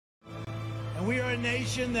And we are a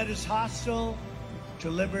nation that is hostile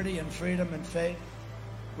to liberty and freedom and faith.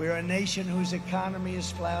 We are a nation whose economy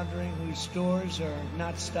is floundering, whose stores are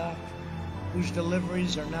not stocked, whose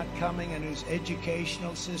deliveries are not coming, and whose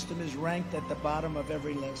educational system is ranked at the bottom of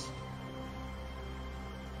every list.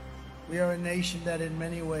 We are a nation that in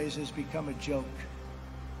many ways has become a joke.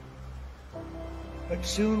 But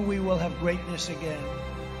soon we will have greatness again.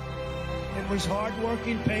 It was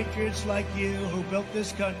hard-working patriots like you who built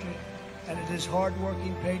this country, and it is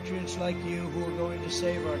hard-working patriots like you who are going to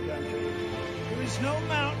save our country. There is no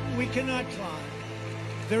mountain we cannot climb.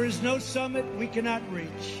 There is no summit we cannot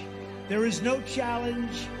reach. There is no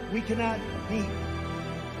challenge we cannot beat.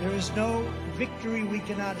 There is no victory we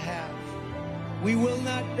cannot have. We will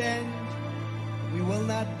not bend. We will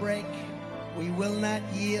not break. We will not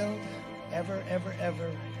yield. Ever, ever,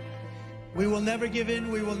 ever. We will never give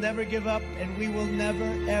in. We will never give up. And we will never,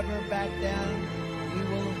 ever back down. We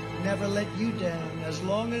will never let you down. As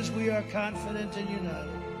long as we are confident and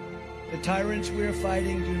united, the tyrants we are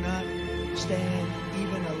fighting do not stand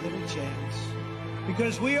even a little chance.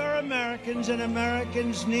 Because we are Americans, and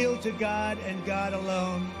Americans kneel to God and God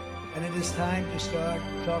alone. And it is time to start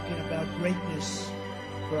talking about greatness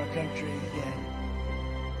for our country again.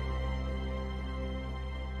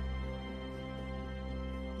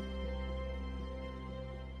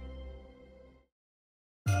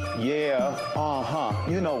 Yeah,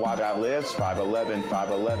 you know why that lives. 5'11",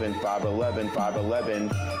 5'11", 5'11",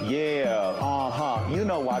 5'11". Yeah, you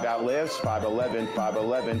know why that lives. 5'11",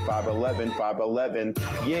 5'11", 5'11",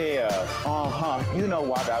 5'11". Yeah, you know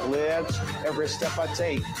why that lives. Every step I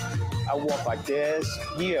take, I walk like this.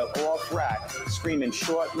 Yeah, off rack, screaming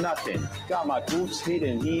short nothing. Got my boots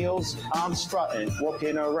hitting heels, I'm strutting,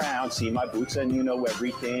 walking around. See my boots and you know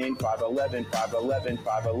everything. 5'11", 5'11",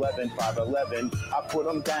 5'11", 5'11". I put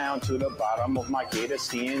them down to the bottom of my gator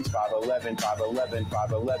skins. 5'11", 5'11",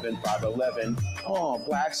 5'11", 5'11". Oh,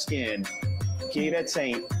 black skin, gator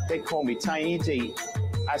taint. They call me Tiny D.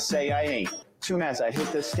 I say I ain't. Soon as I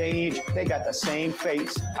hit the stage, they got the same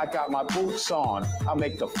face. I got my boots on, I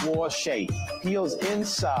make the floor shake. Heels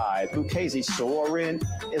inside, Lucchese soaring.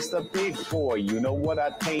 It's the big boy, you know what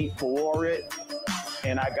I paid for it.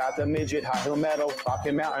 And I got the midget, high heel metal,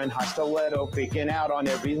 Rocky Mountain, high stiletto, picking out on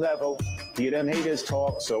every level. Hear them haters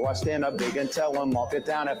talk, so I stand up big and tell them, mark it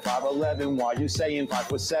down at 5'11", while you saying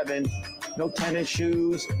 5'7". No tennis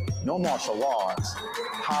shoes, no martial arts,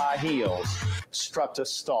 high heels, strut to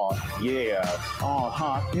start. Yeah,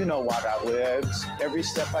 you know why that lives. Every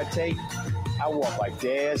step I take, I walk like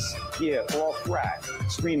this. Yeah, off rack,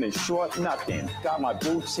 screaming short nothing. Got my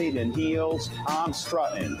boots hitting heels, I'm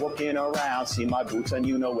strutting, walking around. See my boots and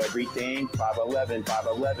you know everything. 5'11",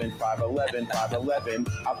 5'11", 5'11", 5'11".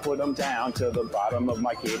 I put them down to the bottom of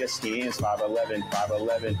my gator skins. 5'11",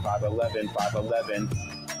 5'11", 5'11", 5'11".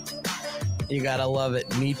 You gotta love it.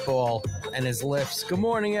 Meatball and his lifts. Good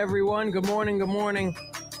morning, everyone. Good morning. Good morning.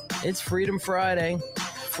 It's Freedom Friday.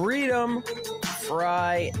 Freedom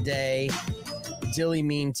Friday. Dilly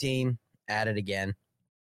Mean Team at it again.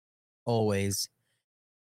 Always.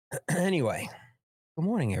 Anyway, good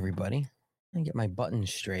morning, everybody. Let me get my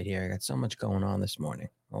buttons straight here. I got so much going on this morning.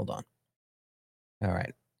 Hold on. All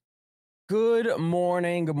right. Good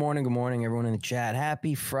morning, everyone in the chat.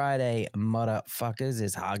 Happy Friday, motherfuckers.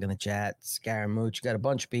 Is Hog in the chat. Scaramouche. Got a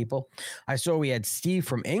bunch of people. I saw we had Steve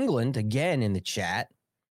from England again in the chat.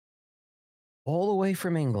 All the way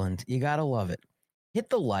from England. You gotta love it. Hit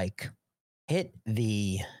the like. Hit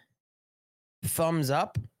the thumbs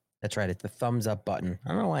up. That's right, it's the thumbs up button. I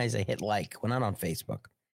don't know why I say hit like. We're not on Facebook.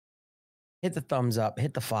 Hit the thumbs up.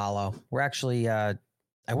 Hit the follow. We're actually...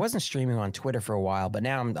 I wasn't streaming on Twitter for a while, but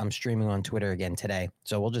now I'm streaming on Twitter again today.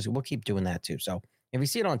 So we'll keep doing that too. So if you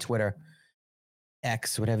see it on Twitter,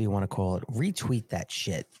 X, whatever you want to call it, retweet that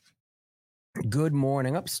shit. Good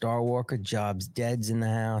morning. Up Star Walker, Jobs, Dead's in the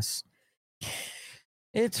house.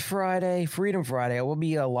 It's Friday, Freedom Friday. We'll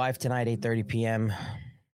be live tonight, 8:30 p.m.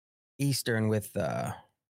 Eastern with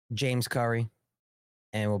James Curry.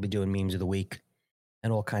 And we'll be doing memes of the week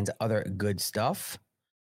and all kinds of other good stuff.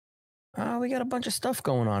 We got a bunch of stuff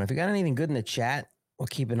going on. If you got anything good in the chat, we'll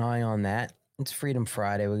keep an eye on that. It's Freedom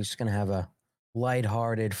Friday. We're just going to have a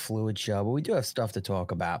lighthearted, fluid show, but we do have stuff to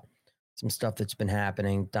talk about. Some stuff that's been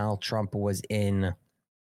happening. Donald Trump was in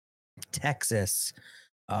Texas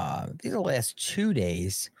these are the last 2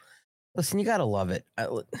 days. Listen, you got to love it.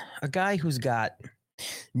 A guy who's got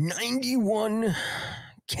 91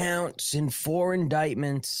 counts and 4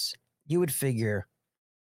 indictments, you would figure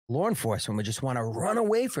law enforcement would just want to run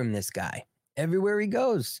away from this guy everywhere he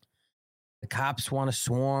goes. The cops want to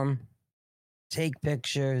swarm, take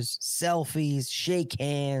pictures, selfies, shake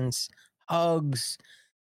hands, hugs.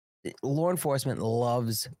 Law enforcement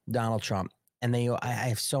loves Donald Trump, and I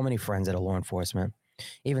have so many friends that are law enforcement,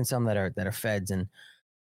 even some that are feds, and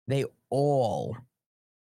they all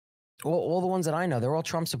the ones that I know, they're all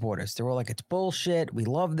Trump supporters. They're all like, it's bullshit. We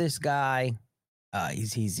love this guy.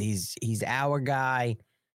 He's our guy,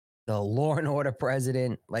 the law and order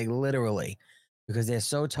president, like literally, because they're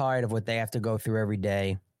so tired of what they have to go through every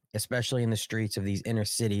day, especially in the streets of these inner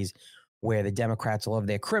cities where the Democrats love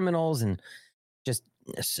their criminals and just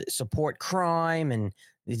support crime, and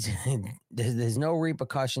there's no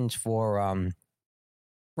repercussions for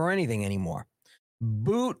anything anymore.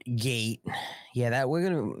 Bootgate, yeah,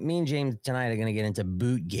 me and James tonight are gonna get into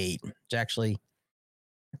Bootgate. Which actually,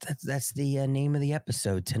 that's the name of the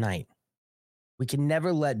episode tonight. We can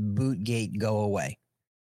never let Bootgate go away,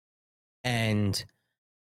 and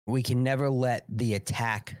we can never let the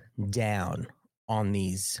attack down on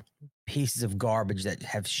these pieces of garbage that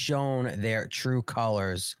have shown their true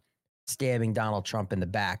colors, stabbing Donald Trump in the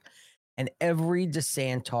back. And every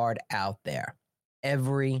DeSantard out there,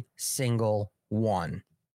 every single one,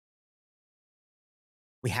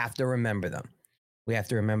 we have to remember them. We have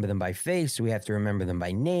to remember them by face. We have to remember them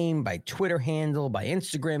by name, by Twitter handle, by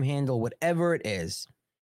Instagram handle, whatever it is.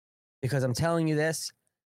 Because I'm telling you this,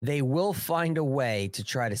 they will find a way to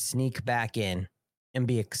try to sneak back in and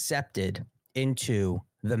be accepted into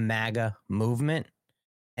the MAGA movement,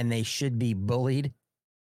 and they should be bullied,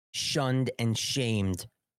 shunned, and shamed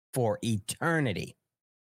for eternity.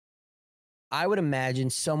 I would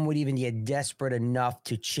imagine some would even get desperate enough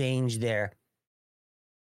to change their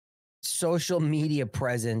social media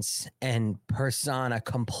presence and persona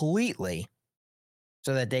completely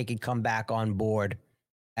so that they could come back on board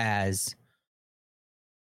as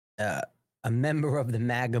a member of the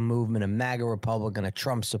MAGA movement, a MAGA Republican, a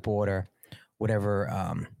Trump supporter, whatever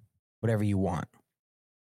you want.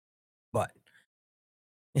 But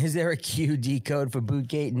is there a QD code for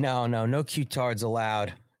Bootgate? No Q-tards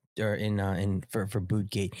allowed for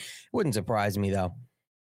Bootgate. It wouldn't surprise me though.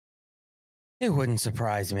 It wouldn't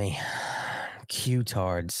surprise me.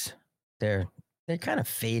 Q-tards, they're kind of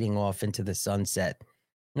fading off into the sunset.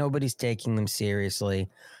 Nobody's taking them seriously.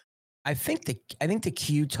 I think the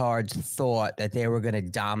Q-tards thought that they were going to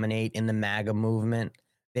dominate in the MAGA movement.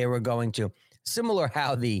 They were going to, similar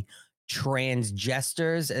how the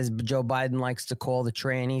transgesters, as Joe Biden likes to call the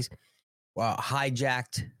trannies,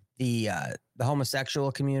 hijacked the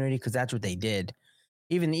homosexual community, because that's what they did.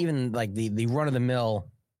 Even like the run of the mill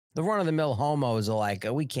homos are like,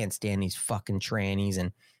 we can't stand these fucking trannies,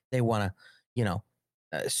 and they want to,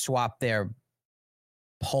 swap their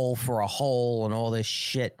pole for a hole and all this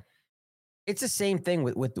shit. It's the same thing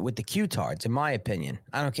with the Q-tards, in my opinion.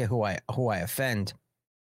 I don't care who I offend,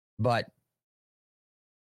 but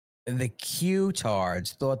the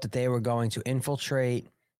Q-tards thought that they were going to infiltrate.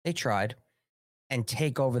 They tried and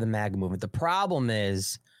take over the MAGA movement. The problem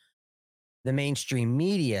is the mainstream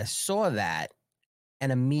media saw that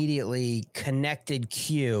and immediately connected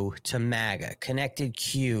Q to MAGA, connected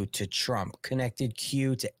Q to Trump, connected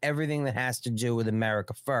Q to everything that has to do with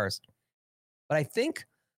America first. But I think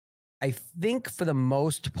for the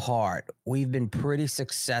most part, we've been pretty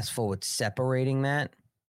successful with separating that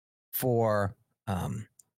for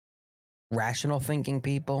rational thinking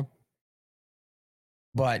people.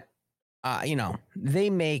 But they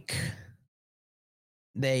make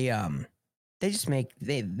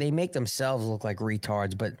themselves look like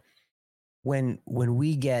retards. But when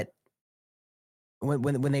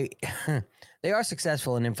they they are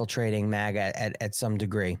successful in infiltrating MAGA at some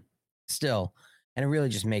degree still. And it really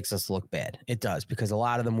just makes us look bad. It does, because a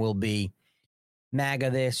lot of them will be MAGA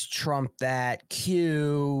this, Trump that,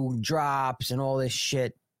 Q drops, and all this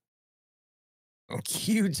shit.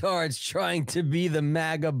 Q-tards trying to be the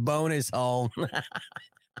MAGA bonus hole.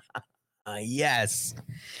 Yes.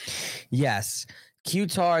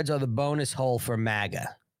 Q-tards are the bonus hole for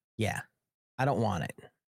MAGA. Yeah. I don't want it.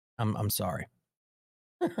 I'm sorry.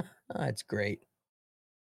 That's great.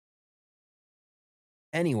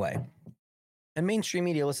 Anyway. And mainstream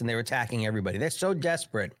media, listen, they're attacking everybody. They're so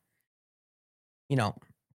desperate.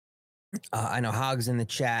 I know Hogg's in the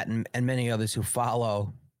chat and many others who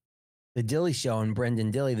follow the Dilly Show and Brendan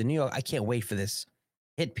Dilly, the New York. I can't wait for this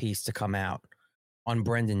hit piece to come out on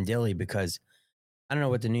Brendan Dilly, because I don't know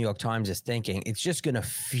what the New York Times is thinking. It's just going to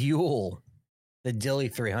fuel the Dilly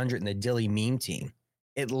 300 and the Dilly meme team.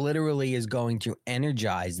 It literally is going to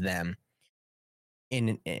energize them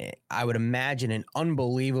in, I would imagine, an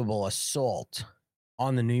unbelievable assault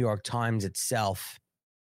on the New York Times itself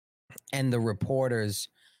and the reporters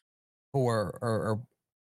who are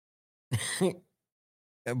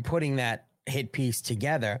putting that hit piece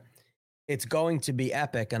together. it's going to be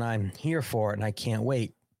epic, and I'm here for it, and I can't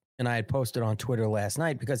wait. And I had posted on Twitter last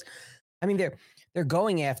night because, I mean, they're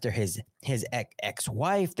going after his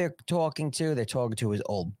ex-wife. They're talking to his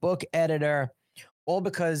old book editor, all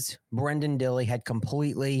because Brendan Dilley had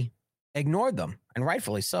completely ignored them, and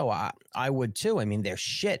rightfully so. I would too. I mean, they're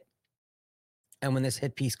shit. And when this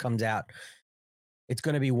hit piece comes out, it's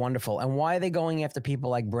going to be wonderful. And why are they going after people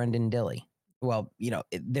like Brendan Dilley? Well,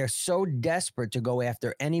 they're so desperate to go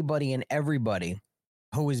after anybody and everybody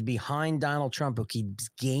who is behind Donald Trump, who keeps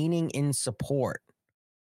gaining in support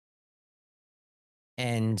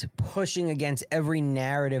and pushing against every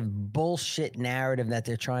bullshit narrative that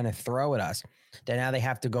they're trying to throw at us, that now they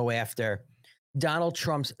have to go after Donald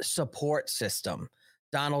Trump's support system,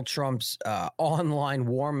 Donald Trump's online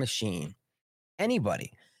war machine,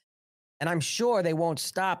 anybody. And I'm sure they won't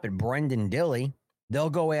stop at Brendan Dilley. They'll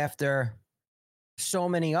go after so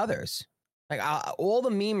many others. Like all the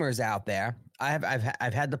memers out there,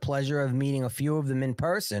 I've had the pleasure of meeting a few of them in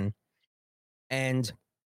person, and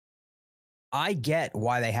I get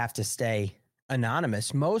why they have to stay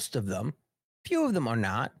anonymous. Most of them, few of them are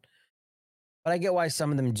not, but I get why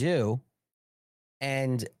some of them do.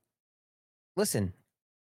 And listen,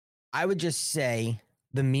 I would just say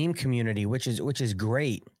the meme community, which is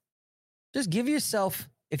great. Just give yourself,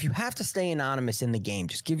 if you have to stay anonymous in the game,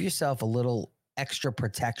 just give yourself a little extra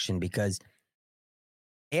protection, because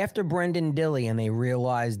after Brendan Dilley and they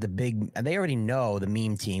realize they already know the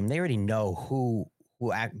meme team, they already know who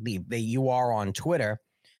you are on Twitter,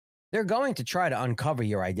 they're going to try to uncover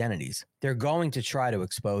your identities. They're going to try to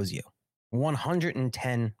expose you.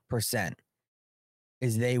 110%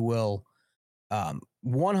 is they will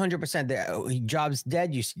 100%. Job's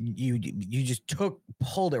dead. You just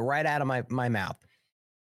pulled it right out of my mouth.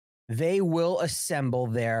 They will assemble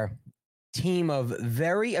their team of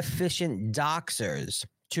very efficient doxers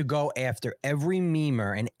to go after every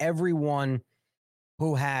memer and everyone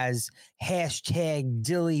who has hashtag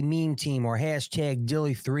Dilley meme team or hashtag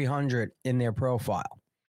Dilley 300 in their profile.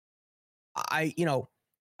 I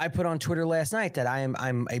put on Twitter last night that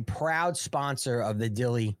I'm a proud sponsor of the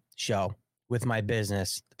Dilley show with my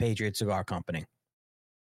business, the Patriot Cigar Company.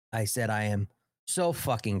 I said I am so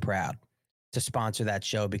fucking proud to sponsor that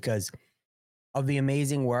show because of the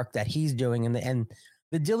amazing work that he's doing and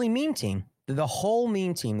the Dilley meme team, the whole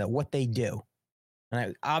meme team, that what they do.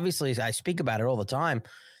 And obviously, I speak about it all the time.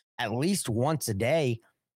 At least once a day,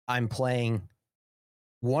 I'm playing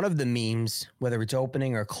one of the memes, whether it's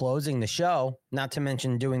opening or closing the show, not to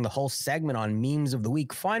mention doing the whole segment on memes of the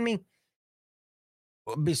week. Find me,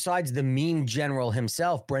 besides the meme general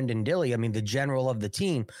himself, Brendan Dilley, I mean, the general of the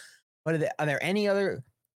team, but are there any other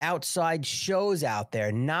outside shows out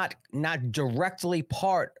there, not directly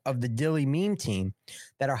part of the Dilley meme team,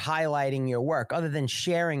 that are highlighting your work other than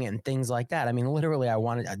sharing it and things like that? I mean, literally,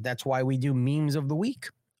 that's why we do memes of the week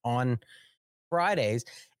on Fridays.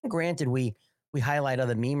 And granted, we highlight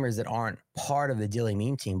other memers that aren't part of the Dilley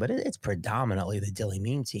meme team, but it's predominantly the Dilley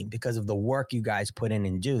meme team because of the work you guys put in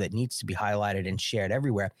and do that needs to be highlighted and shared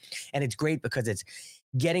everywhere. And it's great because it's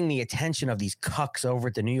getting the attention of these cucks over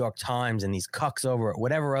at the New York Times and these cucks over at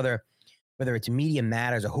whatever other, whether it's Media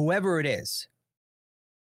Matters or whoever it is.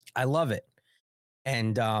 I love it.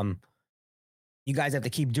 And you guys have to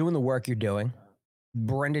keep doing the work you're doing.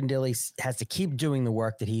 Brendan Dilley has to keep doing the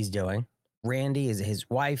work that he's doing. Randy is his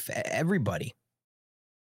wife, everybody.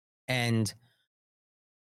 And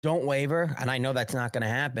don't waver. And I know that's not going to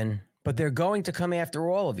happen, but they're going to come after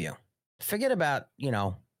all of you. Forget about,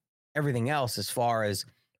 everything else as far as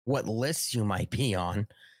what lists you might be on,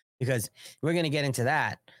 because we're going to get into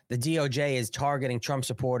that. The DOJ is targeting Trump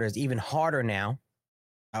supporters even harder now,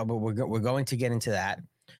 but we're going to get into that.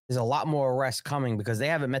 There's a lot more arrests coming because they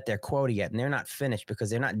haven't met their quota yet, and they're not finished because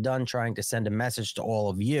they're not done trying to send a message to all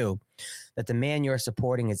of you that the man you're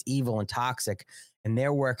supporting is evil and toxic, and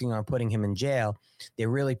they're working on putting him in jail. They're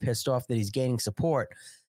really pissed off that he's gaining support.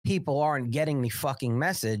 People aren't getting the fucking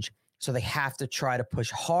message, so they have to try to push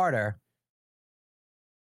harder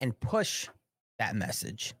and push that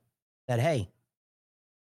message that, hey,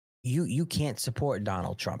 you can't support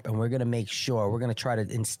Donald Trump, and we're going to make sure, we're going to try to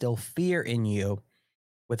instill fear in you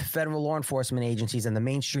with federal law enforcement agencies and the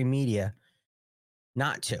mainstream media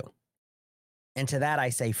not to. And to that, I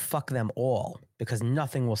say, fuck them all, because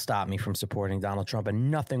nothing will stop me from supporting Donald Trump, and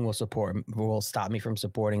nothing will stop me from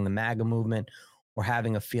supporting the MAGA movement or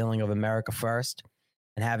having a feeling of America first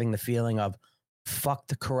and having the feeling of fuck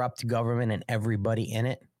the corrupt government and everybody in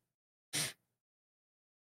it.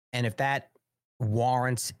 And if that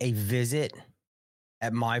warrants a visit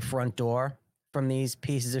at my front door from these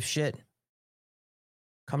pieces of shit,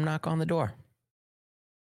 come knock on the door.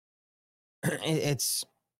 it's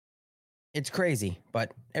crazy,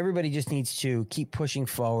 but everybody just needs to keep pushing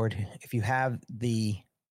forward. If you have the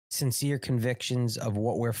sincere convictions of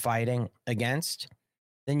what we're fighting against,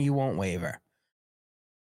 then you won't waver.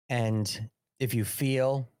 And if you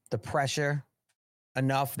feel the pressure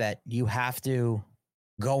enough that you have to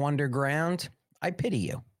go underground, I pity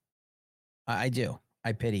you. I do.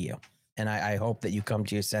 I pity you. And I hope that you come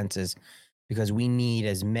to your senses, because we need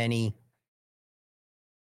as many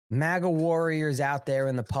MAGA warriors out there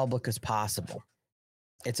in the public as possible.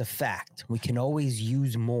 It's a fact. We can always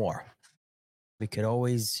use more. We could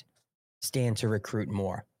always stand to recruit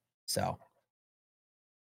more. So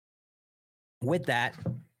with that,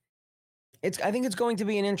 I think it's going to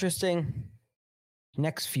be an interesting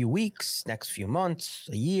next few weeks, next few months,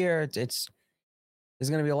 a year. There's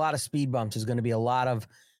going to be a lot of speed bumps. There's going to be a lot of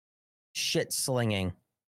shit slinging,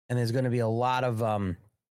 and there's going to be a lot of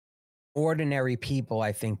ordinary people,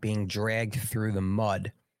 I think, being dragged through the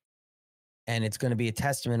mud. And it's going to be a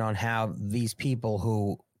testament on how these people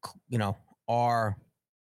who, are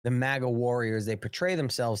the MAGA warriors they portray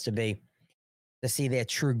themselves to be, to see their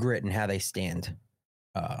true grit and how they stand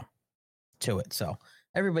to it. So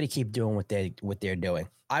everybody keep doing what they're doing.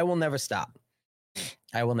 I will never stop.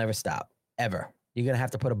 I will never stop, ever. You're going to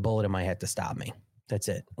have to put a bullet in my head to stop me. That's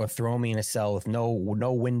it. Or throw me in a cell with no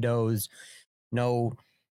windows, no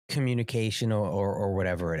communication or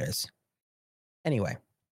whatever it is. Anyway,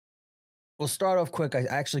 we'll start off quick. I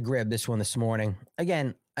actually grabbed this one this morning.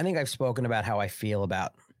 Again, I think I've spoken about how I feel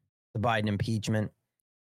about the Biden impeachment.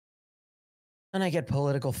 And I get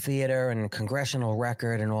political theater and congressional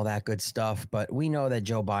record and all that good stuff. But we know that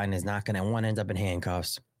Joe Biden is not going to end up in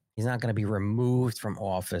handcuffs. He's not going to be removed from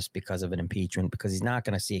office because of an impeachment, because he's not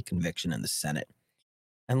going to see a conviction in the Senate.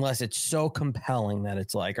 Unless it's so compelling that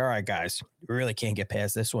it's like, all right, guys, we really can't get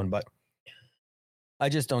past this one. But I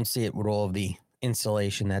just don't see it with all of the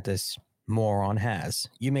insulation that this moron has.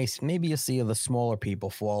 Maybe you'll see the smaller people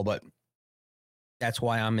fall, but that's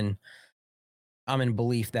why I'm in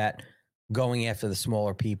belief that going after the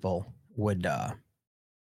smaller people would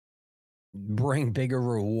bring bigger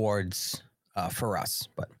rewards for us.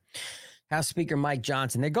 But House Speaker Mike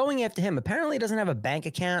Johnson, they're going after him. Apparently he doesn't have a bank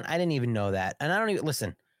account. I didn't even know that. And I don't even,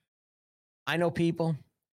 listen, I know people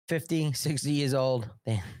 50, 60 years old.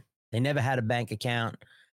 They never had a bank account.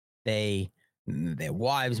 Their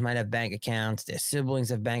wives might have bank accounts. Their siblings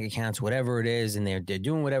have bank accounts, whatever it is. And they're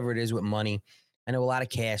doing whatever it is with money. I know a lot of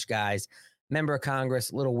cash guys. Member of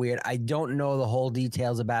Congress, a little weird. I don't know the whole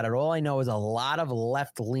details about it. All I know is a lot of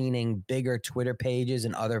left-leaning, bigger Twitter pages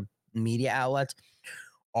and other media outlets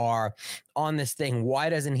are on this thing. Why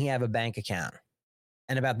doesn't he have a bank account?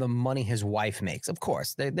 And about the money his wife makes. Of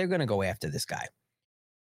course, they're going to go after this guy.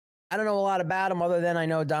 I don't know a lot about him other than I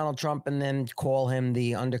know Donald Trump and them call him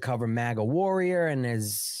the undercover MAGA warrior. And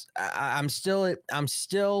I'm still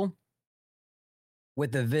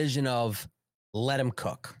with the vision of let him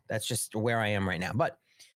cook. That's just where I am right now. But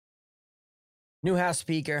new House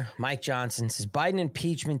Speaker Mike Johnson says Biden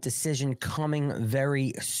impeachment decision coming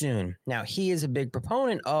very soon. Now, he is a big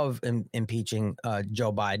proponent of impeaching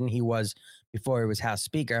Joe Biden. He was before he was House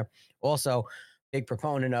Speaker. Also, big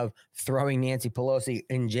proponent of throwing Nancy Pelosi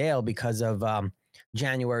in jail because of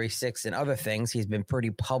January 6th and other things. He's been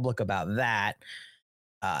pretty public about that.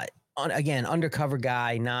 Again, undercover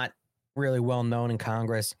guy, not really well known in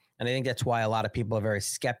Congress. And I think that's why a lot of people are very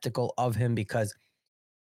skeptical of him, because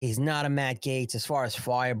he's not a Matt Gaetz as far as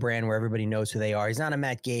Firebrand, where everybody knows who they are. He's not a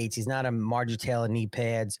Matt Gaetz. He's not a Marjorie Taylor knee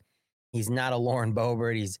pads. He's not a Lauren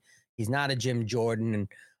Boebert. He's not a Jim Jordan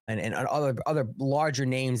and other larger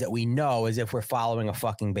names that we know as if we're following a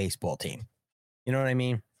fucking baseball team. You know what I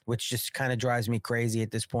mean? Which just kind of drives me crazy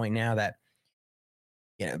at this point now that,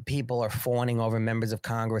 people are fawning over members of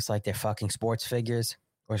Congress like they're fucking sports figures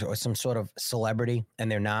or some sort of celebrity, and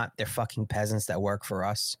they're not. They're fucking peasants that work for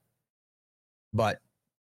us. But,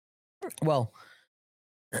 well,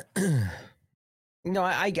 no,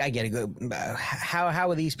 I get it. How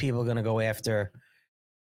are these people going to go after,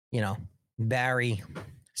 Barry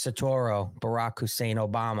Soetoro, Barack Hussein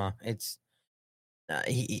Obama? It's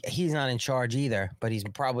he's not in charge either, but he's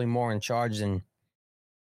probably more in charge than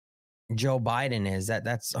Joe Biden is.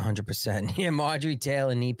 That's 100%. Yeah, Marjorie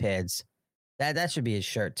Taylor knee pads. That should be his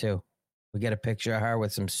shirt too. We get a picture of her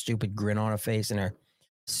with some stupid grin on her face and her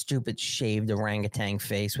stupid shaved orangutan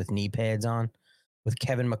face with knee pads on, with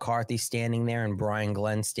Kevin McCarthy standing there and Brian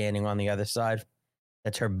Glenn standing on the other side.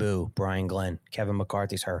 That's her boo, Brian Glenn. Kevin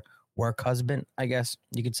McCarthy's her work husband, I guess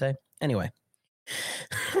you could say. Anyway,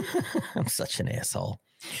 I'm such an asshole.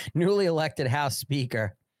 Newly elected House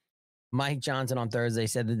Speaker Mike Johnson on Thursday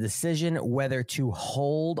said the decision whether to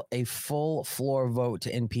hold a full floor vote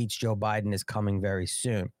to impeach Joe Biden is coming very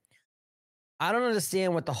soon. I don't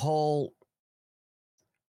understand what the whole...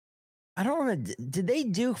 I don't remember. Did they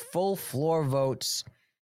do full floor votes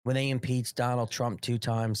when they impeached Donald Trump 2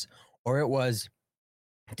 times? Or it was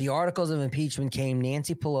the articles of impeachment came,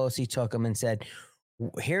 Nancy Pelosi took them and said,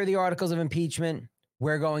 here are the articles of impeachment.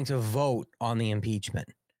 We're going to vote on the impeachment.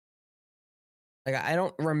 Like, I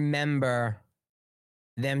don't remember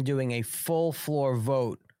them doing a full floor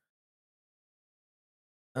vote.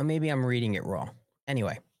 Or maybe I'm reading it wrong.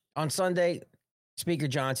 Anyway, on Sunday, Speaker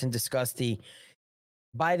Johnson discussed the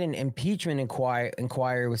Biden impeachment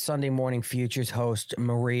inquiry with Sunday Morning Futures host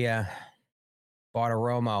Maria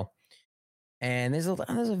Bartiromo. And there's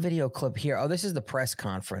a video clip here. Oh, this is the press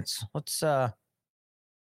conference. Let's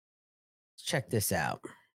check this out.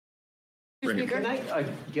 Can I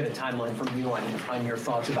get a timeline from you on your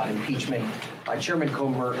thoughts about impeachment? Chairman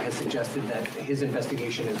Comer has suggested that his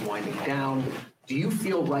investigation is winding down. Do you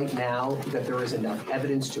feel right now that there is enough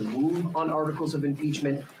evidence to move on articles of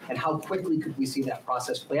impeachment? And how quickly could we see that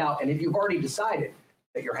process play out? And if you've already decided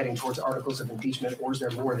that you're heading towards articles of impeachment, or is there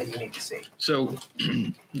more that you need to see? So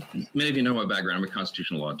many of you know my background. I'm a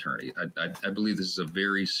constitutional law attorney. I believe this is a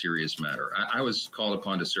very serious matter. I was called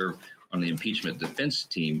upon to serve on the impeachment defense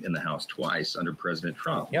team in the House twice under President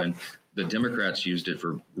Trump. Yep. And the Democrats used it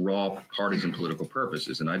for raw partisan political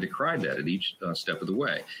purposes. And I decried that at each step of the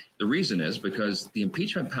way. The reason is because the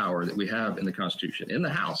impeachment power that we have in the Constitution, in the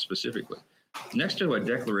House specifically, next to a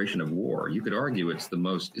declaration of war, you could argue it's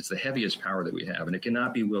the heaviest power that we have, and it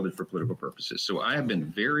cannot be wielded for political purposes. So I have been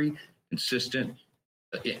very consistent,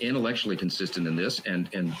 intellectually consistent in this,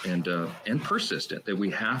 and persistent that we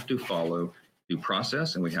have to follow due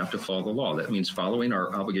process and we have to follow the law. That means following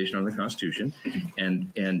our obligation under the Constitution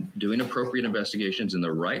and doing appropriate investigations in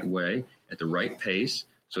the right way, at the right pace,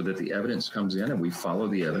 so that the evidence comes in and we follow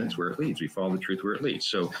the evidence where it leads. We follow the truth where it leads.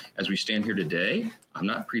 So as we stand here today, I'm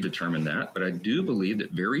not predetermined that, but I do believe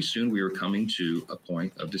that very soon we are coming to a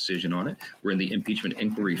point of decision on it. We're in the impeachment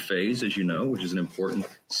inquiry phase, as you know, which is an important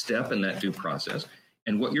step in that due process.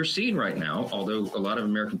 And what you're seeing right now, although a lot of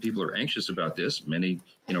American people are anxious about this, many,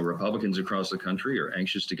 Republicans across the country are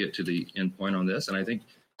anxious to get to the end point on this. And I think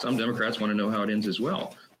some Democrats want to know how it ends as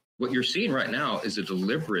well. What you're seeing right now is a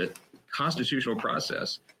deliberate constitutional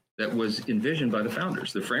process that was envisioned by the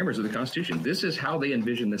founders, the framers of the Constitution. This is how they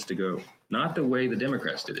envisioned this to go, not the way the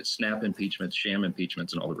Democrats did it: snap impeachments, sham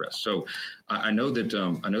impeachments, and all the rest. So I know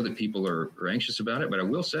that people are anxious about it, but I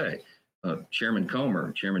will say, Chairman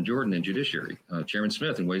Comer, Chairman Jordan in Judiciary, Chairman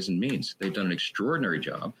Smith in Ways and Means, they've done an extraordinary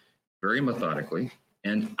job, very methodically.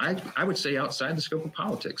 And I would say outside the scope of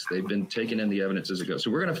politics, they've been taking in the evidence as it goes. So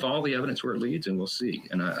we're going to follow the evidence where it leads, and we'll see.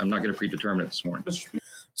 And I'm not going to predetermine it this morning.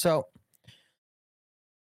 So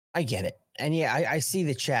I get it. And yeah, I see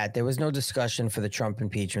the chat. There was no discussion for the Trump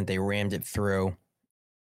impeachment. They rammed it through.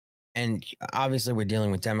 And obviously we're dealing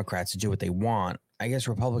with Democrats to do what they want. I guess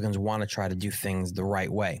Republicans want to try to do things the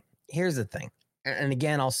right way. Here's the thing. And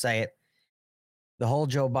again, I'll say it. The whole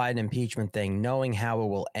Joe Biden impeachment thing, knowing how it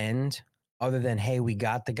will end, other than, hey, we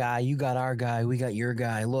got the guy, you got our guy, we got your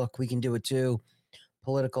guy. Look, we can do it too.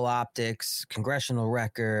 Political optics, congressional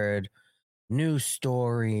record, news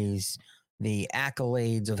stories, the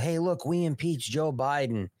accolades of, hey, look, we impeached Joe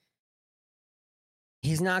Biden.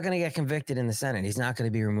 He's not going to get convicted in the Senate. He's not going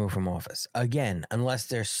to be removed from office. Again, unless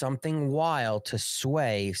there's something wild to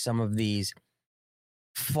sway some of these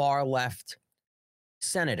far left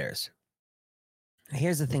senators.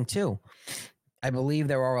 Here's the thing, too. I believe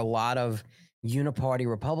there are a lot of uniparty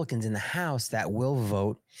Republicans in the House that will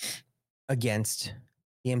vote against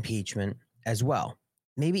the impeachment as well.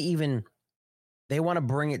 Maybe even they want to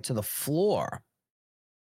bring it to the floor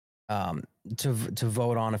to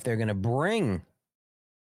vote on if they're going to bring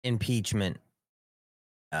impeachment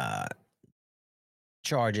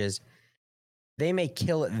charges. They may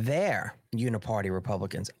kill it there, uniparty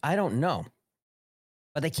Republicans. I don't know.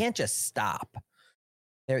 But they can't just stop.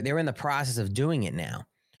 They're in the process of doing it now.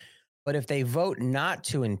 But if they vote not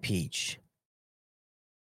to impeach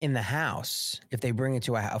in the House, if they bring it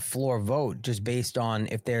to a floor vote just based on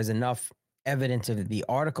if there's enough evidence of the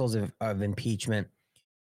articles of impeachment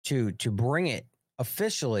to bring it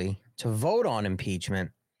officially to vote on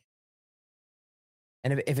impeachment,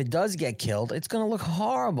 and if it does get killed, it's going to look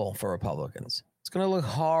horrible for Republicans. It's going to look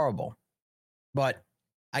horrible. But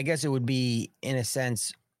I guess it would be, in a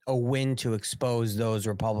sense, a win to expose those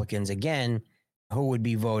Republicans again who would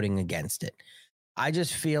be voting against it. I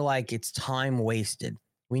just feel like it's time wasted.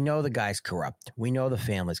 We know the guy's corrupt. We know the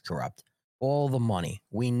family's corrupt. All the money.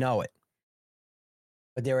 We know it.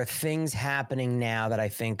 But there are things happening now that I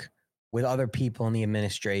think with other people in the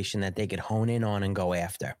administration that they could hone in on and go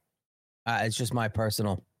after. It's just my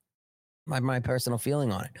personal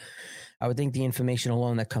feeling on it. I would think the information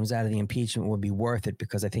alone that comes out of the impeachment would be worth it,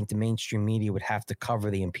 because I think the mainstream media would have to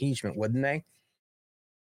cover the impeachment, wouldn't they?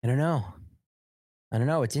 I don't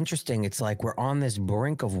know. It's interesting. It's like we're on this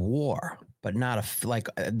brink of war, but not like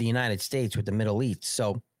the United States with the Middle East.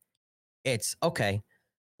 So it's okay.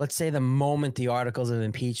 Let's say the moment the articles of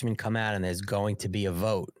impeachment come out and there's going to be a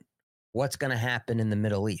vote, what's going to happen in the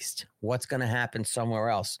Middle East? What's going to happen somewhere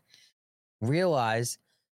else? Realize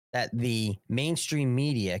that the mainstream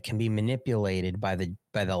media can be manipulated by the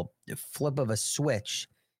flip of a switch,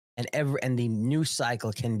 and the news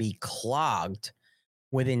cycle can be clogged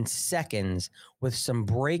within seconds with some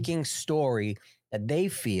breaking story that they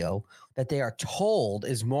feel that they are told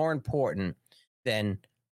is more important than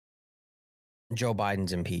Joe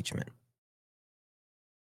Biden's impeachment.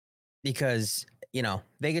 Because,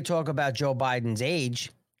 they could talk about Joe Biden's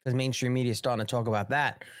age, because mainstream media is starting to talk about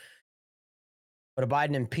that. But a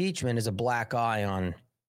Biden impeachment is a black eye on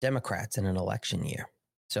Democrats in an election year.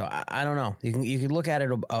 So I don't know. You can look at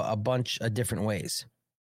it a bunch of different ways.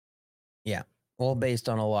 Yeah, all based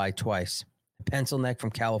on a lie twice. A pencil neck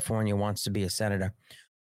from California wants to be a senator.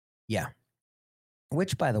 Yeah.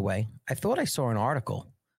 Which, by the way, I thought I saw an article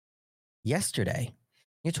yesterday.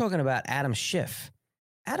 You're talking about Adam Schiff.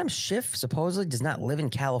 Adam Schiff supposedly does not live in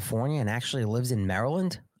California and actually lives in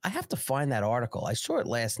Maryland. I have to find that article. I saw it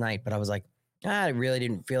last night, but I was like, I really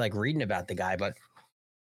didn't feel like reading about the guy, but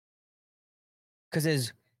because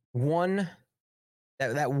there's one,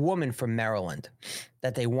 that woman from Maryland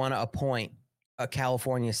that they want to appoint a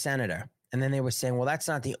California senator. And then they were saying, well, that's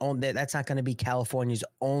not going to be California's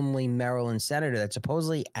only Maryland senator. That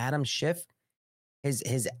supposedly Adam Schiff,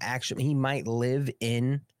 he might live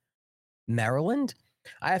in Maryland.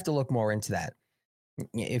 I have to look more into that.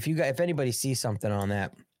 If anybody sees something on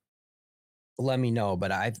that, let me know.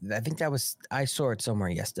 But I think I saw it somewhere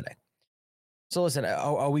yesterday. So listen,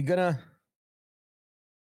 are we gonna?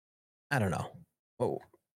 I don't know. Oh,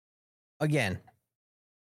 again,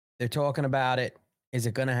 they're talking about it. Is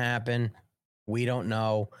it going to happen? We don't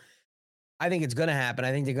know. I think it's going to happen.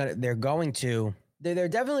 I think they're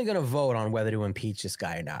definitely going to vote on whether to impeach this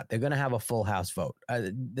guy or not. They're going to have a full House vote.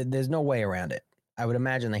 There's no way around it. I would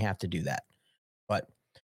imagine they have to do that. But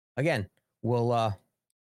again, we'll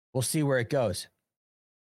see where it goes.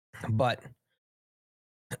 But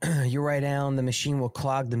you're right, Alan. The machine will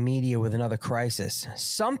clog the media with another crisis.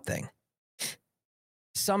 Something.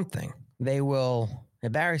 They will.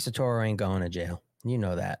 Barry Soetoro ain't going to jail. You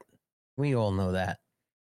know that. We all know that.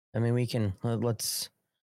 I mean, we can let's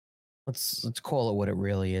call it what it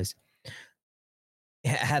really is.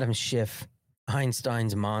 Adam Schiff,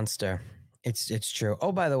 Einstein's monster. It's true.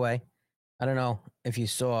 Oh, by the way, I don't know if you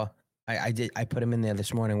saw. I put him in there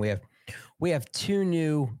this morning. We have two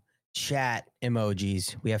new chat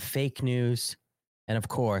emojis. We have fake news, and of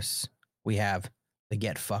course, we have the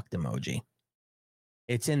get fucked emoji.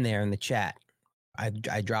 It's in there in the chat.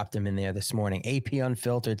 I dropped him in there this morning. AP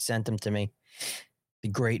Unfiltered sent him to me, the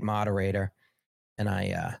great moderator, and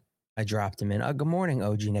I dropped him in. Good morning,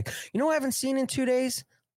 OG Nick. You know what I haven't seen in 2 days?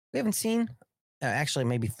 We haven't seen, actually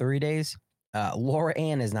maybe 3 days. Laura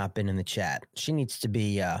Ann has not been in the chat. She needs to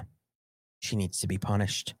be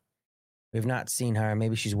punished. We've not seen her.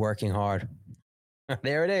 Maybe she's working hard.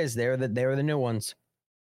 There it is. There are the new ones.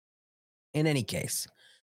 In any case,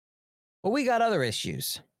 but we got other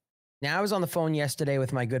issues. Now, I was on the phone yesterday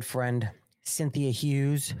with my good friend, Cynthia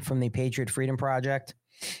Hughes from the Patriot Freedom Project,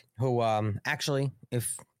 who actually,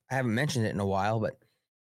 if I haven't mentioned it in a while, but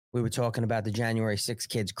we were talking about the January 6th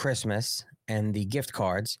kids' Christmas and the gift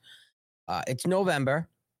cards. It's November,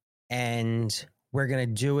 and we're going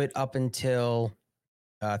to do it up until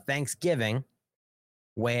Thanksgiving,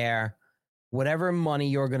 where whatever money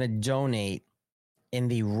you're going to donate in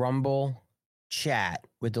the Rumble chat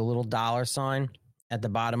with the little $sign at the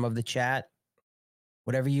bottom of the chat,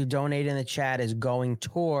 whatever you donate in the chat is going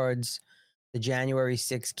towards the January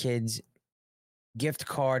 6 kids gift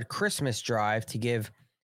card Christmas drive to give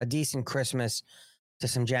a decent Christmas to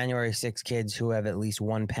some January 6 kids who have at least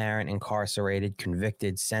one parent incarcerated,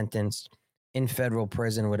 convicted, sentenced, in federal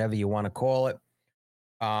prison, whatever you want to call it.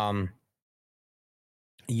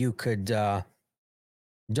 You could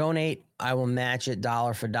donate. I will match it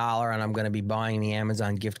dollar for dollar, and I'm going to be buying the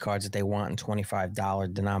Amazon gift cards that they want in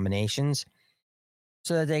 $25 denominations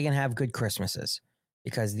so that they can have good Christmases,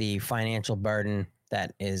 because the financial burden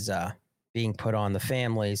that is being put on the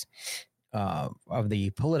families of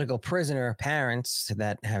the political prisoner parents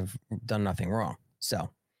that have done nothing wrong. So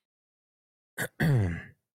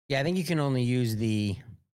Yeah, I think you can only use the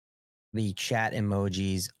chat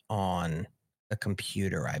emojis on a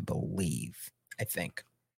computer, I believe. I think.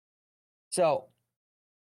 So,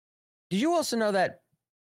 did you also know that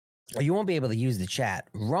you won't be able to use the chat?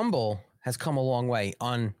 Rumble has come a long way.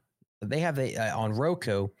 They have on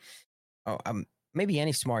Roku, maybe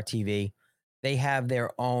any smart TV. They have their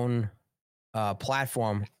own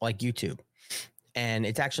platform like YouTube, and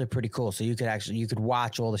it's actually pretty cool. So you could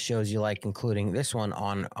watch all the shows you like, including this one,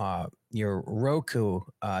 on your Roku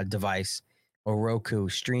device or Roku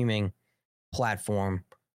streaming platform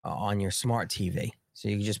on your smart TV. So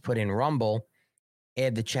you can just put in Rumble,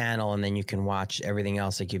 add the channel, and then you can watch everything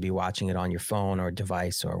else like you'd be watching it on your phone or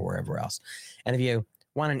device or wherever else. And if you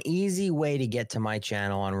want an easy way to get to my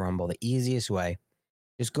channel on Rumble, the easiest way,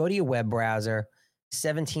 just go to your web browser,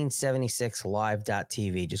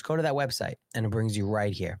 1776live.tv. Just go to that website and it brings you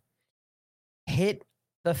right here. Hit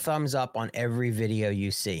the thumbs up on every video you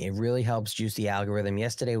see. It really helps juice the algorithm.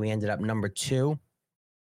 Yesterday, we ended up number 2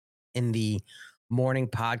 in the morning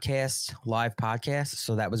podcast, live podcast.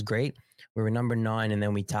 So that was great. We were number 9, and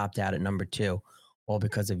then we topped out at number 2, all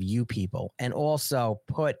because of you people. And also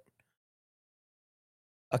put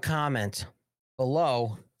a comment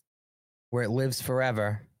below where it lives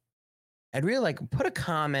forever. I'd really like put a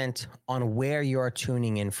comment on where you're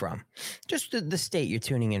tuning in from, just the state you're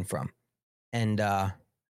tuning in from. And I'd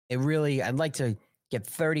like to get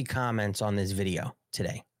 30 comments on this video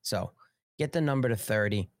today. So get the number to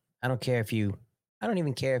 30. I don't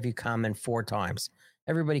even care if you comment 4 times.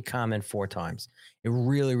 Everybody comment 4 times. It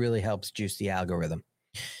really, really helps juice the algorithm.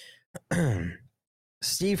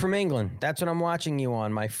 Steve from England, that's what I'm watching you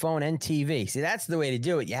on, my phone and TV. See, that's the way to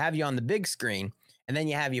do it. You have you on the big screen, and then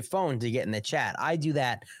you have your phone to get in the chat. I do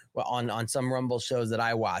that on some Rumble shows that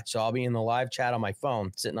I watch. So I'll be in the live chat on my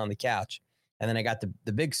phone, sitting on the couch, and then I got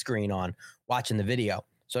the big screen on, watching the video,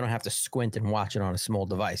 so I don't have to squint and watch it on a small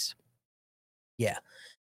device. Yeah.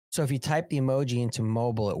 So if you type the emoji into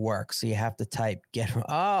mobile, it works. So you have to type get.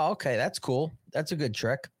 Oh, okay. That's cool. That's a good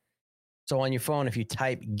trick. So on your phone, if you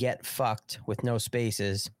type get fucked with no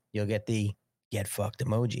spaces, you'll get the get fucked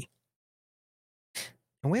emoji.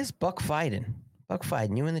 And where's Buck Fiden? Buck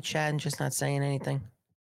Fiden, you in the chat and just not saying anything?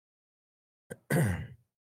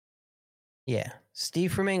 Yeah.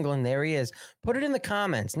 Steve from England, there he is. Put it in the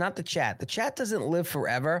comments, not the chat. The chat doesn't live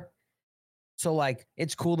forever. So, like,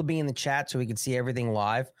 it's cool to be in the chat so we can see everything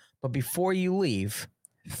live. But before you leave,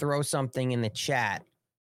 throw something in the chat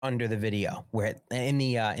under the video, where in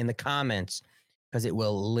the comments, because it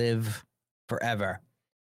will live forever,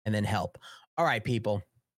 and then help. All right, people.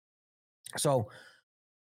 So,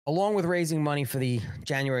 along with raising money for the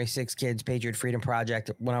January 6 Kids Patriot Freedom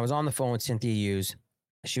Project, when I was on the phone with Cynthia Hughes,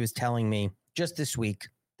 she was telling me just this week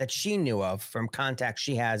that she knew of from contacts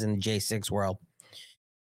she has in the J6 world.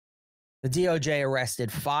 The DOJ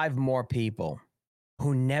arrested 5 more people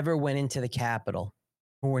who never went into the Capitol,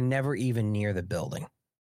 who were never even near the building.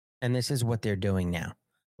 And this is what they're doing now.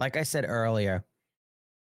 Like I said earlier,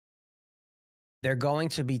 they're going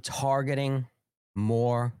to be targeting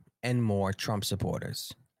more and more Trump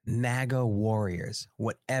supporters, MAGA warriors,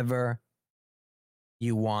 whatever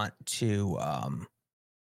you want to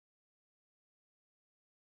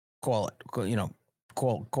call it,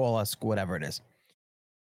 call us, whatever it is.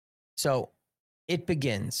 So it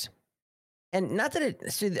begins. And not that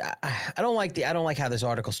I don't like how this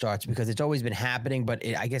article starts, because it's always been happening, but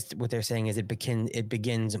I guess what they're saying is it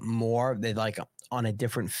begins more. They're like on a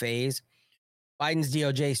different phase. Biden's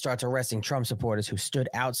DOJ starts arresting Trump supporters who stood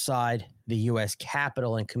outside the U.S.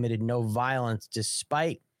 Capitol and committed no violence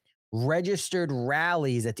despite registered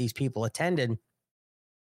rallies that these people attended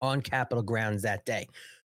on Capitol grounds that day.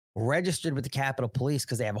 Registered with the Capitol Police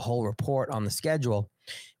because they have a whole report on the schedule,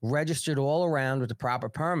 registered all around with the proper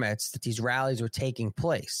permits that these rallies were taking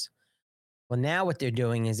place. Well, now what they're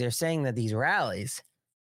doing is they're saying that these rallies,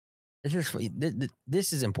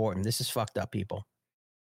 this is important. This is fucked up, people.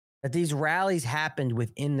 That these rallies happened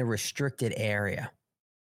within the restricted area.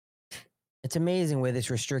 It's amazing where this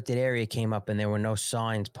restricted area came up and there were no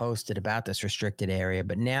signs posted about this restricted area.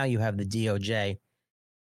 But now you have the DOJ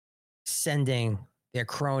sending their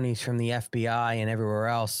cronies from the FBI and everywhere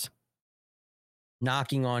else,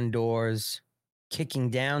 knocking on doors, kicking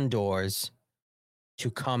down doors to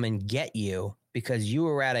come and get you because you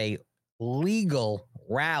were at a legal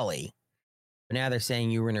rally. But now they're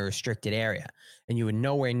saying you were in a restricted area and you were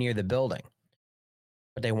nowhere near the building.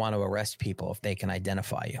 But they want to arrest people if they can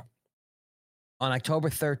identify you. On October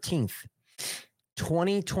 13th,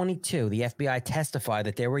 2022, the FBI testified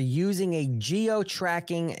that they were using a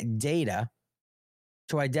geo-tracking data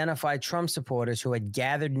to identify Trump supporters who had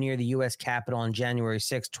gathered near the U.S. Capitol on January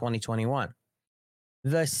 6, 2021.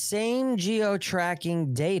 The same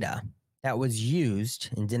geo-tracking data that was used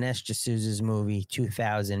in Dinesh D'Souza's movie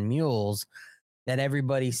 2000 Mules that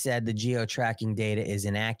everybody said the geo-tracking data is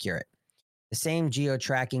inaccurate. The same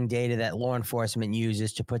geo-tracking data that law enforcement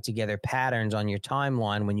uses to put together patterns on your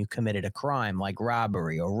timeline when you committed a crime like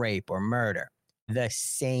robbery or rape or murder. The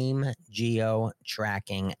same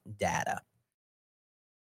geo-tracking data.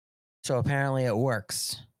 So apparently it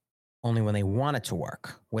works only when they want it to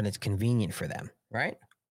work, when it's convenient for them, right?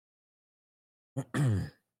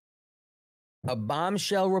 A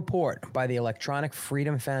bombshell report by the Electronic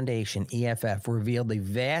Freedom Foundation, EFF, revealed a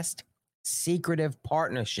vast, secretive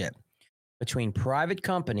partnership between private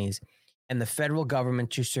companies and the federal government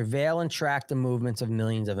to surveil and track the movements of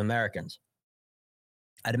millions of Americans.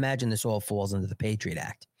 I'd imagine this all falls under the Patriot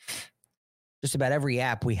Act. Just about every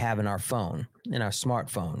app we have in our phone, in our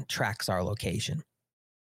smartphone, tracks our location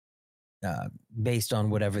based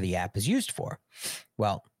on whatever the app is used for.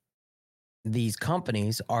 Well, these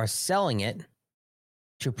companies are selling it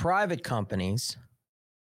to private companies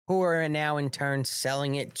who are now in turn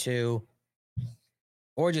selling it to,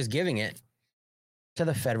 or just giving it to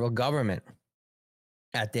the federal government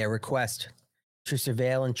at their request to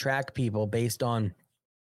surveil and track people based on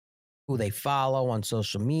who they follow on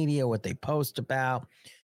social media, what they post about,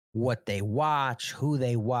 what they watch, who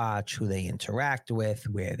they interact with,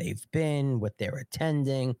 where they've been, what they're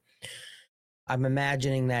attending. I'm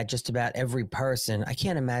imagining that just about every person, I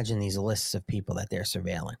can't imagine these lists of people that they're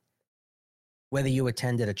surveilling. Whether you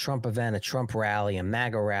attended a Trump event, a Trump rally, a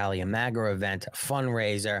MAGA event, a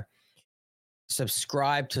fundraiser,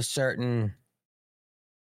 subscribe to certain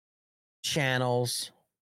channels,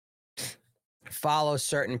 follow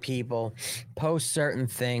certain people, post certain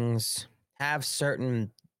things, have certain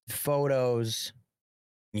photos,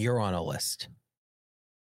 you're on a list.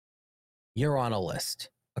 You're on a list.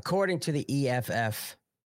 According to the EFF,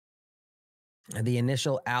 the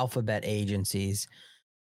initial alphabet agencies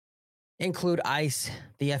include ICE,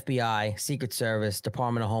 the FBI, Secret Service,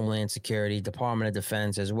 Department of Homeland Security, Department of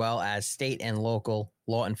Defense, as well as state and local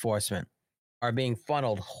law enforcement, are being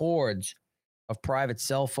funneled hordes of private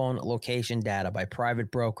cell phone location data by private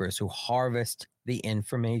brokers who harvest the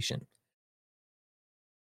information.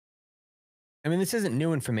 I mean, this isn't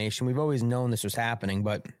new information. We've always known this was happening,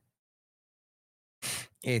 but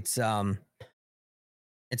it's happening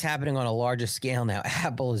on a larger scale now.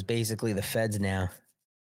 Apple is basically the feds now.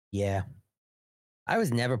 Yeah. I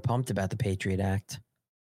was never pumped about the Patriot Act.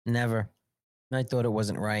 Never. I thought it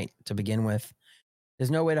wasn't right to begin with.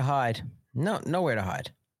 There's no way to hide. Nowhere to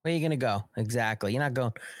hide. Where are you going to go? Exactly.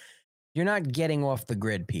 You're not getting off the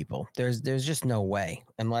grid, people. There's just no way,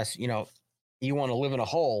 unless, you want to live in a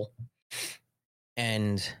hole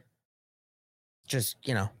and just,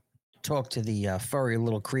 talk to the furry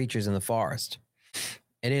little creatures in the forest.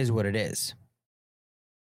 It is what it is.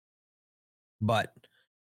 But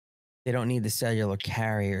they don't need the cellular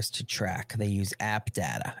carriers to track. They use app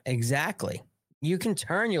data. Exactly. You can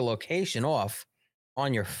turn your location off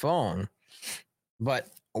on your phone, but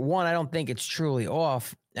one, I don't think it's truly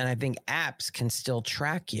off, and I think apps can still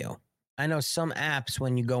track you. I know some apps,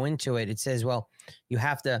 when you go into it, it says, well, you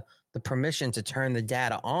have the permission to turn the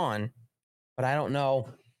data on, but I don't know.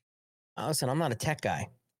 Listen, I'm not a tech guy.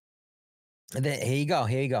 Here you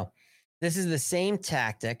go. This is the same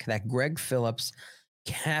tactic that Greg Phillips,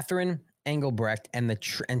 Catherine Engelbrecht,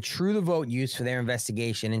 and True the Vote used for their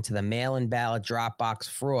investigation into the mail-in ballot drop box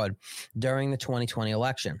fraud during the 2020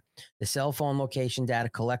 election. The cell phone location data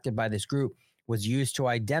collected by this group was used to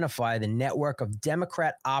identify the network of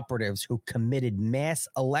Democrat operatives who committed mass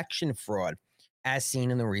election fraud, as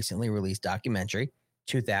seen in the recently released documentary,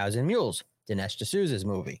 2000 Mules, Dinesh D'Souza's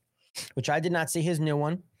movie, which I did not see his new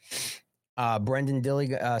one. Brendan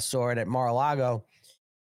Dilly saw it at Mar-a-Lago,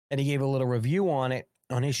 and he gave a little review on it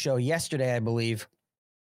on his show yesterday, I believe.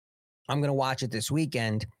 I'm going to watch it this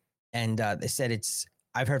weekend, and they said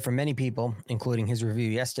I've heard from many people, including his review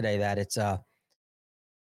yesterday, that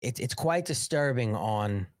it's quite disturbing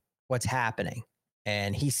on what's happening.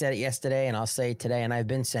 And he said it yesterday, and I'll say it today, and I've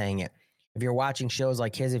been saying it. If you're watching shows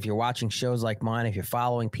like his, if you're watching shows like mine, if you're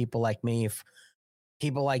following people like me, if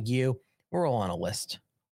people like you, we're all on a list.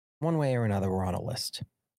 One way or another, we're on a list.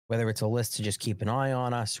 Whether it's a list to just keep an eye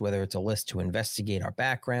on us, whether it's a list to investigate our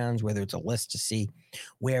backgrounds, whether it's a list to see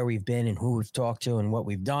where we've been and who we've talked to and what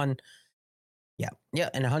we've done. Yeah,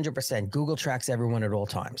 and 100%. Google tracks everyone at all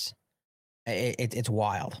times. It's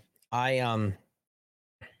wild. I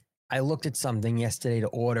looked at something yesterday to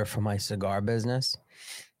order for my cigar business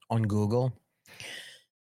on Google.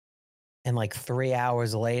 And like 3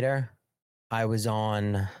 hours later, I was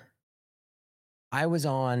on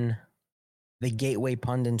the Gateway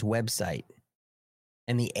Pundit's website,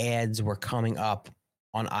 and the ads were coming up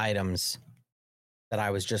on items that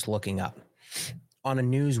I was just looking up on a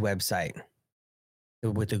news website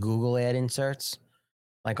with the Google ad inserts,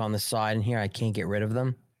 like on the side in here. I can't get rid of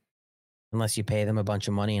them unless you pay them a bunch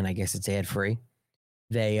of money, and I guess it's ad free.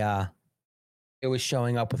 It was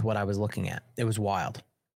showing up with what I was looking at. It was wild.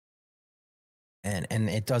 And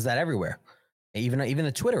it does that everywhere. Even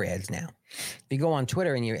the Twitter ads now. If you go on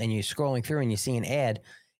Twitter and you're scrolling through and you see an ad,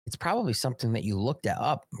 it's probably something that you looked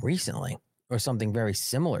up recently or something very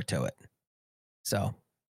similar to it. So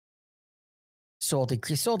salty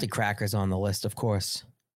cracker's on the list, of course.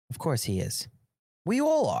 Of course he is. We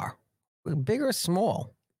all are. Big or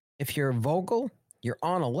small. If you're vocal, you're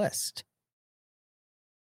on a list.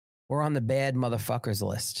 We're on the bad motherfuckers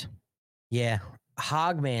list. Yeah,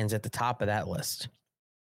 Hogman's at the top of that list.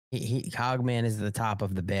 Hogman is at the top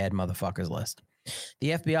of the bad motherfuckers list.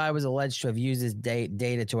 The FBI was alleged to have used this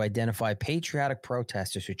data to identify patriotic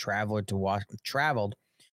protesters who traveled to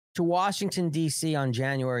Washington, D.C. on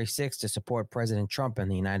January 6th to support President Trump and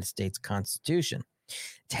the United States Constitution.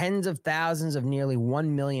 Tens of thousands of nearly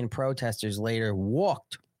 1 million protesters later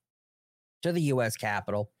walked to the U.S.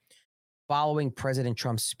 Capitol following President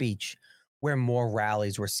Trump's speech, where more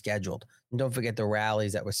rallies were scheduled. And don't forget the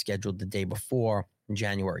rallies that were scheduled the day before,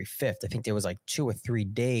 January 5th. I think there was like 2 or 3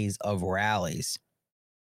 days of rallies.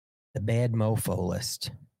 The bad mofo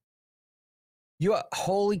list.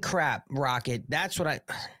 Holy crap, Rocket. That's what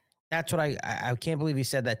I can't believe you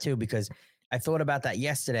said that too, because I thought about that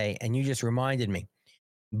yesterday and you just reminded me.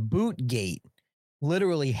 Bootgate,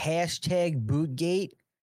 literally hashtag Bootgate.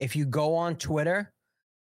 If you go on Twitter,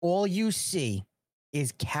 all you see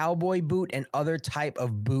is cowboy boot and other type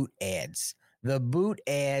of boot ads. The boot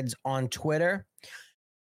ads on Twitter.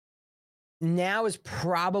 Now is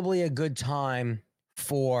probably a good time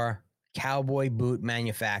for cowboy boot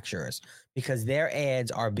manufacturers because their ads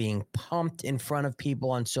are being pumped in front of people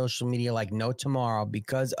on social media like no tomorrow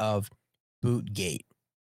because of Bootgate.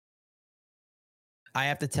 I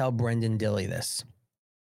have to tell Brendan Dilley this.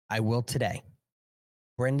 I will today.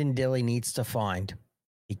 Brendan Dilley needs to find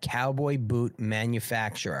a cowboy boot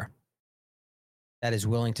manufacturer that is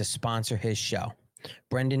willing to sponsor his show.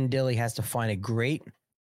 Brendan Dilley has to find a great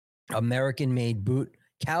American-made boot,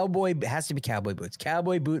 it has to be cowboy boots,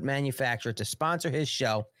 cowboy boot manufacturer to sponsor his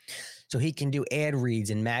show so he can do ad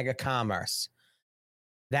reads in MAGA commerce.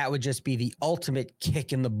 That would just be the ultimate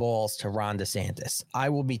kick in the balls to Ron DeSantis. I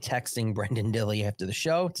will be texting Brendan Dilley after the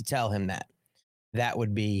show to tell him that. That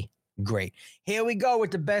would be great. Here we go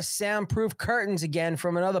with the best soundproof curtains again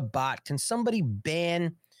from another bot. Can somebody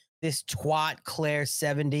ban this twat Claire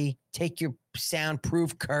 70? Take your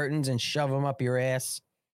soundproof curtains and shove them up your ass.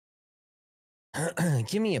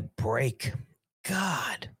 Give me a break.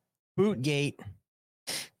 God. Bootgate.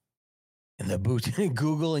 And the boots,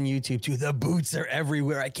 Google and YouTube too. The boots are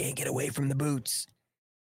everywhere. I can't get away from the boots.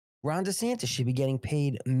 Ron DeSantis should be getting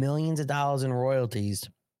paid millions of dollars in royalties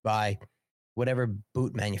by whatever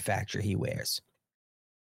boot manufacturer he wears.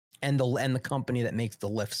 And the company that makes the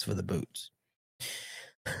lifts for the boots.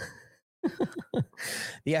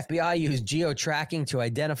 The FBI used geo-tracking to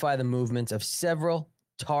identify the movements of several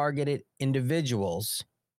targeted individuals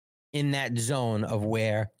in that zone of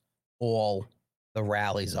where all the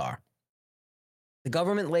rallies are. The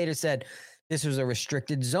government later said this was a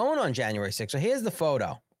restricted zone on January 6th. So here's the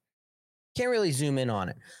photo. Can't really zoom in on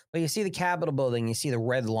it, but you see the Capitol building, you see the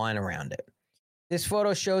red line around it. This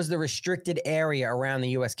photo shows the restricted area around the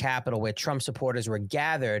U.S. Capitol where Trump supporters were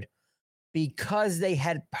gathered because they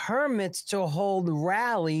had permits to hold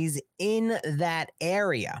rallies in that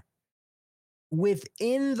area.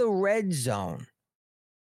 Within the red zone,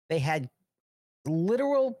 they had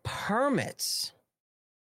literal permits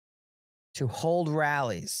to hold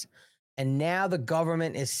rallies. And now the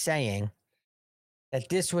government is saying that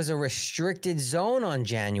this was a restricted zone on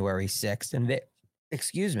January 6th.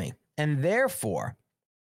 And therefore,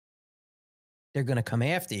 they're going to come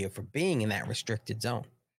after you for being in that restricted zone.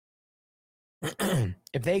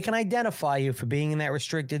 If they can identify you for being in that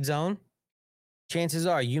restricted zone, chances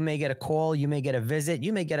are you may get a call, you may get a visit,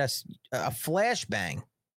 you may get a flashbang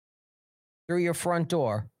through your front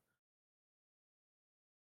door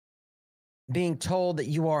being told that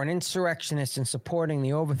you are an insurrectionist and supporting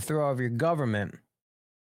the overthrow of your government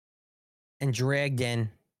and dragged in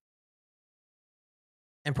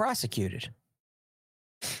and prosecuted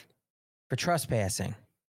for trespassing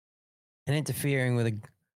and interfering with a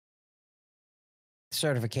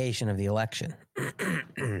certification of the election.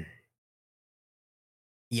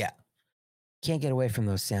 Yeah. Can't get away from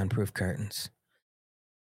those soundproof curtains.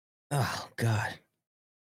 Oh, God.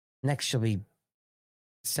 Next, she'll be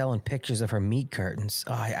selling pictures of her meat curtains.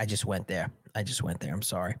 Oh, I just went there. I'm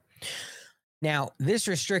sorry. Now, this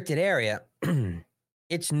restricted area,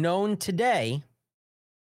 it's known today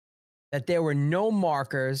that there were no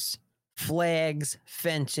markers, flags,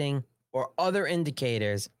 fencing, or other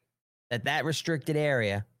indicators that restricted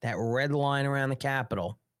area, that red line around the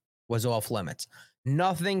Capitol, was off limits.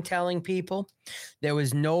 Nothing telling people. There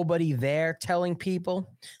was nobody there telling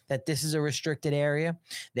people that this is a restricted area.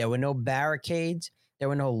 There were no barricades. There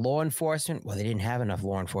were no law enforcement. Well, they didn't have enough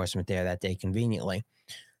law enforcement there that day, conveniently.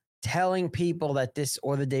 Telling people that this,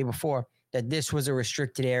 or the day before, that this was a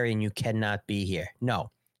restricted area and you cannot be here.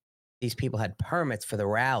 No. These people had permits for the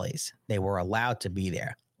rallies. They were allowed to be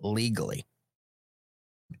there legally.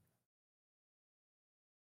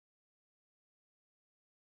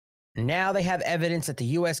 Now they have evidence that the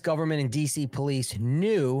U.S. government and D.C. police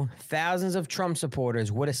knew thousands of Trump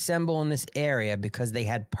supporters would assemble in this area because they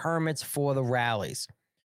had permits for the rallies.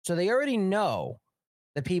 So they already know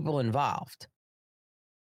the people involved.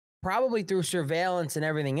 Probably through surveillance and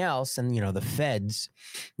everything else, and, the feds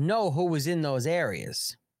know who was in those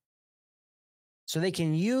areas. So they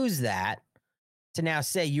can use that to now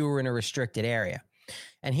say you were in a restricted area.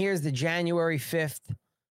 And here's the January 5th,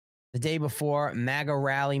 the day before, MAGA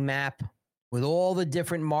rally map with all the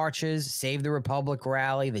different marches: Save the Republic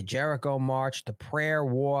rally, the Jericho March, the prayer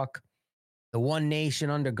walk, the One Nation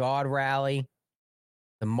Under God rally,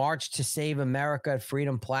 the March to Save America at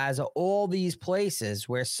Freedom Plaza, all these places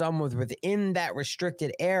where some was within that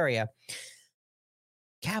restricted area.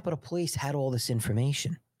 Capitol Police had all this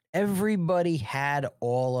information. Everybody had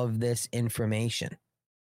all of this information.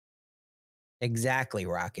 Exactly,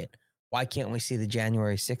 Rocket. Why can't we see the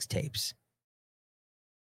January 6th tapes?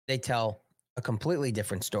 They tell a completely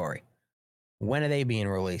different story. When are they being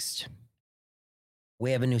released?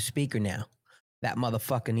 We have a new speaker now. That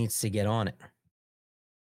motherfucker needs to get on it.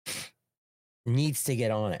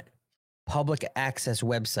 Public access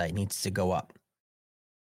website needs to go up.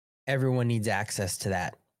 Everyone needs access to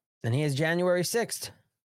that. And here's January 6th.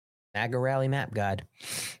 MAGA rally map guide.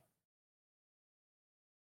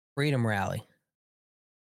 Freedom rally.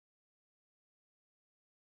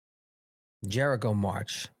 Jericho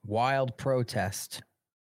March, wild protest,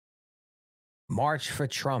 March for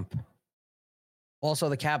Trump. Also,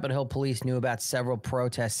 the Capitol Hill police knew about several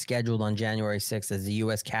protests scheduled on January 6th at the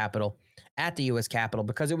U.S. Capitol,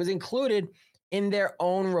 because it was included in their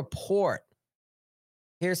own report.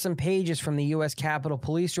 Here's some pages from the U.S. Capitol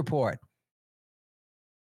Police report.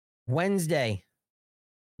 Wednesday,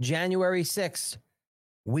 January 6th,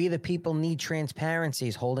 We the People Need Transparency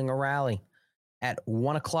is holding a rally at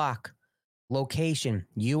 1 o'clock. Location,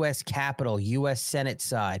 U.S. Capitol, U.S. Senate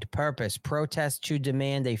side. Purpose, protest to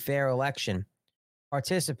demand a fair election.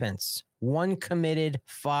 Participants, 1 committed,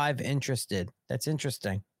 5 interested. That's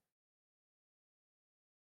interesting.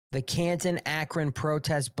 The Canton-Akron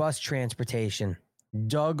protest bus transportation.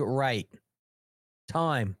 Doug Wright.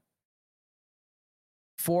 Time,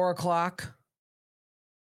 4 o'clock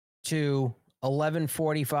to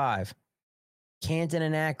 11:45. Canton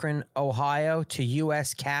and Akron, Ohio to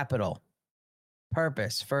U.S. Capitol.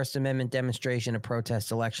 Purpose, First Amendment demonstration to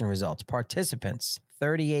protest election results. Participants,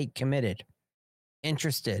 38 committed.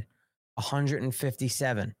 Interested,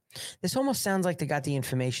 157. This almost sounds like they got the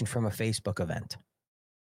information from a Facebook event,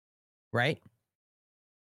 right?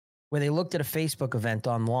 Where they looked at a Facebook event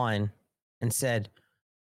online and said,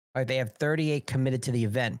 all right, they have 38 committed to the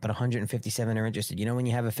event, but 157 are interested. You know, when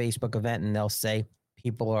you have a Facebook event and they'll say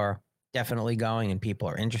people are definitely going and people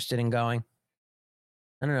are interested in going?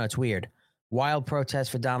 I don't know. It's weird. Wild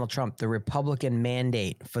protest for Donald Trump, the Republican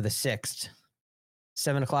mandate for the 6th.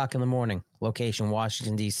 7 o'clock in the morning. Location,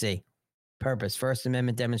 Washington, D.C. Purpose, First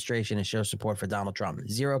Amendment demonstration to show support for Donald Trump.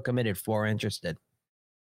 0 committed, 4 interested.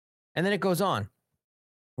 And then it goes on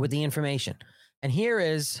with the information. And here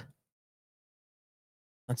is,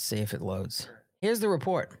 let's see if it loads. Here's the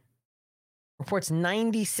report. Report's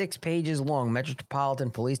 96 pages long. Metropolitan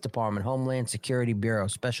Police Department, Homeland Security Bureau,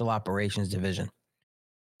 Special Operations Division.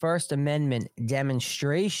 First Amendment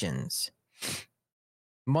demonstrations.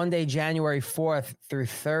 Monday, January 4th through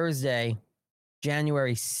Thursday,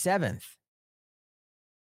 January 7th.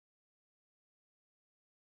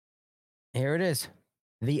 Here it is.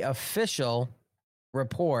 The official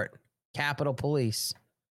report, Capitol Police.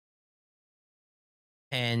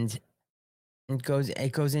 And it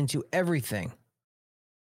goes into everything.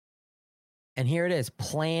 And here it is.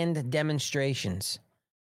 Planned demonstrations.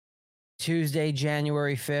 Tuesday,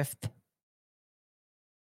 January 5th.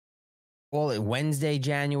 Well, Wednesday,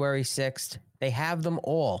 January 6th. They have them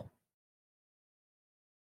all.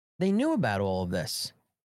 They knew about all of this.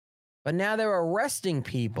 But now they're arresting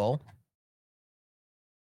people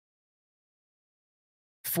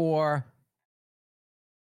for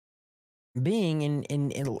being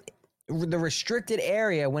in the restricted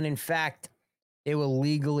area when in fact they were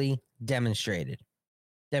legally demonstrating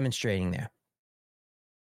there.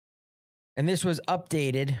 And this was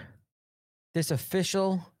updated. This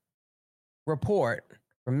official report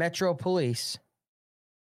from Metro Police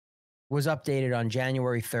was updated on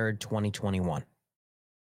January 3rd, 2021.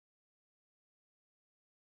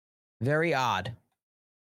 Very odd.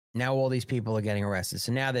 Now all these people are getting arrested.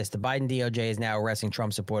 So now the Biden DOJ is now arresting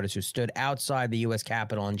Trump supporters who stood outside the U.S.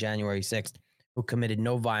 Capitol on January 6th, who committed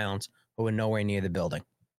no violence, who were nowhere near the building.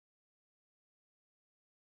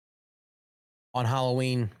 On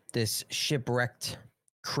Halloween, this shipwrecked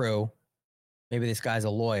crew, maybe this guy's a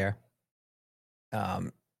lawyer,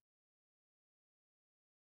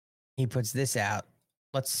 he puts this out.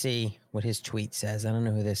 Let's see what his tweet says. I don't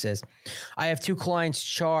know who this is. I have 2 clients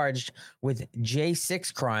charged with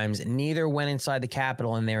J6 crimes. Neither went inside the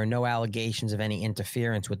Capitol, and there are no allegations of any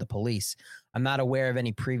interference with the police. I'm not aware of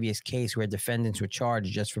any previous case where defendants were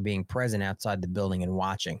charged just for being present outside the building and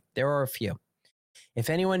watching. There are a few. If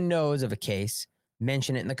anyone knows of a case,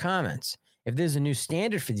 mention it in the comments. If there's a new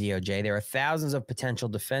standard for DOJ, there are thousands of potential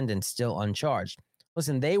defendants still uncharged.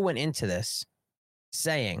 Listen, they went into this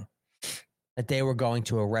saying that they were going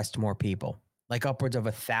to arrest more people, like upwards of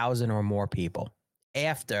 1,000 or more people.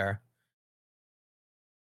 After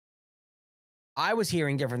I was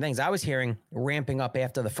hearing different things. I was hearing ramping up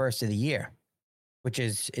after the first of the year, which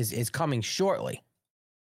is coming shortly.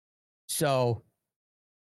 So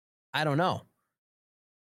I don't know.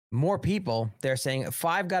 More people, they're saying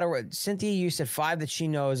 5 got arrested. Cynthia, you said 5 that she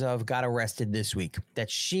knows of got arrested this week that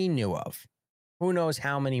she knew of. Who knows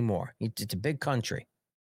how many more? It's a big country.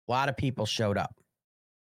 A lot of people showed up.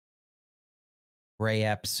 Ray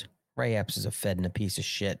Epps is a Fed and a piece of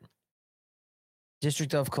shit.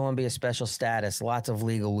 District of Columbia special status, lots of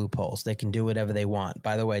legal loopholes. They can do whatever they want.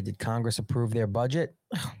 By the way, did Congress approve their budget?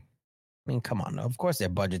 I mean, come on. Of course their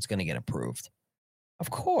budget's going to get approved. Of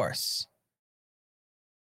course.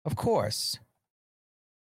 Of course.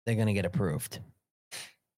 They're going to get approved.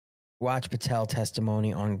 Watch Patel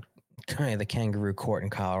testimony on the kangaroo court in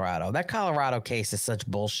Colorado. That Colorado case is such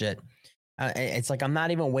bullshit. It's like I'm not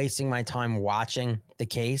even wasting my time watching the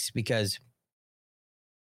case because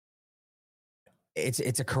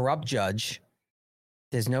it's a corrupt judge.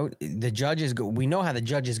 We know how the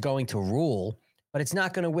judge is going to rule, but it's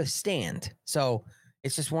not going to withstand. So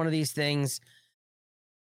it's just one of these things.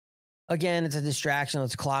 Again, it's a distraction.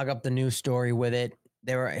 Let's clog up the news story with it.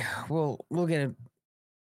 We'll get it.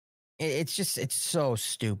 It's so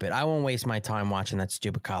stupid. I won't waste my time watching that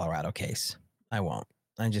stupid Colorado case. I won't.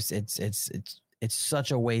 It's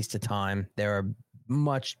such a waste of time. There are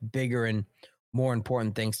much bigger and more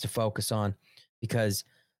important things to focus on because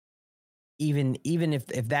even if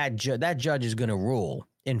that judge is going to rule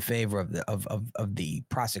in favor of the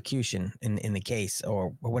prosecution in the case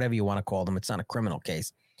or whatever you want to call them, it's not a criminal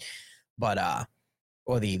case, but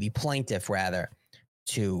or the plaintiff rather.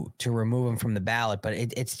 To remove him from the ballot, but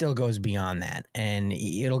it still goes beyond that, and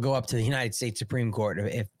it'll go up to the United States Supreme Court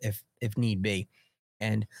if need be,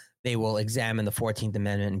 and they will examine the 14th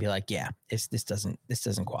Amendment and be like, yeah, this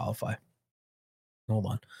doesn't qualify. Hold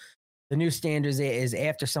on. The new standard is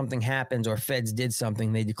after something happens or feds did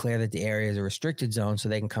something, they declare that the area is a restricted zone so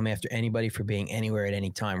they can come after anybody for being anywhere at any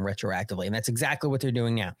time retroactively, and that's exactly what they're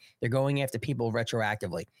doing now. They're going after people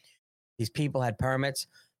retroactively. These people had permits.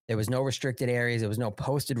 There was no restricted areas. There was no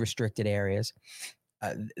posted restricted areas.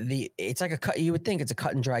 It's like you would think it's a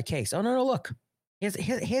cut and dry case. Oh no! Look,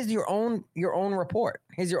 here's your own report.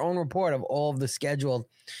 Here's your own report of all of the scheduled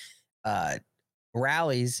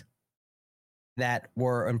rallies that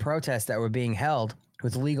were in protest that were being held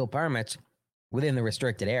with legal permits within the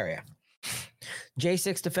restricted area.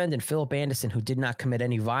 J6 defendant Philip Anderson, who did not commit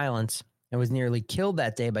any violence and was nearly killed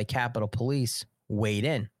that day by Capitol Police, weighed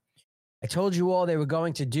in. I told you all they were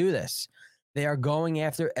going to do this. They are going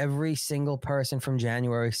after every single person from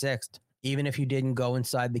January 6th, even if you didn't go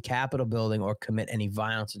inside the Capitol building or commit any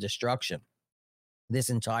violence or destruction.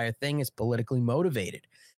 This entire thing is politically motivated.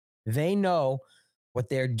 They know what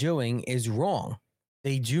they're doing is wrong.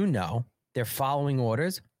 They do know they're following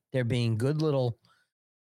orders. They're being good little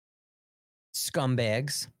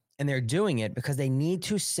scumbags, and they're doing it because they need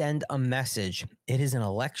to send a message. It is an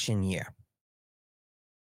election year.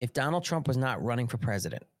 If Donald Trump was not running for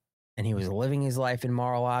president and he was living his life in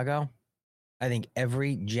Mar-a-Lago, I think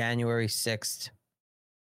every January 6th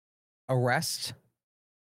arrest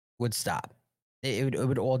would stop. It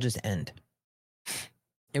would all just end.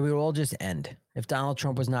 It would all just end. If Donald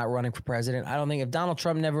Trump was not running for president, I don't think if Donald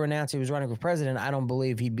Trump never announced he was running for president, I don't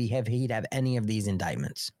believe he'd have any of these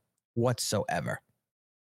indictments whatsoever.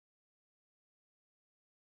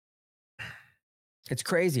 It's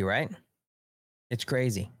crazy, right? It's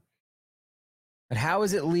crazy. But how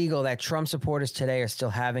is it legal that Trump supporters today are still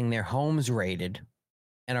having their homes raided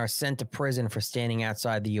and are sent to prison for standing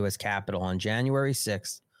outside the U.S. Capitol on January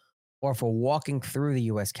 6th or for walking through the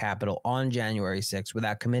U.S. Capitol on January 6th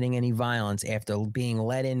without committing any violence after being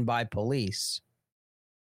let in by police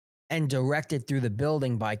and directed through the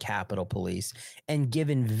building by Capitol Police and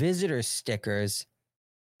given visitor stickers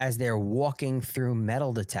as they're walking through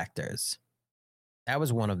metal detectors? That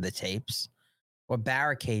was one of the tapes. Or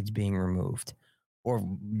barricades being removed, or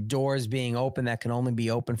doors being open that can only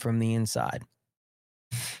be opened from the inside.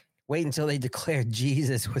 Wait until they declared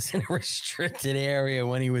Jesus was in a restricted area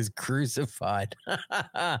when he was crucified.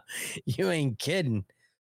 You ain't kidding.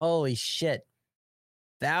 Holy shit.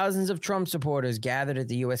 Thousands of Trump supporters gathered at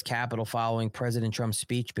the U.S. Capitol following President Trump's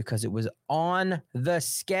speech because it was on the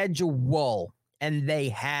schedule and they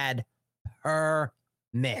had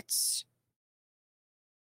permits.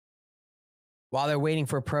 While they're waiting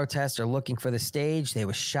for a protest or looking for the stage, they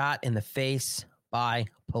were shot in the face by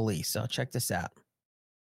police. So check this out.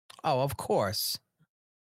 Oh, of course.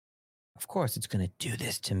 Of course it's going to do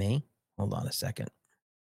this to me. Hold on a second.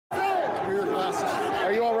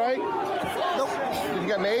 Are you all right? Nope. Did you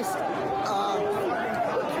get maced?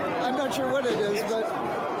 I'm not sure what it is, but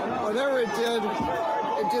whatever it did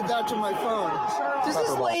that to my phone. Does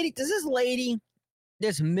this lady,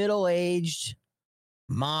 this middle-aged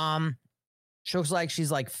mom, she looks like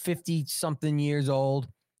she's like 50-something years old.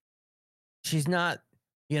 She's not,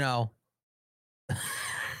 she's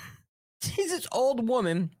this old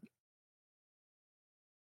woman,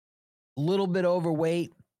 a little bit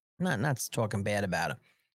overweight. Not talking bad about her.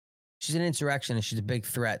 She's an insurrectionist. She's a big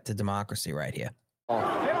threat to democracy right here. They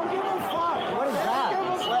don't give a fuck. What is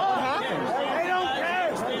that? What happened? They don't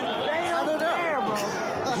care. I don't care, bro.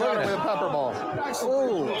 Shot her with a pepper ball.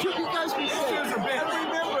 Oh. You guys be safe.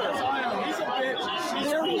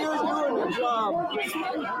 They're here doing the job.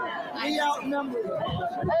 We outnumbered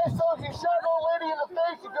them. Hey, so if you shot an old lady in the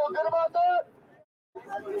face, you feel good about that?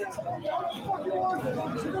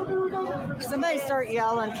 Somebody start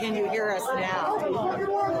yelling, "Can you hear us now?"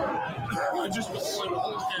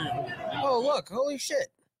 Oh, look. Holy shit.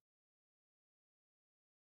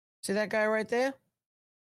 See that guy right there?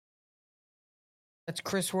 That's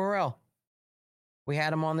Chris Worrell. We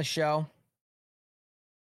had him on the show.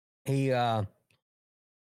 They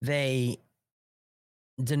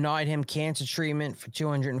denied him cancer treatment for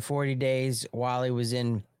 240 days while he was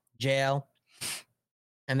in jail.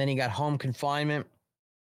 And then he got home confinement.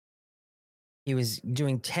 He was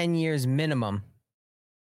doing 10 years minimum.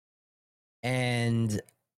 And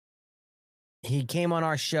he came on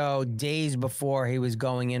our show days before he was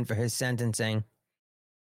going in for his sentencing.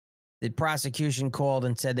 The prosecution called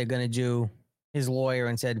and said they're going to do, his lawyer,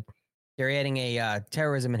 and said they're adding a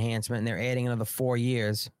terrorism enhancement and they're adding another 4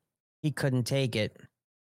 years. He couldn't take it.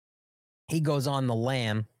 He goes on the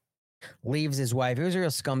lam, leaves his wife. It was a real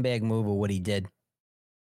scumbag move of what he did.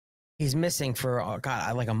 He's missing for,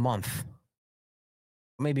 like a month.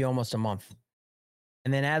 Maybe almost a month.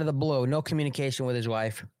 And then out of the blue, no communication with his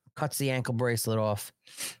wife, cuts the ankle bracelet off.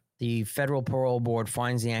 The federal parole board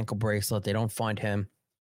finds the ankle bracelet. They don't find him.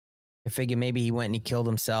 I figure maybe he went and he killed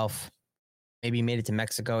himself. Maybe he made it to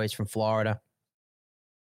Mexico. He's from Florida.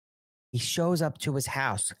 He shows up to his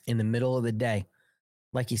house in the middle of the day,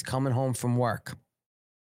 like he's coming home from work.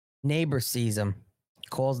 Neighbor sees him,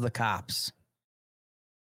 calls the cops.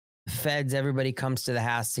 The feds, everybody comes to the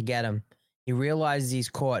house to get him. He realizes he's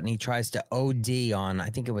caught and he tries to OD on, I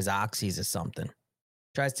think it was oxys or something.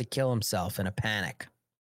 Tries to kill himself in a panic.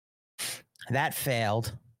 That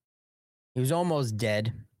failed. He was almost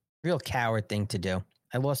dead. Real coward thing to do.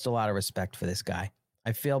 I lost a lot of respect for this guy.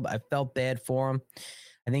 I felt bad for him.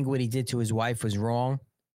 I think what he did to his wife was wrong.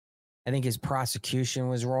 I think his prosecution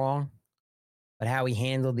was wrong. But how he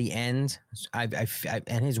handled the end,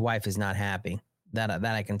 and his wife is not happy. That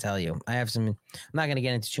I can tell you. I'm not going to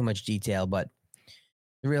get into too much detail, but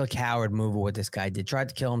the real coward move of what this guy did. Tried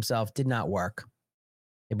to kill himself, did not work.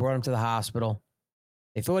 They brought him to the hospital.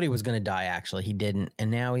 They thought he was going to die, actually. He didn't.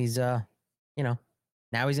 And now he's, now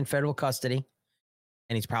he's in federal custody.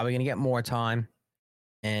 And he's probably going to get more time.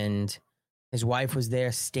 And his wife was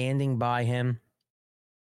there standing by him.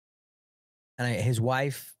 And his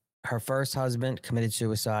wife, her first husband, committed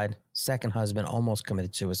suicide. Second husband almost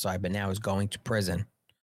committed suicide, but now is going to prison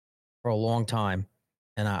for a long time.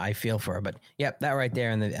 And I feel for her. But yep, that right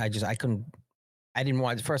there. And I didn't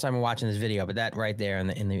watch the first time I'm watching this video, but that right there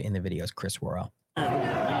in the video is Chris Worrell.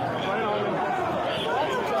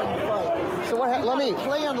 So let me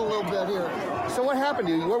play on a little bit here. So what happened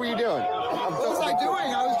to you? What were you doing? What was I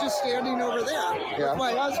doing? I was just standing over there with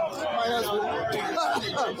my husband. And I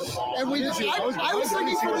was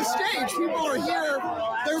looking for the stage. People are here.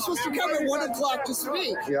 They're supposed to come at 1 o'clock to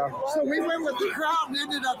speak. Yeah. So we went with the crowd and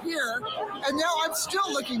ended up here. And now I'm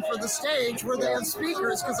still looking for the stage where they have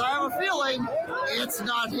speakers because I have a feeling it's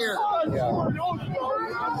not here. Yeah.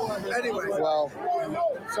 Anyway. Well,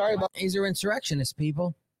 sorry about. These are insurrectionists,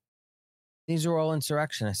 people. These are all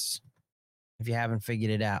insurrectionists. If you haven't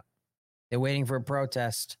figured it out, they're waiting for a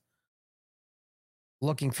protest,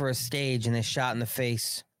 looking for a stage, and they're shot in the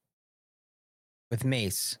face with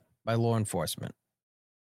mace by law enforcement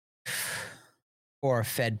or a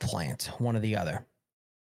Fed plant, one or the other.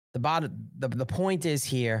 The point is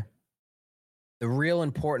here, the real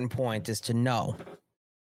important point is to know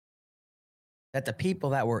that the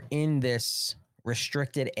people that were in this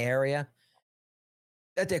restricted area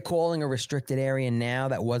that they're calling a restricted area now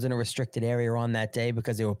that wasn't a restricted area on that day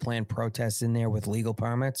because they were planned protests in there with legal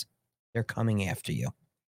permits, they're coming after you.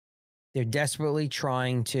 They're desperately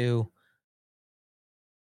trying to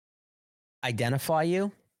identify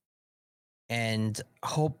you and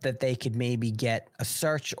hope that they could maybe get a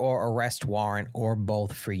search or arrest warrant or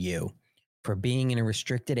both for you for being in a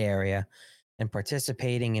restricted area and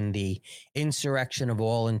participating in the insurrection of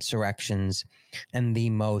all insurrections and the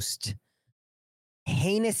most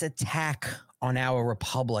heinous attack on our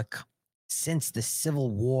republic since the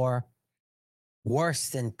Civil War, worse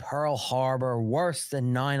than Pearl Harbor, worse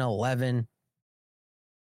than 9/11.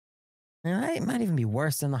 And it might even be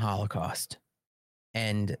worse than the Holocaust.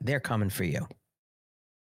 And they're coming for you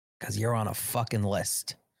because you're on a fucking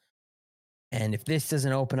list. And if this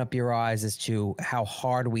doesn't open up your eyes as to how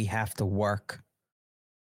hard we have to work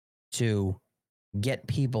to get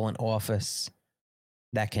people in office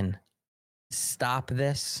that can stop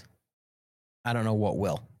this, I don't know what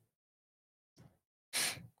will.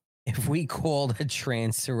 If we called a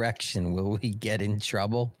transurrection, will we get in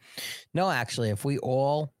trouble? No, actually, if we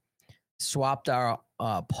all swapped our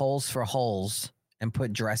poles for holes and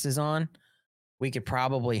put dresses on, we could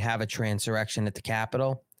probably have a transurrection at the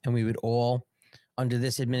Capitol, and we would all, under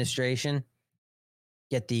this administration,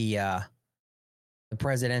 get the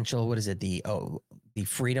presidential, what is it, the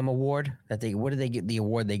Freedom Award that what did they get? The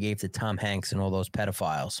award they gave to Tom Hanks and all those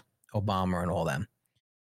pedophiles, Obama and all them.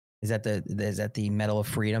 Is that the Medal of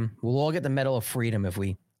Freedom? We'll all get the Medal of Freedom if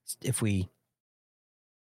we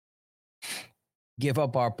give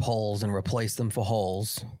up our poles and replace them for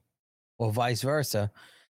holes, or vice versa,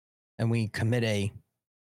 and we commit a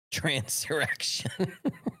transurrection.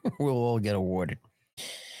 We'll all get awarded.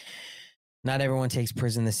 Not everyone takes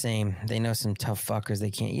prison the same. They know some tough fuckers.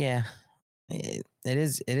 They can't. Yeah. It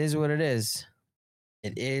is what it is.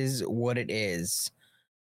 It is what it is.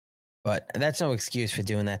 But that's no excuse for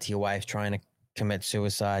doing that to your wife, trying to commit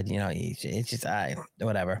suicide. You know, it's just,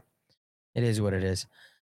 whatever. It is what it is.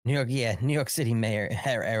 New York City Mayor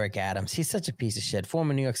Eric Adams. He's such a piece of shit.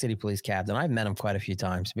 Former New York City police captain. I've met him quite a few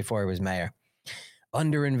times before he was mayor.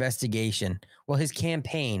 Under investigation. Well, his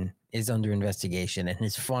campaign is under investigation and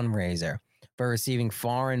his fundraiser for receiving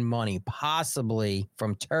foreign money, possibly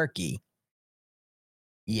from Turkey.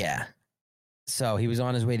 Yeah. So he was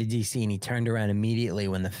on his way to D.C. and he turned around immediately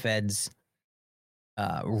when the feds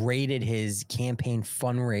raided his campaign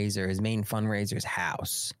fundraiser, his main fundraiser's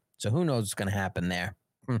house. So who knows what's going to happen there?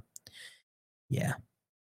 Yeah.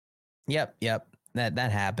 Yep. That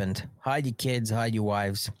happened. Hide your kids, hide your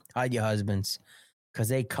wives, hide your husbands, because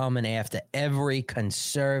they coming after every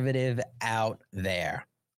conservative out there.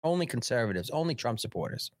 Only conservatives, only Trump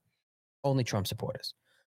supporters. Only Trump supporters.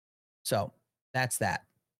 So that's that.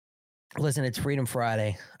 Listen, it's Freedom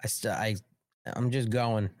Friday. I'm just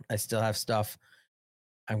going. I still have stuff.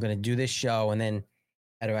 I'm going to do this show, and then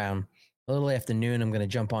at around a little afternoon, I'm going to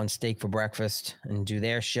jump on Steak for Breakfast and do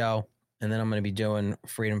their show. And then I'm going to be doing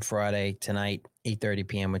Freedom Friday tonight, 8:30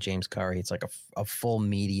 p.m. with James Curry. It's like a full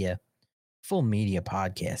media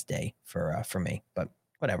podcast day for me. But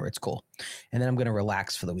whatever, it's cool. And then I'm going to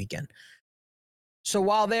relax for the weekend. So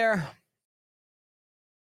while they're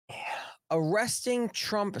arresting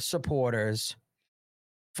Trump supporters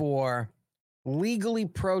for legally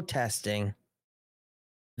protesting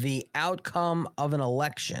the outcome of an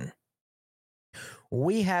election,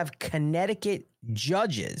 we have Connecticut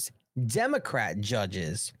judges, Democrat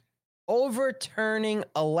judges, overturning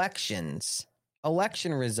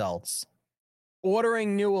election results,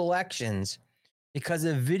 ordering new elections because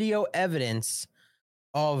of video evidence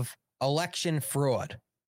of election fraud.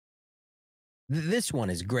 This one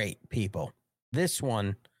is great, people. This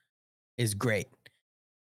one is great.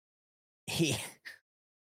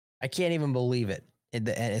 I can't even believe it,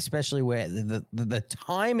 especially where the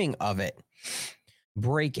timing of it.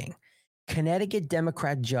 Breaking. Connecticut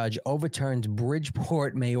Democrat judge overturns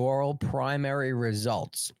Bridgeport mayoral primary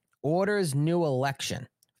results. Orders new election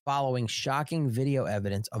following shocking video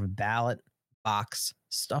evidence of ballot box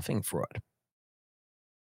stuffing fraud.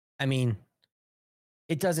 I mean,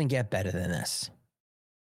 it doesn't get better than this.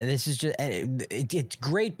 This is just, it's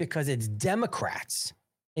great because it's Democrats.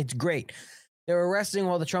 It's great. They're arresting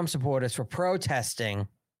all the Trump supporters for protesting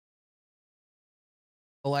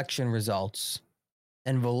election results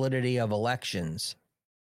and validity of elections.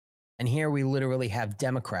 And here we literally have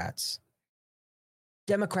Democrat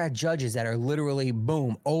judges that are literally,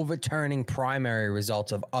 boom, overturning primary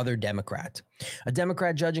results of other Democrats. A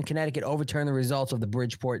Democrat judge in Connecticut overturned the results of the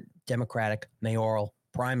Bridgeport Democratic mayoral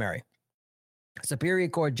primary. Superior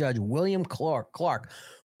Court Judge William Clark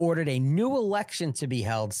ordered a new election to be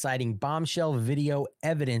held, citing bombshell video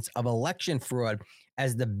evidence of election fraud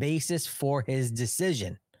as the basis for his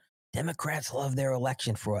decision. Democrats love their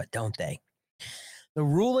election fraud, don't they? The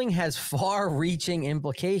ruling has far-reaching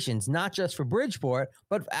implications, not just for Bridgeport,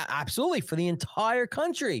 but absolutely for the entire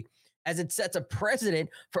country, as it sets a precedent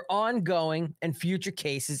for ongoing and future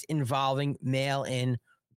cases involving mail-in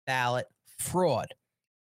ballot fraud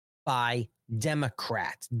by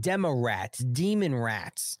Democrats, demon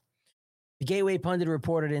rats. The Gateway Pundit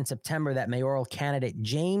reported in September that mayoral candidate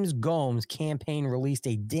James Gomes' campaign released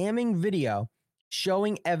a damning video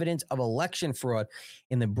showing evidence of election fraud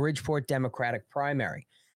in the Bridgeport Democratic primary.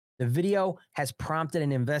 The video has prompted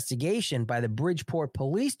an investigation by the Bridgeport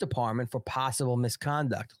Police Department for possible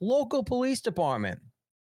misconduct. Local police department,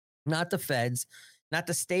 not the feds, not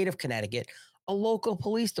the state of Connecticut, a local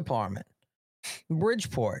police department.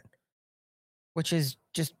 Bridgeport, which is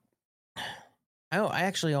just, I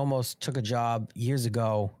actually almost took a job years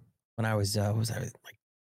ago when I was like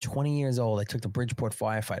 20 years old. I took the Bridgeport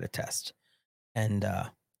firefighter test. And I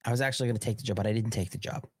was actually going to take the job, but I didn't take the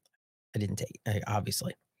job.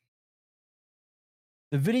 Obviously.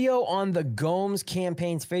 The video on the Gomes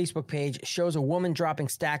campaign's Facebook page shows a woman dropping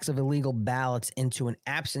stacks of illegal ballots into an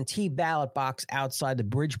absentee ballot box outside the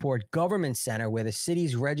Bridgeport Government Center, where the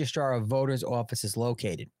city's registrar of voters office is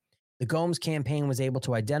located. The Gomes campaign was able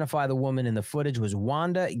to identify the woman in the footage was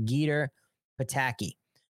Wanda Geter Pataki,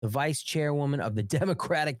 the vice chairwoman of the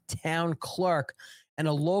Democratic town clerk and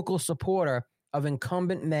a local supporter of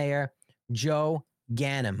incumbent mayor Joe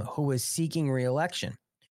Ganim, who is seeking re-election.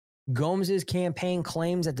 Gomes' campaign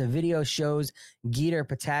claims that the video shows Geter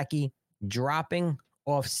Pataki dropping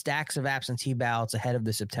off stacks of absentee ballots ahead of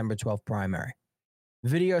the September 12th primary.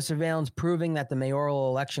 Video surveillance proving that the mayoral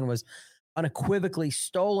election was unequivocally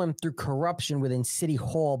stolen through corruption within City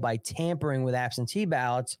Hall by tampering with absentee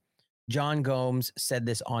ballots. John Gomes said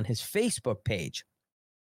this on his Facebook page.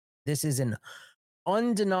 This is an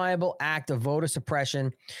undeniable act of voter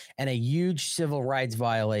suppression and a huge civil rights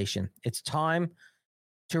violation. It's time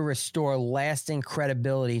to restore lasting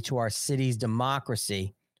credibility to our city's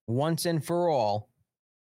democracy once and for all.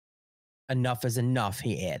 Enough is enough,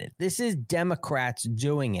 he added. This is Democrats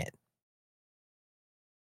doing it.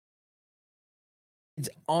 It's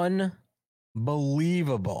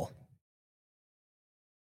unbelievable.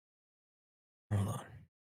 Hold on.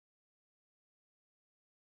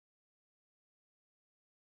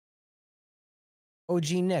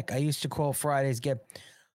 OG Nick, I used to call Fridays.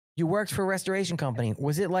 You worked for a restoration company.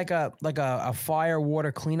 Was it like a fire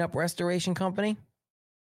water cleanup restoration company?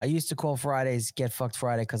 I used to call Fridays Get Fucked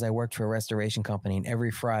Friday because I worked for a restoration company, and every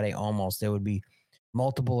Friday almost there would be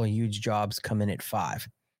multiple or huge jobs come in at 5.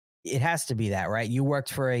 It has to be that, right? You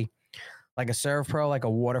worked for a ServPro, like a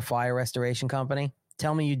water fire restoration company.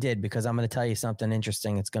 Tell me you did, because I'm going to tell you something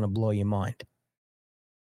interesting. It's going to blow your mind.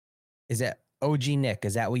 Is that OG Nick?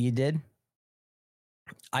 Is that what you did?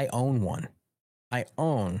 I own one. I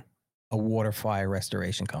own a water fire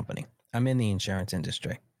restoration company. I'm in the insurance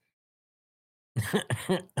industry.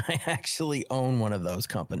 I actually own one of those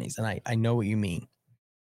companies, and I know what you mean.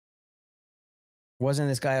 Wasn't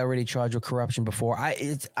this guy already charged with corruption before?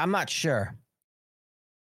 I'm not sure.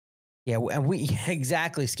 Yeah, and we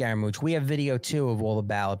exactly, Scaramouche. We have video too of all the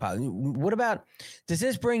ballot. What about? Does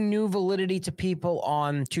this bring new validity to people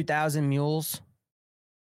on 2,000 Mules?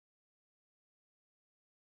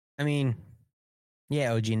 I mean,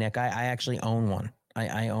 yeah, OG Nick, I actually own one.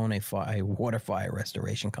 I own a water fire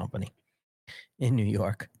restoration company in New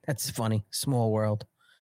York. That's funny. Small world.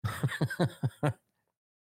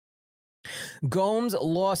 Gomes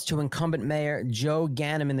lost to incumbent Mayor Joe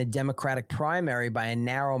Ganim in the Democratic primary by a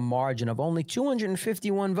narrow margin of only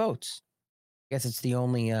 251 votes. I guess it's the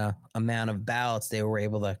only amount of ballots they were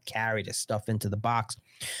able to carry to stuff into the box.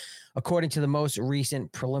 According to the most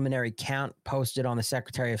recent preliminary count posted on the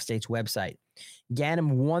Secretary of State's website,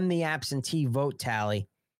 Ganim won the absentee vote tally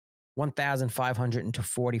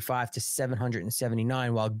 1,545 to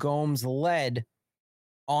 779, while Gomes led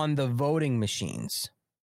on the voting machines.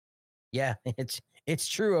 Yeah, it's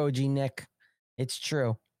true, OG Nick. It's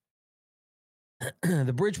true.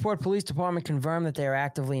 The Bridgeport Police Department confirmed that they are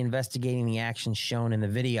actively investigating the actions shown in the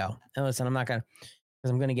video. And listen, I'm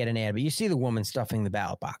going to get an ad, but you see the woman stuffing the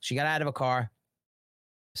ballot box. She got out of a car,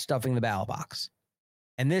 stuffing the ballot box.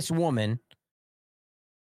 And this woman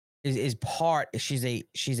she's a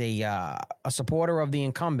supporter of the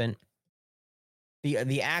incumbent,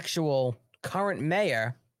 the actual current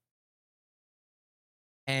mayor,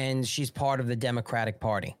 and she's part of the Democratic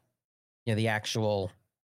Party. You know, the actual,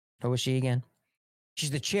 what was she again?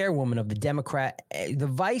 She's the chairwoman of the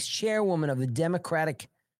vice chairwoman of the Democratic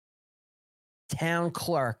town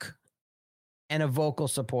clerk and a vocal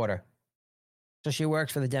supporter. So she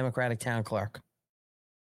works for the Democratic town clerk.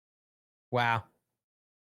 Wow.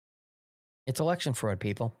 It's election fraud,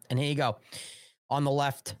 people. And here you go. On the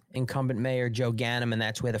left, incumbent Mayor Joe Ganim, and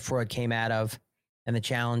that's where the fraud came out of. And the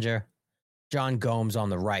challenger, John Gomes, on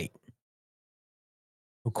the right,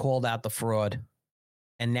 who called out the fraud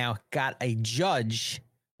and now got a judge,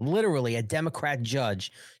 literally a Democrat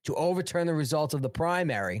judge, to overturn the results of the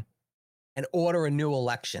primary and order a new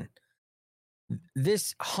election.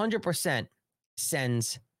 This 100%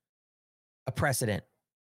 sends a precedent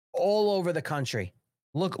all over the country.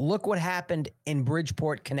 Look what happened in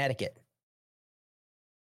Bridgeport, Connecticut.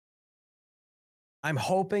 I'm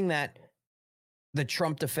hoping that the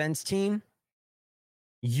Trump defense team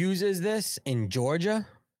uses this in Georgia,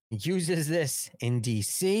 uses this in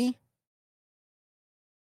D.C.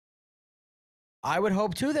 I would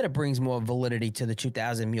hope, too, that it brings more validity to the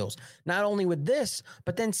 2,000 mules. Not only with this,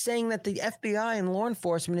 but then saying that the FBI and law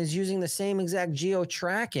enforcement is using the same exact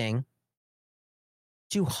geo-tracking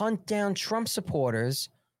to hunt down Trump supporters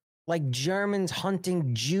like Germans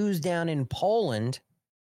hunting Jews down in Poland.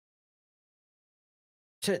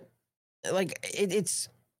 It's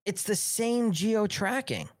the same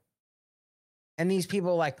geo-tracking. And these people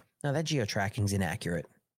are like, no, that geo-tracking's inaccurate.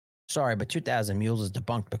 Sorry, but 2,000 mules is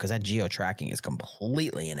debunked because that geo-tracking is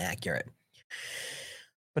completely inaccurate.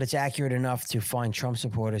 But it's accurate enough to find Trump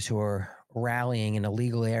supporters who are rallying in a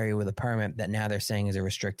legal area with a permit that now they're saying is a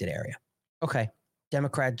restricted area. Okay.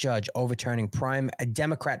 Democrat judge overturning a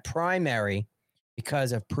Democrat primary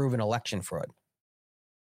because of proven election fraud.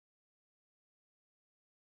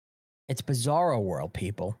 It's bizarro world,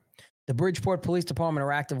 people. The Bridgeport Police Department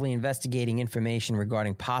are actively investigating information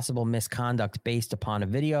regarding possible misconduct based upon a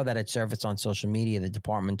video that had surfaced on social media, the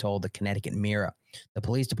department told the Connecticut Mirror. The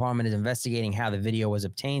police department is investigating how the video was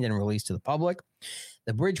obtained and released to the public.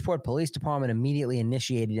 The Bridgeport Police Department immediately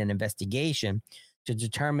initiated an investigation to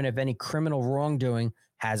determine if any criminal wrongdoing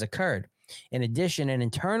has occurred. In addition, an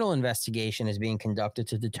internal investigation is being conducted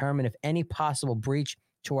to determine if any possible breach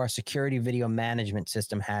to our security video management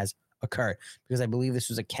system has occurred, because I believe this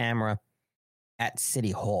was a camera at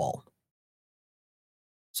City Hall.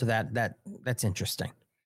 So that's interesting.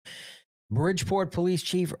 Bridgeport Police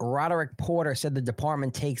Chief Roderick Porter said the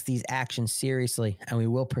department takes these actions seriously and we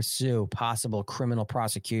will pursue possible criminal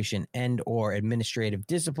prosecution and or administrative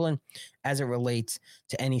discipline as it relates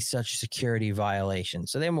to any such security violation.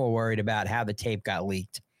 So they're more worried about how the tape got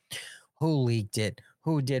leaked, who leaked it,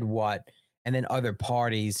 who did what, and then other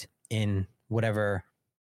parties in whatever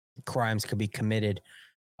crimes could be committed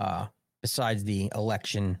besides the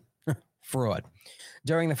election fraud.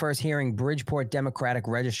 During the first hearing, Bridgeport Democratic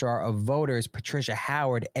Registrar of Voters Patricia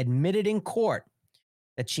Howard admitted in court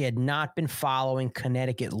that she had not been following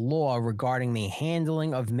Connecticut law regarding the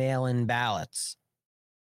handling of mail-in ballots.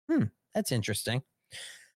 That's interesting.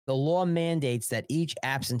 The law mandates that each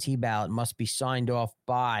absentee ballot must be signed off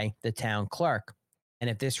by the town clerk, and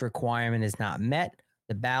if this requirement is not met,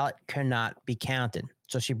 the ballot cannot be counted.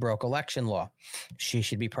 So she broke election law. She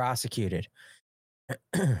should be prosecuted.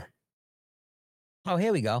 Oh,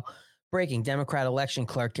 here we go. Breaking. Democrat election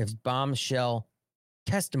clerk gives bombshell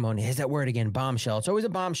testimony. Here's that word again, bombshell. It's always a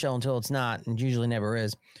bombshell until it's not, and usually never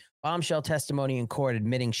is. Bombshell testimony in court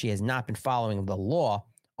admitting she has not been following the law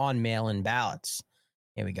on mail-in ballots.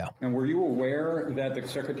 Here we go. And were you aware that the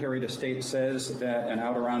Secretary of State says that an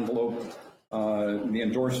outer envelope, the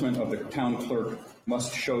endorsement of the town clerk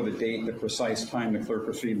must show the date, the precise time the clerk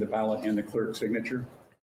received the ballot and the clerk's signature?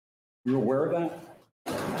 You were aware of that?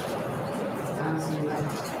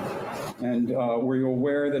 And were you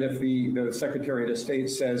aware that if the Secretary of State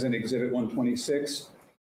says in Exhibit 126,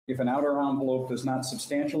 if an outer envelope does not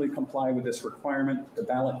substantially comply with this requirement, the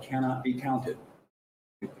ballot cannot be counted?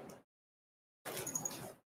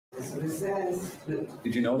 That's what it says.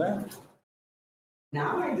 Did you know that?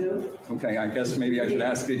 Now I do. Okay, I guess maybe I should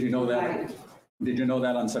ask, did you know that? Right. Did you know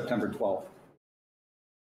that on September 12th?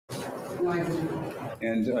 No, I didn't.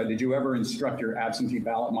 And did you ever instruct your absentee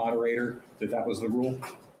ballot moderator that that was the rule?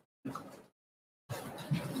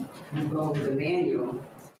 You go over the manual.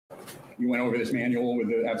 You went over this manual with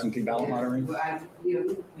the absentee ballot moderator? But we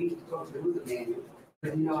go through the manual,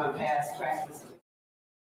 but I'm past practice.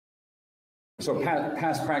 So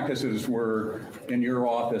past practices were in your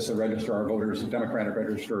office, the registrar of voters, the Democratic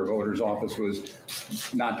registrar of voters office was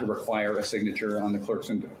not to require a signature on the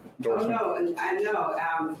clerk's endorsement? Oh, no, I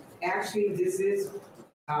know. Actually, this is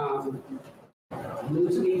new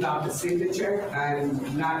to me about the signature.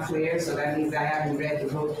 I'm not clear, so that means I haven't read the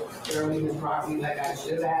vote thoroughly and properly like I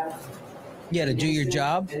should have. Yeah, to do your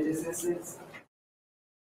job? In this instance.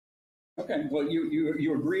 Okay, well,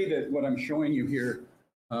 you agree that what I'm showing you here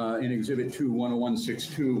in Exhibit 2,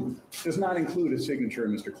 10162, does not include a signature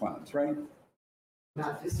of Mr. Clemens, right?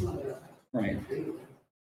 Not this one. Right.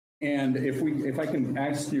 And if I can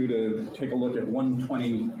ask you to take a look at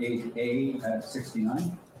 128A at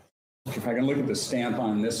 69. If I can look at the stamp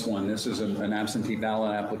on this one, this is an absentee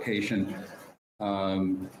ballot application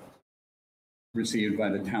received by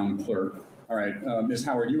the town clerk. All right, Ms.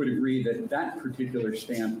 Howard, you would agree that that particular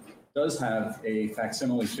stamp does have a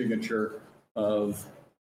facsimile signature of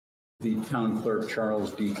the town clerk,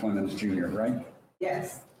 Charles D. Clemens Jr., right?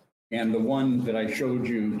 Yes. And the one that I showed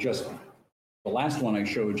you, the last one I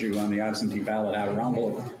showed you on the absentee ballot outer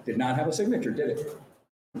envelope, did not have a signature, did it?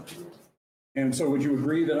 And so would you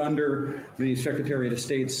agree that under the Secretary of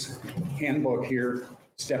State's handbook here,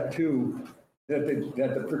 step 2, that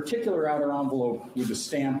the particular outer envelope with the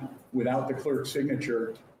stamp without the clerk's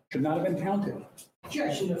signature should not have been counted?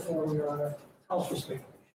 Objection to form, Your Honor. House respect.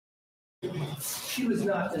 She was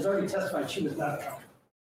not, as already testified, she was not accountable.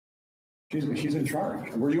 She's in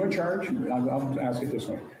charge. Were you in charge? I'll ask it this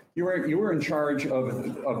way. You were in charge of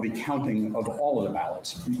the counting of all of the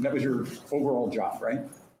ballots. That was your overall job, right?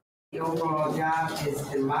 The overall job is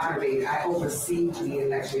to moderate. I oversee the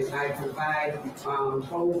election. I provide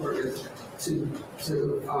poll workers to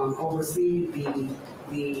oversee the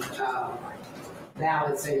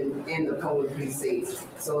ballots in the polling precincts.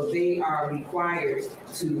 So they are required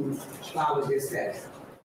to follow this steps.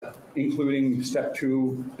 Including step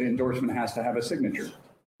 2, the endorsement has to have a signature.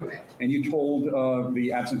 Correct. And you told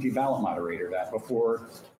the absentee ballot moderator that before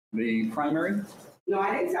the primary? No,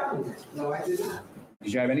 I didn't tell him that. No, I did not.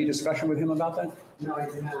 Did you have any discussion with him about that? No, I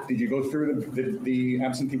did not. Did you go through the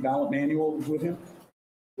absentee ballot manual with him?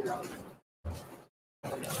 No.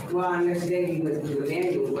 Well, on this day we went through the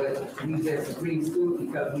manual, but we just breezed through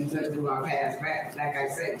because we went through our past practice. Like I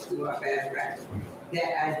said, through our past practice.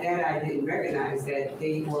 That I didn't recognize that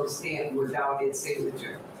they were stamped without its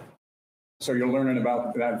signature. So you're learning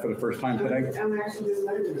about that for the first time today? I'm actually just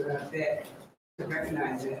learning about that, to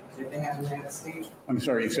recognize that they haven't had a stamp. I'm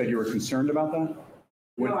sorry, you said you were concerned about that?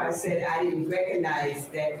 No, I said I didn't recognize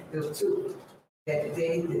that the two, that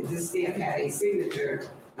this stamp had a signature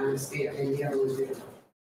on the stamp and the other one didn't.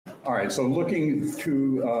 All right, so looking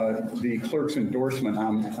to the clerk's endorsement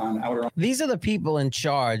on outer... These are the people in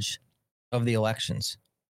charge of the elections.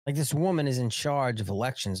 Like this woman is in charge of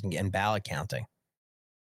elections and ballot counting.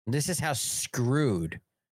 This is how screwed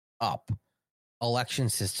up election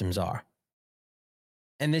systems are.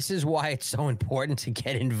 And this is why it's so important to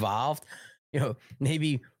get involved.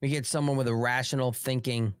 Maybe we get someone with a rational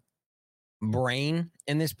thinking brain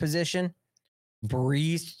in this position,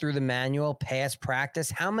 breezed through the manual, past practice.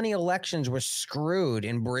 How many elections were screwed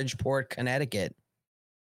in Bridgeport, Connecticut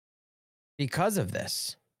because of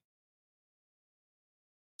this?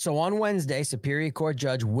 So on Wednesday, Superior Court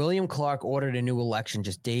Judge William Clark ordered a new election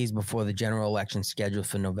just days before the general election scheduled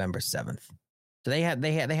for November 7th. So they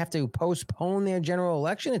have to postpone their general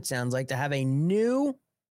election, it sounds like, to have a new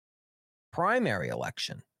primary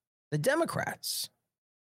election. The Democrats.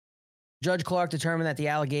 Judge Clark determined that the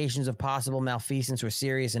allegations of possible malfeasance were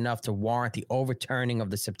serious enough to warrant the overturning of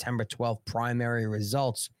the September 12th primary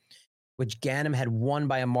results, which Ganim had won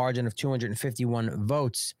by a margin of 251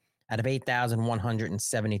 votes out of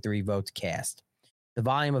 8,173 votes cast. The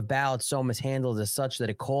volume of ballots so mishandled is such that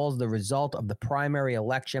it calls the result of the primary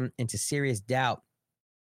election into serious doubt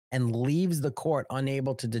and leaves the court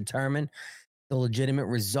unable to determine the legitimate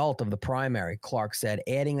result of the primary, Clark said,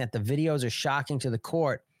 adding that the videos are shocking to the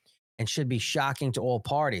court and should be shocking to all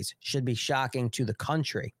parties, should be shocking to the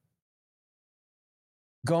country.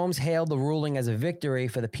 Gomes hailed the ruling as a victory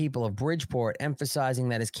for the people of Bridgeport, emphasizing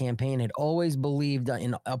that his campaign had always believed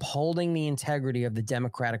in upholding the integrity of the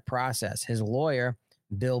democratic process. His lawyer,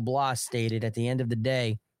 Bill Bloss, stated, at the end of the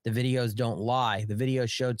day, the videos don't lie. The videos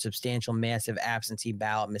showed substantial, massive absentee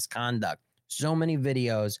ballot misconduct. So many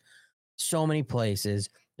videos, so many places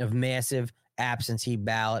of massive absentee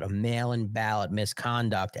ballot, of mail-in ballot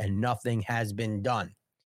misconduct, and nothing has been done.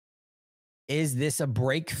 Is this a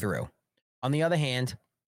breakthrough? On the other hand,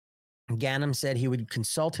 Ganim said he would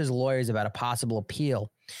consult his lawyers about a possible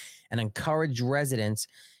appeal and encourage residents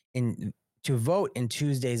to vote in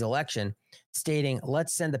Tuesday's election, stating,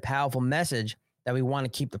 let's send a powerful message that we want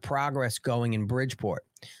to keep the progress going in Bridgeport.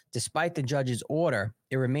 Despite the judge's order,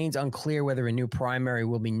 it remains unclear whether a new primary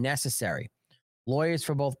will be necessary. Lawyers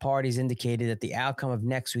for both parties indicated that the outcome of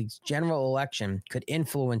next week's general election could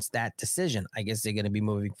influence that decision. I guess they're going to be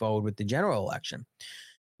moving forward with the general election.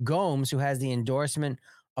 Gomes, who has the endorsement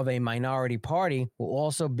of a minority party, will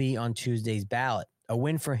also be on Tuesday's ballot. A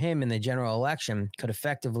win for him in the general election could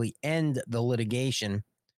effectively end the litigation,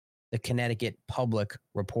 the Connecticut Public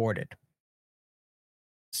reported.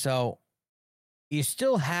 So you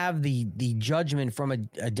still have the judgment from a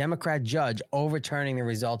Democrat judge overturning the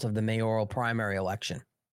result of the mayoral primary election.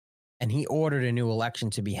 And he ordered a new election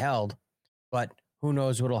to be held, but who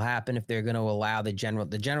knows what will happen if they're going to allow the general.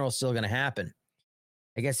 The general is still going to happen.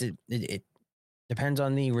 I guess it depends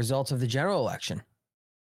on the results of the general election.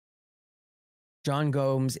 John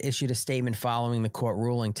Gomes issued a statement following the court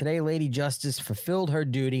ruling. Today, Lady Justice fulfilled her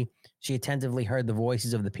duty. She attentively heard the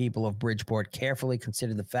voices of the people of Bridgeport, carefully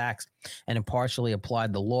considered the facts, and impartially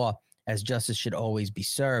applied the law as justice should always be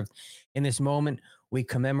served. In this moment, we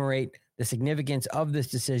commemorate the significance of this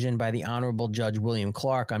decision by the Honorable Judge William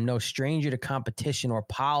Clark. I'm no stranger to competition or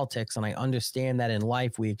politics, and I understand that in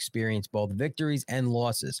life we experience both victories and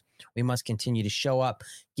losses. We must continue to show up,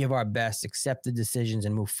 give our best, accept the decisions,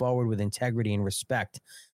 and move forward with integrity and respect.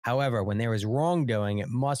 However, when there is wrongdoing, it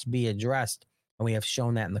must be addressed, and we have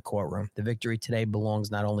shown that in the courtroom. The victory today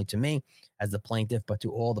belongs not only to me as the plaintiff, but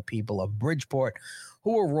to all the people of Bridgeport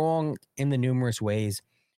who were wrong in the numerous ways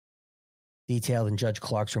detailed in Judge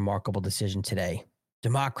Clark's remarkable decision today.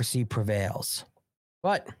 Democracy prevails.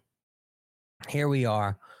 But here we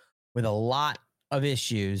are with a lot of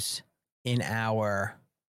issues in our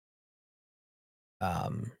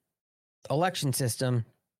election system.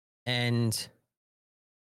 And,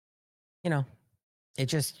 you know,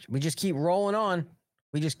 we just keep rolling on.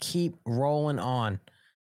 We just keep rolling on.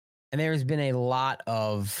 And there has been a lot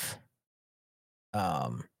of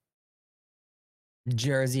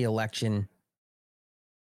Jersey election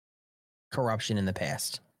corruption in the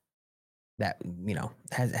past that, you know,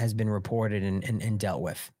 has been reported and dealt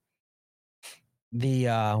with.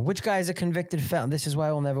 Which guy is a convicted felon? This is why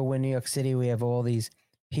we'll never win New York City. We have all these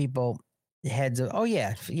people, heads of,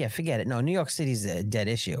 forget it. No, New York City's a dead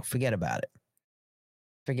issue. Forget about it.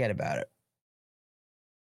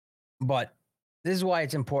 But this is why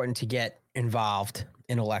it's important to get involved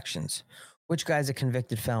in elections. Which guy's a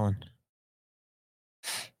convicted felon?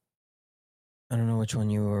 I don't know which one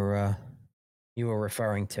you were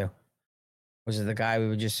referring to. Was it the guy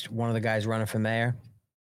one of the guys running for mayor?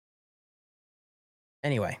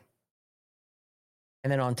 Anyway.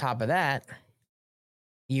 And then on top of that,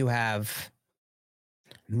 you have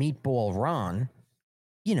Meatball Ron,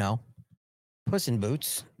 you know, Puss in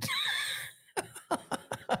Boots.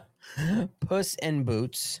 Puss in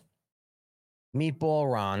Boots.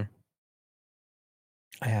 Meatball Ron.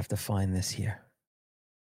 I have to find this here.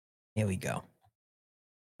 Here we go.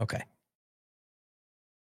 Okay.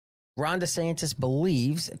 Ron DeSantis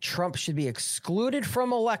believes Trump should be excluded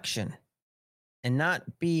from election and not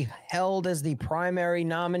be held as the primary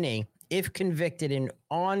nominee if convicted in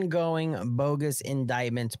ongoing bogus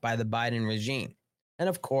indictments by the Biden regime. And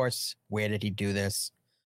of course, where did he do this?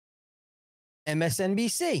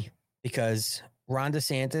 MSNBC, because Ron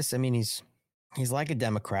DeSantis, I mean, he's like a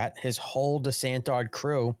Democrat. His whole DeSantard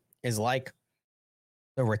crew is like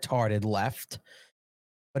the retarded left.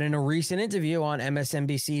 But in a recent interview on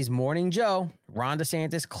MSNBC's Morning Joe, Ron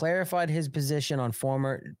DeSantis clarified his position on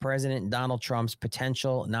former President Donald Trump's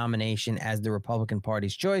potential nomination as the Republican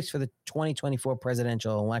Party's choice for the 2024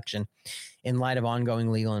 presidential election in light of ongoing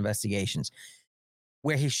legal investigations,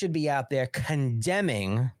 where he should be out there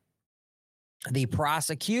condemning the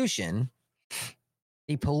prosecution,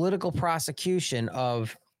 the political prosecution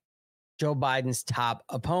of Joe Biden's top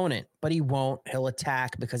opponent. But he won't. He'll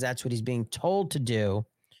attack because that's what he's being told to do.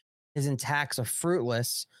 His attacks are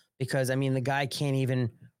fruitless because, I mean, the guy can't even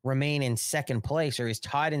remain in second place, or he's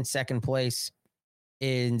tied in second place,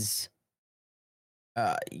 is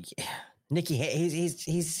Nikki.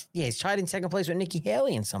 He's tied in second place with Nikki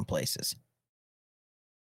Haley in some places.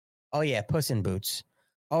 Oh yeah, Puss in Boots.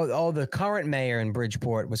 Oh, the current mayor in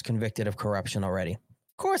Bridgeport was convicted of corruption already.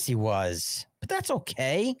 Of course he was, but that's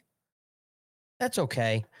okay. That's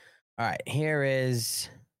okay. All right, here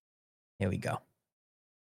we go.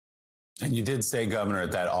 And you did say, Governor,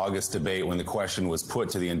 at that August debate when the question was put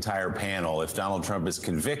to the entire panel, if Donald Trump is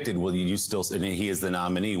convicted, will you still, and he is the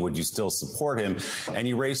nominee, would you still support him? And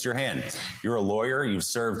you raised your hand. You're a lawyer. You've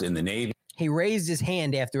served in the Navy. He raised his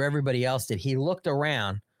hand after everybody else did. He looked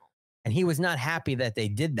around and he was not happy that they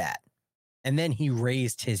did that. And then he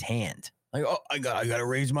raised his hand. Like, oh, I got to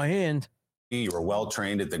raise my hand. You were well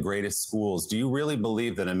trained at the greatest schools. Do you really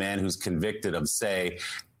believe that a man who's convicted of, say,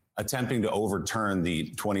 attempting to overturn the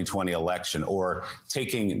 2020 election or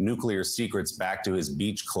taking nuclear secrets back to his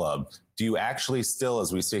beach club, do you actually still,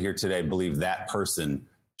 as we sit here today, believe that person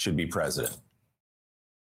should be president?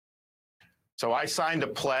 So I signed a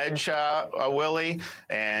pledge, Willie,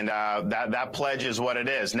 and that pledge is what it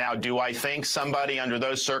is. Now, do I think somebody under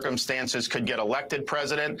those circumstances could get elected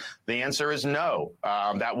president? The answer is no.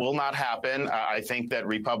 That will not happen. I think that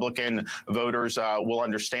Republican voters will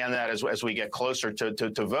understand that as we get closer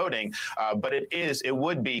to voting. But it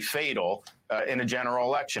would be fatal in a general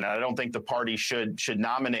election. And I don't think the party should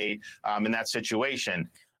nominate in that situation.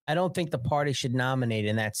 I don't think the party should nominate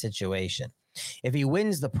in that situation. If he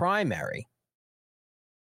wins the primary,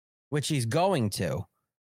 which he's going to,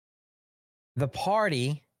 the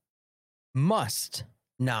party must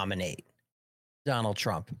nominate Donald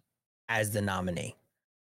Trump as the nominee.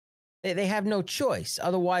 They have no choice.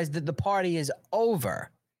 Otherwise, the party is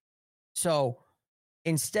over. So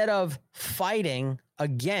instead of fighting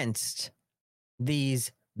against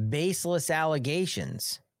these baseless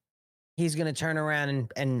allegations, he's going to turn around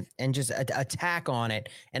and just attack on it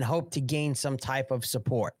and hope to gain some type of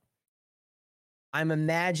support. I'm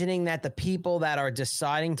imagining that the people that are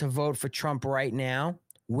deciding to vote for Trump right now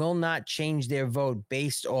will not change their vote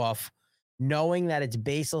based off knowing that it's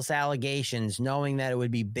baseless allegations, knowing that it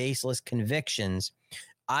would be baseless convictions.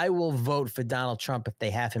 I will vote for Donald Trump if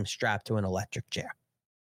they have him strapped to an electric chair.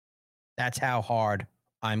 That's how hard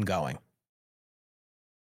I'm going.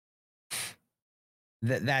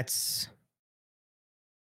 That's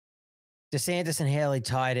DeSantis and Haley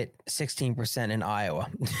tied at 16% in Iowa.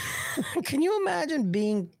 Can you imagine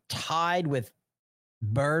being tied with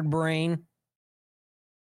bird brain?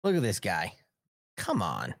 Look at this guy. Come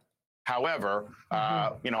on. However,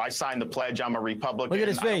 I signed the pledge. I'm a Republican. Look at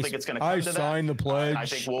his face. I don't think it's going to come to that. I signed the pledge. I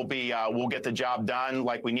think we'll get the job done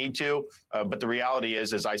like we need to. But the reality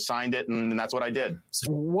is I signed it, and that's what I did.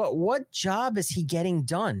 What job is he getting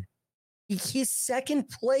done? He's second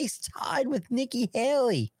place, tied with Nikki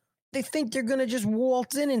Haley. They think they're going to just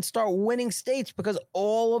waltz in and start winning states because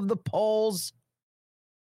all of the polls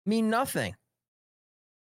mean nothing.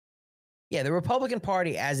 Yeah, the Republican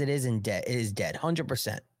Party as it is is dead,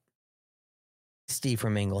 100%. Steve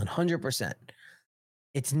from England, 100%.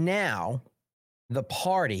 It's now the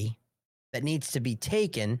party that needs to be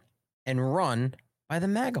taken and run by the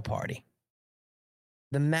MAGA party.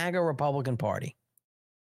 The MAGA Republican Party.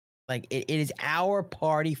 Like, it is our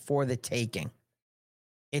party for the taking.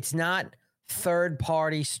 It's not third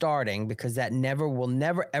party starting because that will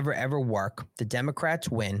never, ever work. The Democrats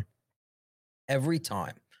win every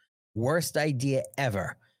time. Worst idea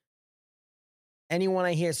ever. Anyone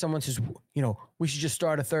I hear someone says, we should just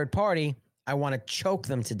start a third party, I want to choke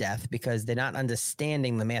them to death because they're not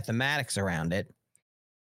understanding the mathematics around it.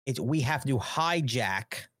 We have to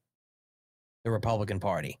hijack the Republican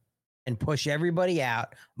Party and push everybody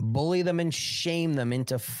out, bully them and shame them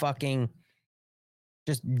into fucking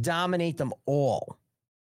just dominate them all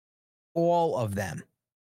of them.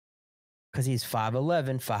 Because he's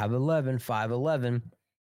 5'11",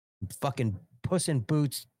 fucking Puss in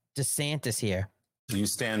Boots DeSantis here. You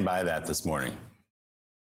stand by that this morning?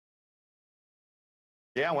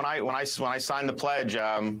 Yeah, when I signed the pledge,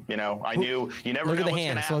 I knew you never know what's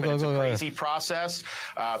going to happen. It's a crazy process.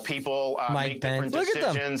 People make different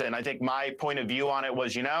decisions, and I think my point of view on it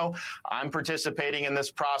was, I'm participating in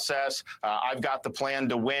this process. I've got the plan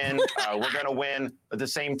to win. We're going to win. At the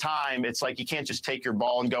same time, it's like you can't just take your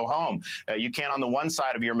ball and go home. You can't, on the one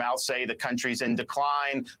side of your mouth, say the country's in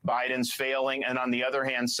decline, Biden's failing, and on the other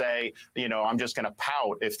hand, say, I'm just going to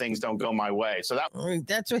pout if things don't go my way. So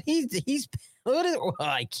that's what he's.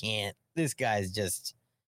 I can't. This guy's just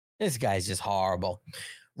horrible.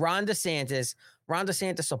 Ron DeSantis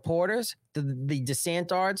supporters, the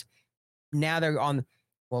DeSantards, now they're on.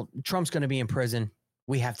 Well, Trump's going to be in prison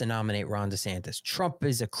we have to nominate Ron DeSantis. Trump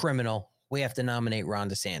is a criminal. We have to nominate Ron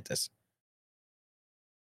DeSantis.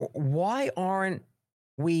 Why aren't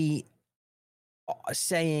we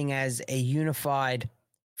saying as a unified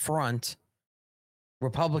front,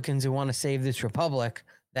 Republicans who want to save this republic,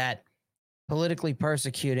 that politically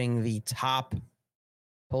persecuting the top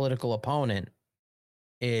political opponent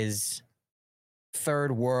is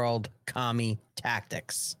third world commie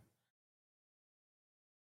tactics?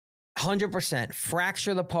 100%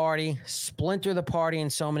 fracture the party, splinter the party in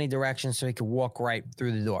so many directions so he could walk right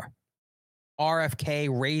through the door. RFK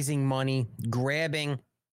raising money, grabbing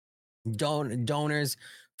donors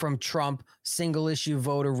from Trump, single issue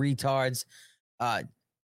voter retards.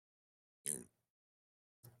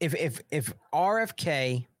 If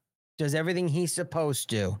RFK does everything he's supposed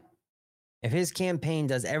to, if his campaign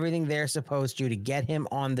does everything they're supposed to get him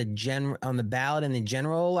on the ballot in the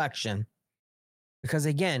general election, because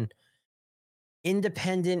again,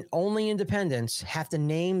 only independents have to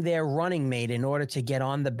name their running mate in order to get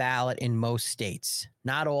on the ballot in most states.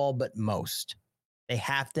 Not all, but most. They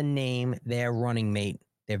have to name their running mate,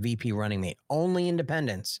 their VP running mate. Only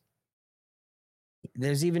independents.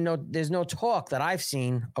 There's no talk that I've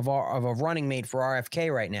seen of a running mate for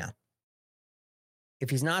RFK right now. If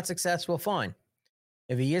he's not successful, fine.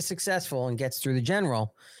 If he is successful and gets through the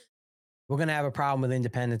general, we're going to have a problem with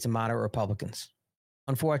independents and moderate Republicans.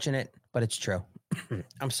 Unfortunate, but it's true.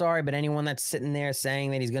 I'm sorry, but anyone that's sitting there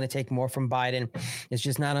saying that he's going to take more from Biden is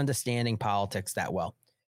just not understanding politics that well.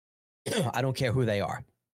 I don't care who they are.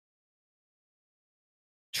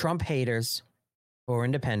 Trump haters or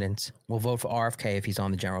independents will vote for RFK if he's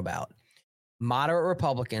on the general ballot. Moderate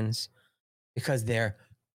Republicans, because they're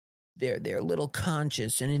a little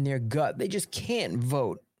conscious and in their gut, they just can't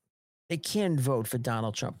vote. They can vote for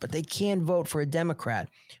Donald Trump, but they can vote for a Democrat.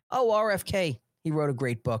 Oh, RFK, he wrote a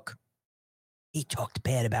great book. He talked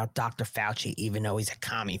bad about Dr. Fauci, even though he's a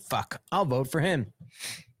commie fuck. I'll vote for him.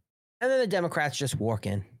 And then the Democrats just walk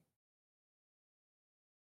in.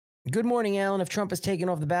 Good morning, Alan. If Trump is taken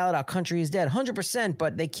off the ballot, our country is dead. 100%,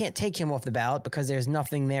 but they can't take him off the ballot because there's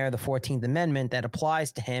nothing there, the 14th Amendment, that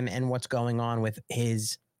applies to him and what's going on with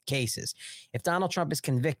his cases. If Donald Trump is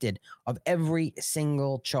convicted of every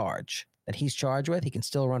single charge that he's charged with, he can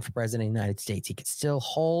still run for president of the United States. He can still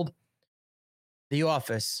hold the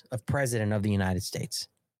office of president of the United States.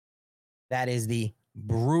 That is the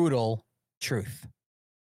brutal truth.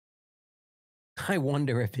 I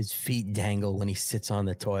wonder if his feet dangle when he sits on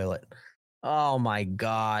the toilet. Oh, my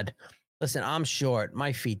God. Listen, I'm short.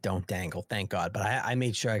 My feet don't dangle, thank God. But I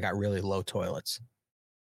made sure I got really low toilets.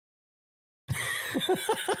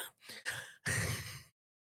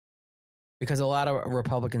 Because a lot of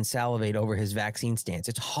Republicans salivate over his vaccine stance.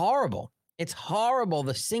 It's horrible. It's horrible.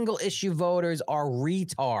 The single issue voters are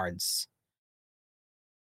retards.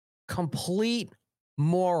 Complete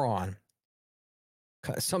moron.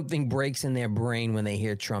 Something breaks in their brain when they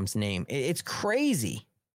hear Trump's name. It's crazy.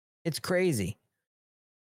 It's crazy.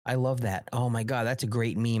 I love that. Oh, my God. That's a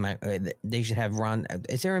great meme. They should have Ron.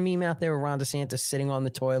 Is there a meme out there of Ron DeSantis sitting on the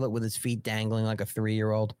toilet with his feet dangling like a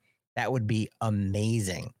 3-year-old? That would be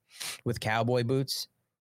amazing with cowboy boots.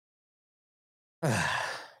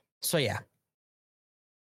 So, yeah.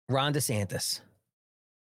 Ron DeSantis.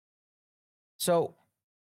 So,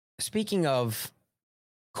 speaking of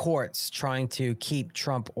courts trying to keep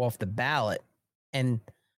Trump off the ballot, and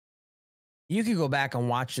you could go back and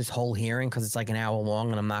watch this whole hearing because it's like an hour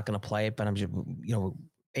long and I'm not going to play it, but I'm just,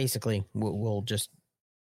 basically we'll just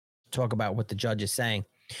talk about what the judge is saying.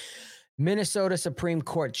 Minnesota Supreme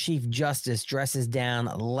Court Chief Justice dresses down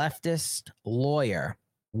leftist lawyer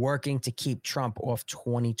working to keep Trump off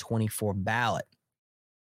 2024 ballot.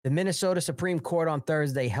 The Minnesota Supreme Court on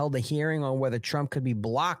Thursday held a hearing on whether Trump could be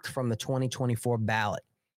blocked from the 2024 ballot.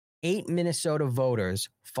 8 Minnesota voters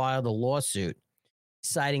filed a lawsuit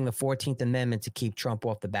citing the 14th Amendment to keep Trump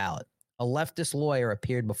off the ballot. A leftist lawyer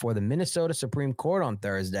appeared before the Minnesota Supreme Court on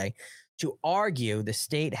Thursday to argue the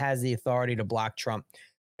state has the authority to block Trump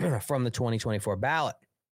from the 2024 ballot.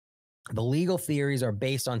 The legal theories are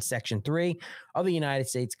based on Section 3 of the United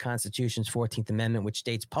States Constitution's 14th Amendment, which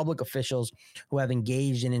states public officials who have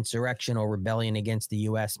engaged in insurrection or rebellion against the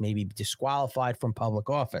U.S. may be disqualified from public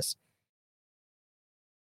office.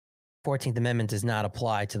 14th Amendment does not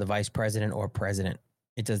apply to the vice president or president.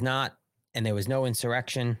 It does not, and there was no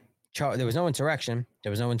insurrection. There was no insurrection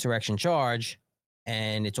charge,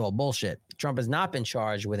 and it's all bullshit. Trump has not been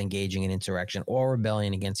charged with engaging in insurrection or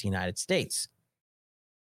rebellion against the United States.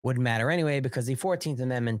 Wouldn't matter anyway because the 14th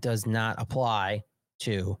Amendment does not apply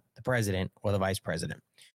to the president or the vice president.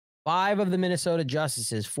 5 of the Minnesota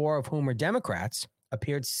justices, 4 of whom are Democrats,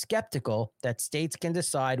 appeared skeptical that states can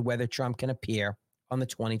decide whether Trump can appear on the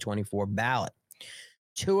 2024 ballot.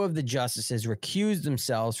 2 of the justices recused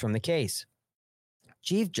themselves from the case.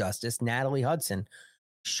 Chief Justice Natalie Hudson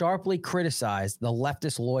sharply criticized the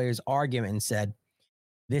leftist lawyer's argument and said,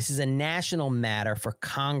 "This is a national matter for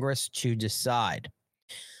Congress to decide."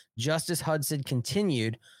 Justice Hudson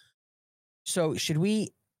continued, "So should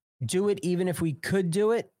we do it even if we could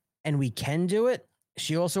do it and we can do it?"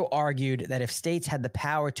 She also argued that if states had the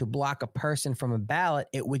power to block a person from a ballot,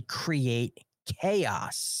 it would create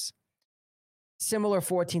chaos. Similar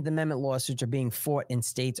 14th Amendment lawsuits are being fought in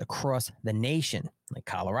states across the nation, like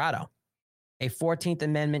Colorado. A 14th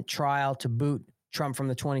Amendment trial to boot Trump from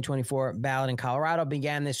the 2024 ballot in Colorado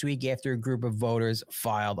began this week after a group of voters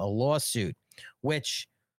filed a lawsuit, which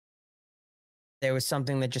there was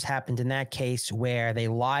something that just happened in that case where they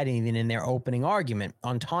lied even in their opening argument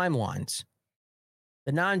on timelines.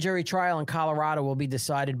 The non-jury trial in Colorado will be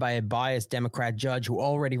decided by a biased Democrat judge who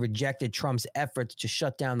already rejected Trump's efforts to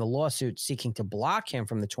shut down the lawsuit seeking to block him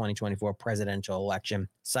from the 2024 presidential election,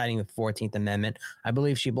 citing the 14th Amendment. I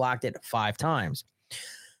believe she blocked it 5 times.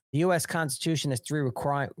 The U.S. Constitution has 3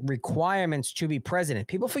 requirements to be president.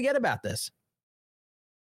 People forget about this.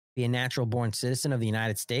 Be a natural-born citizen of the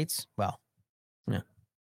United States. Well, yeah.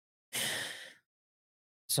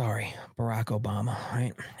 Sorry, Barack Obama,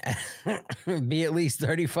 right? Be at least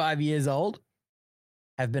 35 years old,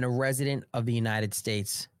 have been a resident of the United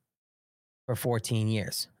States for 14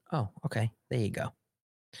 years. Oh, okay. There you go.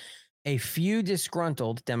 A few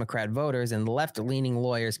disgruntled Democrat voters and left-leaning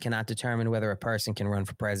lawyers cannot determine whether a person can run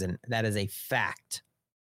for president. That is a fact.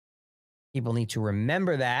 People need to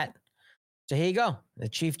remember that. So here you go. The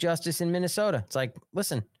Chief Justice in Minnesota. It's like,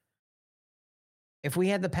 listen, if we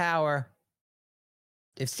had the power,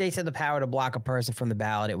 if states had the power to block a person from the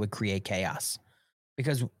ballot, it would create chaos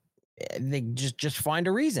because they just find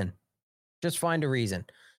a reason. Just find a reason.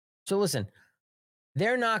 So listen,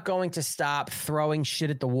 they're not going to stop throwing shit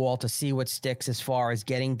at the wall to see what sticks as far as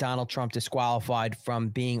getting Donald Trump disqualified from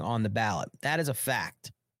being on the ballot. That is a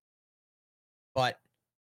fact. But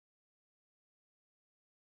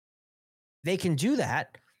they can do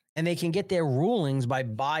that, and they can get their rulings by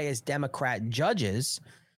biased Democrat judges.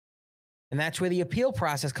 And that's where the appeal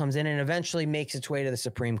process comes in and eventually makes its way to the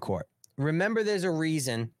Supreme Court. Remember, there's a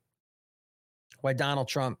reason why Donald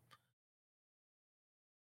Trump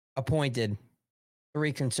appointed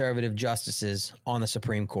 3 conservative justices on the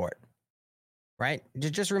Supreme Court, right?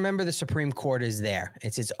 Just remember the Supreme Court is there.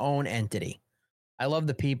 It's its own entity. I love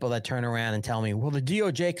the people that turn around and tell me, well, the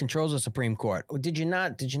DOJ controls the Supreme Court. Did you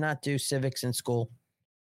not do civics in school?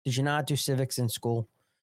 Did you not do civics in school?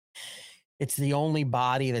 It's the only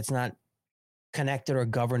body that's not connected or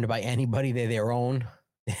governed by anybody. They're their own.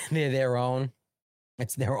 They're their own.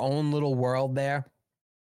 It's their own little world there.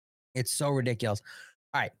 It's so ridiculous.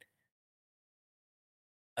 All right.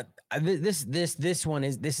 This one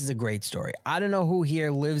is a great story. I don't know who here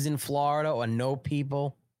lives in Florida or know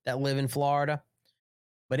people that live in Florida,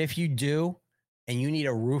 but if you do and you need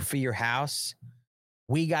a roof for your house,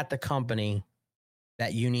 we got the company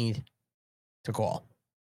that you need to call.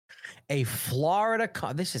 A Florida,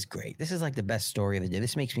 this is great. This is like the best story of the day.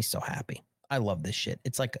 This makes me so happy. I love this shit.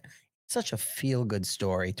 It's like such a feel-good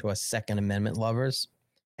story to us Second Amendment lovers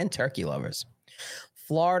and turkey lovers.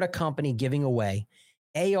 Florida company giving away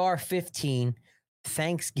AR-15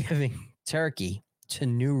 Thanksgiving turkey to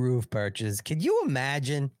new roof purchase. Could you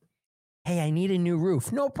imagine? Hey, I need a new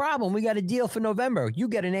roof. No problem. We got a deal for November. You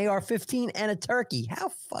get an AR-15 and a turkey.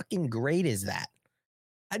 How fucking great is that?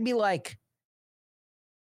 I'd be like,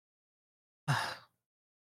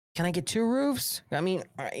 can I get 2 roofs? I mean,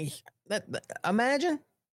 imagine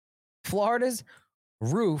Florida's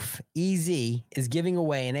Roof EZ is giving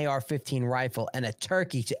away an AR-15 rifle and a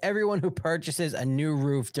turkey to everyone who purchases a new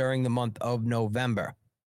roof during the month of November.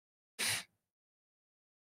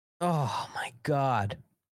 Oh my God.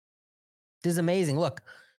 This is amazing. Look,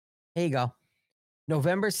 here you go.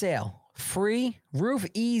 November sale. Free Roof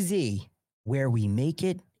EZ, where we make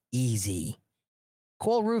it easy.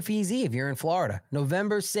 Call Roof EZ if you're in Florida.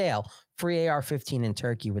 November sale. Free AR-15 and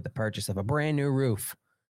turkey with the purchase of a brand new roof.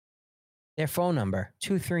 Their phone number,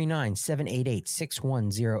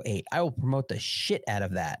 239-788-6108. I will promote the shit out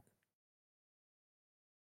of that.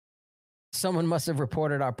 Someone must have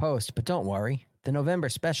reported our post, but don't worry. The November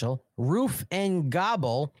special, Roof and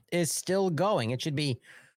Gobble, is still going. It should be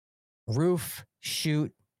Roof,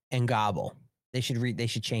 Shoot, and Gobble. They should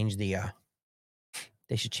change the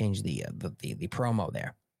promo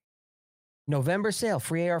there. November sale,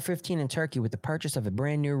 free AR-15 and turkey with the purchase of a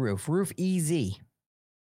brand new roof. Roof EZ.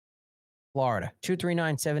 Florida,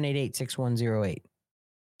 239-788-6108.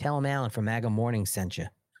 Tell him Alan from MAGA Morning sent you.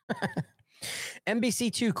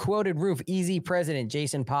 NBC2 quoted Roof Easy President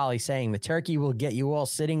Jason Polly saying the turkey will get you all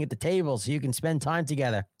sitting at the table so you can spend time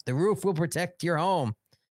together. The roof will protect your home.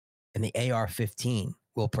 And the AR-15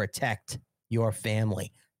 will protect your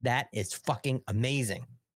family. That is fucking amazing.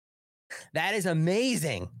 That is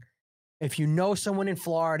amazing. If you know someone in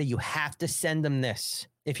Florida, you have to send them this.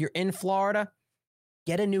 If you're in Florida,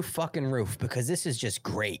 get a new fucking roof because this is just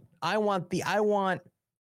great. I want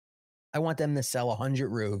them to sell 100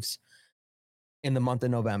 roofs in the month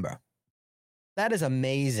of November. That is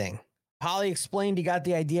amazing. Polly explained he got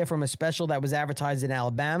the idea from a special that was advertised in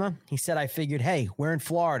Alabama. He said, I figured, hey, we're in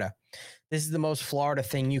Florida. This is the most Florida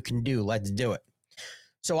thing you can do. Let's do it.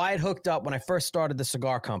 So I had hooked up when I first started the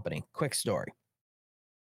cigar company. Quick story.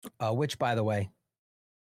 Which, by the way,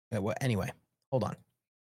 anyway, hold on.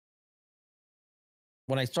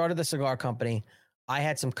 When I started the cigar company, I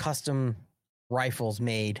had some custom rifles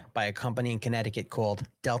made by a company in Connecticut called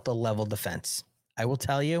Delta Level Defense. I will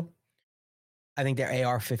tell you, I think their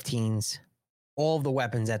AR-15s, all of the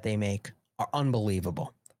weapons that they make are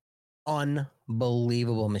unbelievable.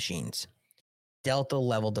 Unbelievable machines. Delta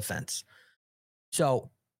Level Defense. So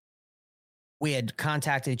we had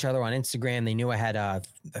contacted each other on Instagram. They knew I had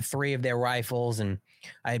 3 of their rifles, and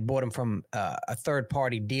I had bought them from a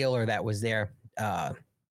third-party dealer that was there,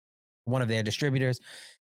 one of their distributors.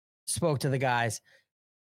 Spoke to the guys.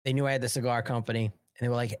 They knew I had the cigar company, and they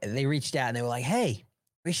were like, they reached out and they were like, hey,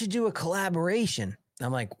 we should do a collaboration. And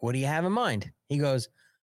I'm like, what do you have in mind? He goes,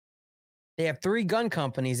 they have 3 gun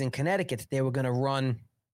companies in Connecticut that they were going to run,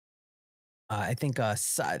 I think, the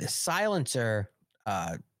silencer,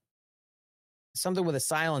 something with a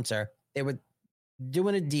silencer. They were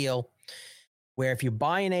doing a deal where if you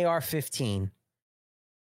buy an AR-15,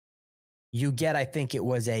 you get, I think it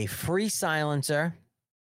was a free silencer.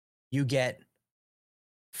 You get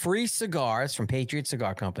free cigars from Patriot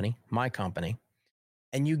Cigar Company, my company,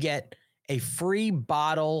 and you get a free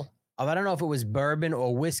bottle of, I don't know if it was bourbon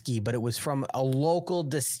or whiskey, but it was from a local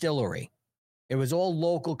distillery. It was all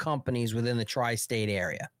local companies within the tri-state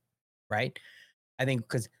area, right? I think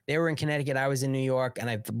because they were in Connecticut, I was in New York, and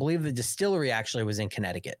I believe the distillery actually was in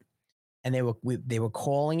Connecticut. And they were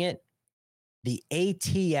calling it the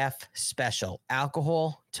ATF special,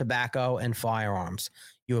 alcohol, tobacco, and firearms.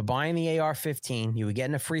 You were buying the AR-15, you were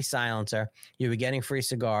getting a free silencer, you were getting free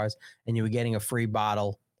cigars, and you were getting a free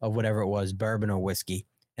bottle of whatever it was, bourbon or whiskey.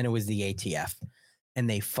 And it was the ATF. And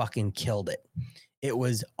they fucking killed it. It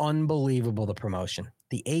was unbelievable, the promotion.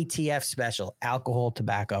 The ATF special, alcohol,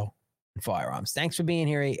 tobacco, and firearms. Thanks for being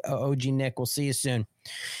here, OG Nick. We'll see you soon.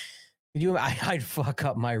 I'd fuck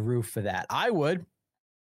up my roof for that. I would.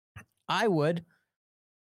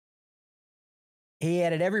 He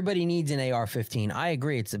added, everybody needs an AR-15. I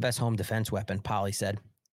agree. It's the best home defense weapon, Polly said.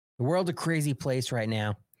 The world's a crazy place right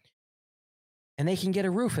now. And they can get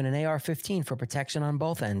a roof and an AR-15 for protection on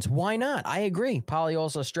both ends. Why not? I agree. Polly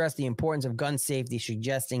also stressed the importance of gun safety,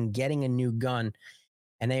 suggesting getting a new gun,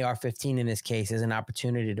 an AR-15 in this case, is an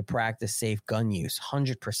opportunity to practice safe gun use.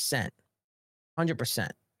 100%. 100%.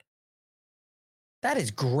 That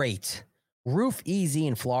is great. Roof Easy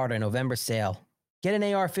in Florida, November sale. Get an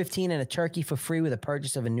AR-15 and a turkey for free with a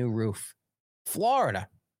purchase of a new roof. Florida.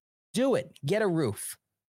 Do it. Get a roof.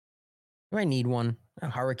 You might need one. A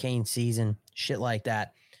hurricane season, shit like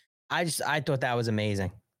that. I thought that was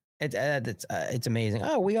amazing. It's amazing.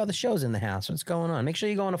 Oh, We Are the Show's in the house. What's going on? Make sure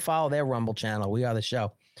you go on and follow their Rumble channel. We Are the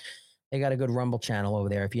Show. They got a good Rumble channel over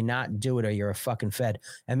there. If you're not, do it or you're a fucking fed.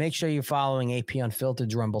 And make sure you're following AP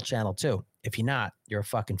Unfiltered's Rumble channel too. If you're not, you're a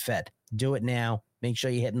fucking fed. Do it now. Make sure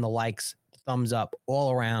you're hitting the likes, thumbs up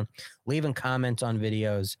all around, leaving comments on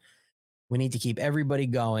videos. We need to keep everybody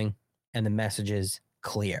going and the messages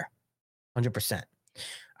clear. 100%. All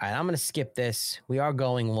right, I'm going to skip this. We are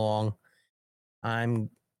going long.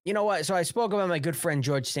 You know what? So I spoke about my good friend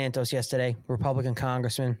George Santos yesterday, Republican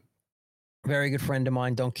congressman. Very good friend of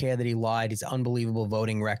mine. Don't care that he lied. His unbelievable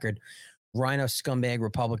voting record. Rhino scumbag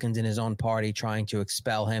Republicans in his own party trying to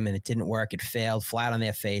expel him, and it didn't work. It failed flat on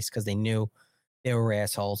their face because they knew they were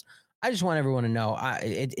assholes. I just want everyone to know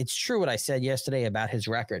it's true what I said yesterday about his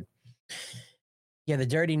record. Yeah, the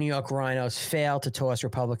dirty New York Rhinos failed to toss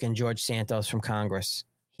Republican George Santos from Congress.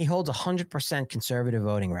 He holds a 100% conservative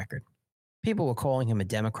voting record. People were calling him a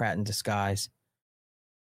Democrat in disguise.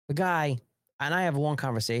 The guy, and I have long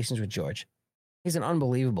conversations with George, he's an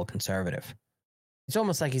unbelievable conservative. It's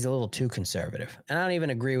almost like he's a little too conservative. And I don't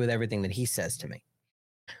even agree with everything that he says to me.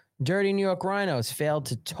 Dirty New York Rhinos failed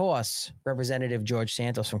to toss Representative George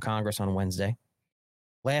Santos from Congress on Wednesday.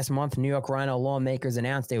 Last month, New York Rhino lawmakers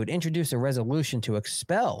announced they would introduce a resolution to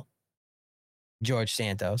expel George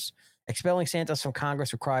Santos. Expelling Santos from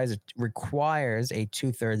Congress requires a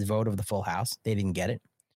 2/3 vote of the full House. They didn't get it.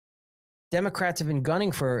 Democrats have been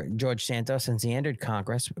gunning for George Santos since he entered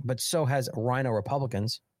Congress, but so has Rhino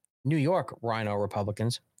Republicans, New York Rhino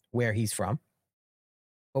Republicans, where he's from.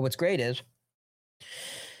 But what's great is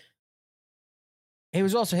he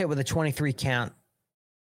was also hit with a 23-count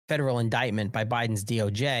federal indictment by Biden's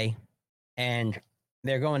DOJ, and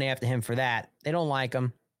they're going after him for that. They don't like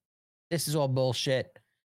him. This is all bullshit.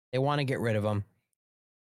 They want to get rid of him.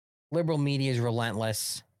 Liberal media is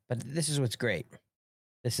relentless, but this is what's great.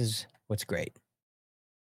 This is what's great.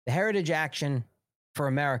 The Heritage Action for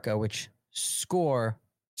America, which scores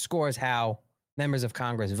how members of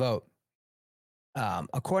Congress vote.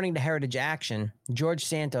 According to Heritage Action, George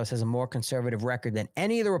Santos has a more conservative record than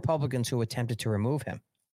any of the Republicans who attempted to remove him.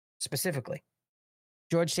 Specifically,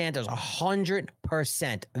 George Santos,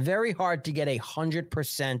 100%. Very hard to get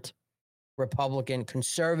 100% Republican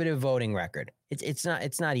conservative voting record. It's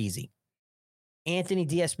not easy. Anthony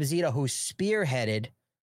D'Esposito, who spearheaded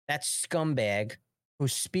that scumbag, who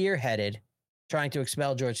spearheaded trying to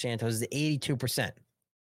expel George Santos, is 82%.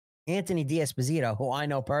 Anthony D'Esposito, who I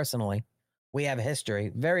know personally, we have a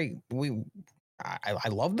history. I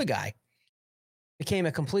love the guy. Became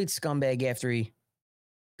a complete scumbag after he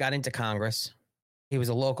got into Congress. He was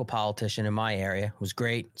a local politician in my area. Was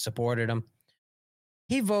great. Supported him.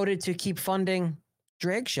 He voted to keep funding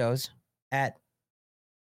drag shows at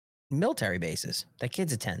military bases that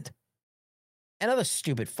kids attend. And other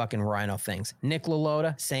stupid fucking rhino things. Nick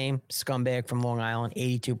LaLota, same scumbag from Long Island,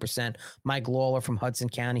 82%. Mike Lawler from Hudson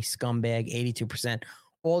County, scumbag, 82%.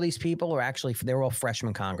 All these people are they're all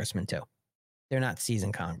freshman congressmen too. They're not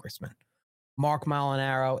seasoned congressmen. Mark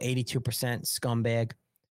Molinaro, 82% scumbag.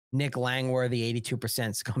 Nick Langworthy,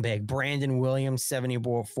 82% scumbag. Brandon Williams,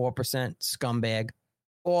 74% scumbag.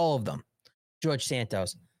 All of them. George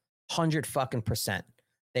Santos, 100%.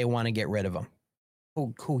 They want to get rid of him.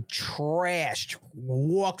 Who trashed,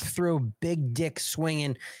 walked through big dick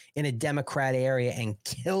swinging in a Democrat area and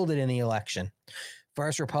killed it in the election.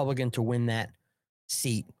 First Republican to win that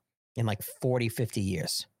seat in like 40, 50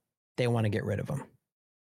 years. They want to get rid of him.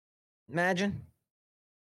 Imagine.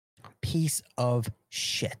 Piece of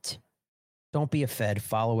shit. Don't be a Fed.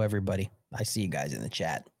 Follow everybody. I see you guys in the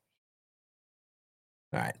chat.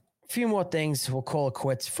 All right. A few more things. We'll call it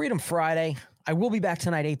quits. Freedom Friday. I will be back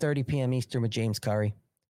tonight, 8:30 p.m. Eastern with James Curry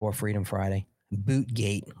for Freedom Friday.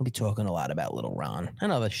 Bootgate. We'll be talking a lot about Little Ron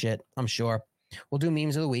and other shit, I'm sure. We'll do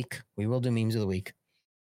memes of the week. We will do memes of the week.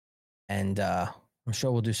 And I'm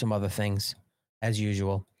sure we'll do some other things as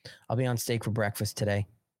usual. I'll be on Steak for Breakfast today.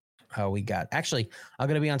 I'm going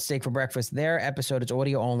to be on Steak for Breakfast. Their episode, it's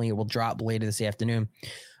audio only. It will drop later this afternoon.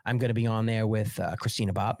 I'm going to be on there with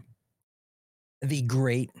Christina Bopp, the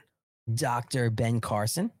great Dr. Ben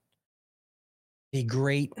Carson, the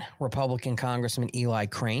great Republican Congressman Eli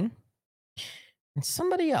Crane, and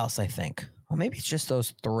somebody else, I think. Well, maybe it's just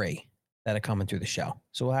those three that are coming through the show.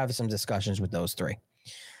 So we'll have some discussions with those three.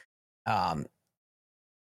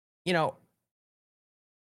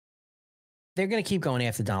 They're going to keep going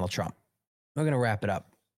after Donald Trump. We're going to wrap it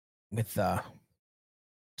up with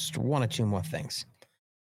just one or two more things.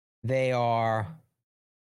 They're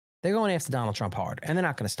going after Donald Trump hard, and they're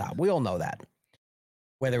not going to stop. We all know that.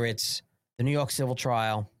 Whether it's the New York civil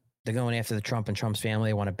trial, they're going after the Trump and Trump's family.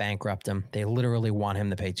 They want to bankrupt him. They literally want him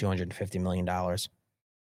to pay $250 million.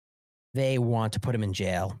 They want to put him in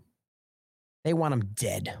jail. They want him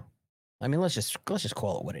dead. I mean, let's just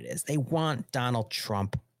call it what it is. They want Donald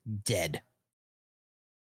Trump dead.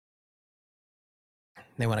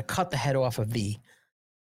 They want to cut the head off of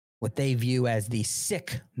what they view as the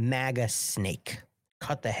sick MAGA snake.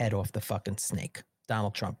 Cut the head off the fucking snake.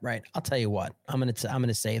 Donald Trump, right? I'll tell you what. I'm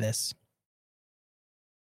gonna say this.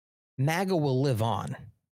 MAGA will live on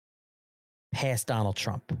past Donald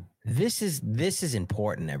Trump. This is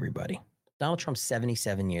important, everybody. Donald Trump's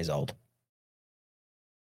 77 years old.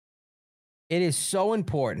 It is so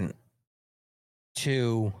important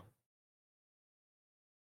to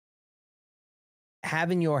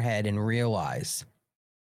have in your head and realize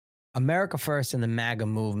America First and the MAGA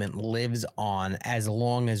movement lives on as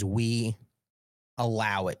long as we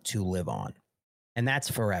allow it to live on. And that's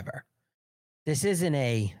forever. This isn't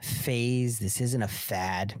a phase. This isn't a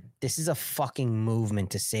fad. This is a fucking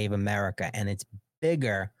movement to save America. And it's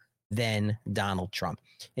bigger than Donald Trump.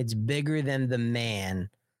 It's bigger than the man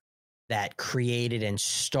that created and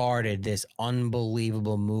started this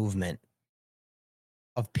unbelievable movement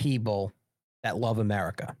of people that love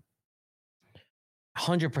America.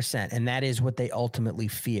 100%. And that is what they ultimately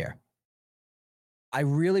fear. I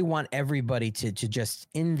really want everybody to just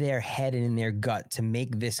in their head and in their gut to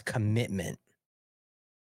make this commitment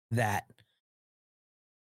that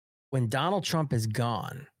when Donald Trump is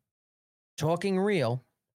gone, talking real,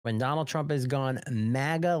 when Donald Trump is gone,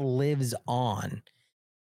 MAGA lives on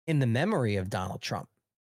in the memory of Donald Trump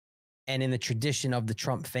and in the tradition of the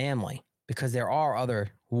Trump family, because there are other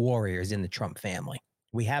warriors in the Trump family.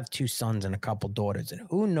 We have 2 sons and a couple daughters, and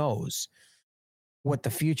who knows what the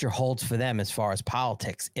future holds for them as far as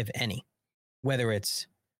politics, if any, whether it's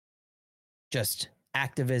just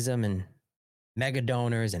activism and mega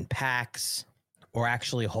donors and PACs or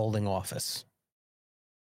actually holding office.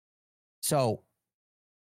 So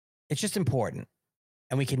it's just important.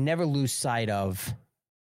 And we can never lose sight of,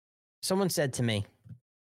 someone said to me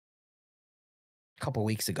a couple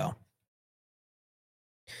weeks ago,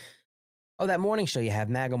 oh, that morning show you have,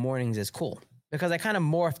 MAGA Mornings, is cool. Because I kind of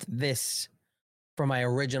morphed this from my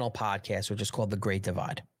original podcast, which is called The Great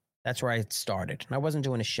Divide. That's where I started. And I wasn't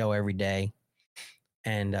doing a show every day.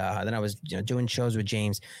 And then I was doing shows with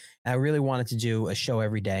James. I really wanted to do a show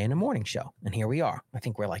every day and a morning show. And here we are. I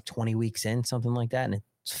think we're like 20 weeks in, something like that. And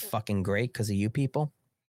it's fucking great because of you people.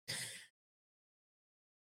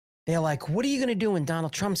 They're like, what are you going to do when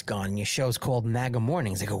Donald Trump's gone? And your show's called MAGA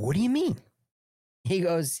Mornings. I go, what do you mean? He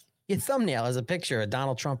goes, your thumbnail has a picture of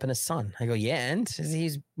Donald Trump and his son. I go, yeah, and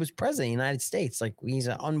he was president of the United States. Like, he's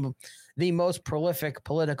the most prolific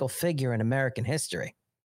political figure in American history.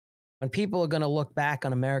 When people are going to look back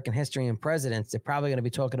on American history and presidents, they're probably going to be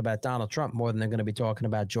talking about Donald Trump more than they're going to be talking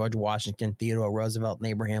about George Washington, Theodore Roosevelt, and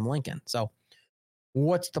Abraham Lincoln. So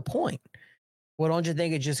what's the point? Well, don't you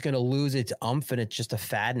think it's just going to lose its umph and it's just a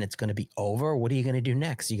fad and it's going to be over? What are you going to do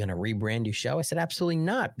next? Are you going to rebrand your show? I said, absolutely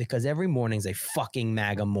not, because every morning is a fucking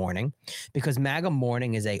MAGA morning, because MAGA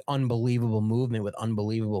morning is a unbelievable movement with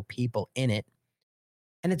unbelievable people in it.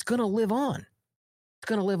 And it's going to live on. It's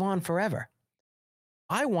going to live on forever.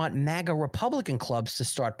 I want MAGA Republican clubs to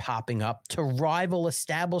start popping up to rival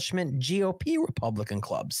establishment GOP Republican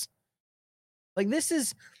clubs. Like, this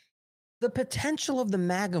is the potential of the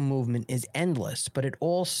MAGA movement is endless, but it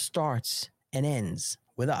all starts and ends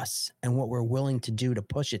with us and what we're willing to do to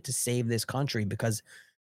push it to save this country because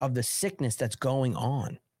of the sickness that's going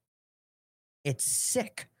on. It's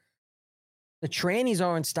sick. The trannies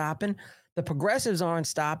aren't stopping. The progressives aren't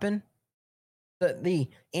stopping. The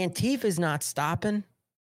Antifa is not stopping.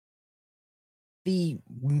 The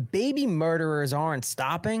baby murderers aren't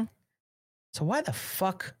stopping. So why the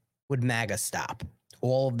fuck would MAGA stop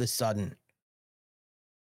all of a sudden?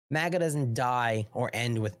 MAGA doesn't die or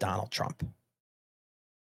end with Donald Trump.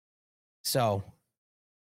 So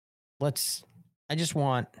I just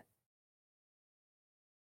want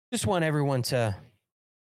everyone to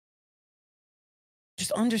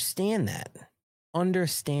just understand that.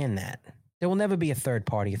 Understand that. There will never be a third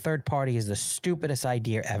party. A third party is the stupidest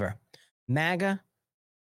idea ever. MAGA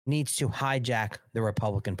needs to hijack the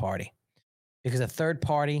Republican Party because a third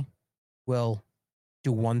party will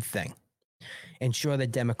do one thing: ensure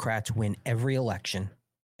that Democrats win every election,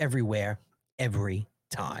 everywhere, every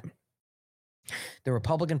time. The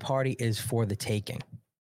Republican Party is for the taking.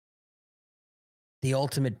 The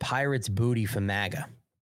ultimate pirate's booty for MAGA.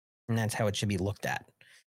 And that's how it should be looked at.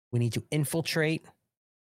 We need to infiltrate,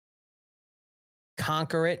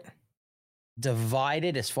 conquer it, divide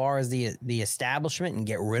it as far as the establishment, and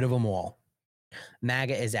get rid of them all.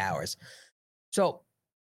 MAGA is ours. So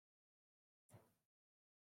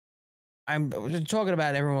I'm talking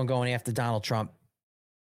about everyone going after Donald Trump.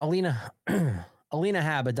 Alina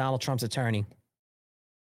Habba, Donald Trump's attorney,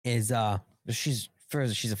 is she's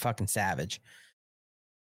a fucking savage.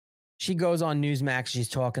 She goes on Newsmax. She's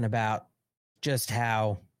talking about just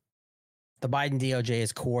how the Biden DOJ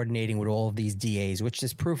is coordinating with all of these DAs, which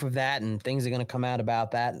is proof of that, and things are going to come out about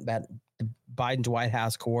that, about Biden's White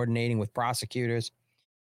House coordinating with prosecutors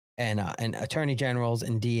and attorney generals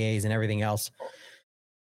and DAs and everything else.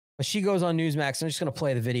 But she goes on Newsmax. I'm just going to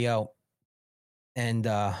play the video, and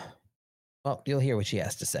well, you'll hear what she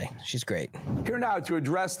has to say. She's great. Here now to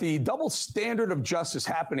address the double standard of justice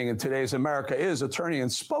happening in today's America is attorney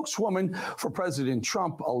and spokeswoman for President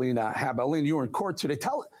Trump, Alina Habba. Alina, you were in court today.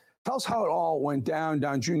 Tell us how it all went down.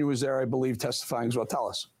 Don Jr. was there, I believe, testifying as well. Tell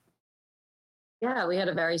us. Yeah, we had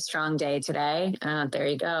a very strong day today. There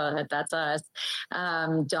you go. That's us.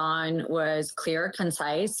 Don was clear,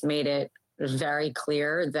 concise, made it very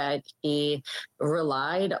clear that he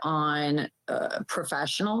relied on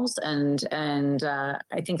professionals, and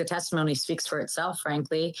I think the testimony speaks for itself,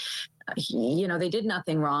 frankly. They did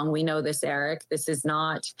nothing wrong. We know this, Eric. This is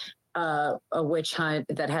not a witch hunt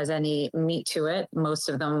that has any meat to it. Most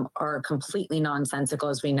of them are completely nonsensical,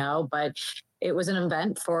 as we know, but it was an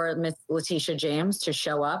event for Miss Letitia James to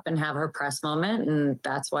show up and have her press moment. And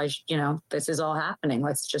that's why, this is all happening.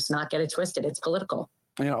 Let's just not get it twisted. It's political.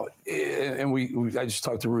 And I just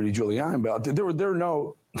talked to Rudy Giuliani about it.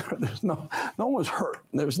 No one was hurt.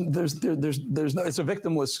 There's no, it's a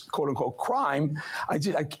victimless quote unquote crime. I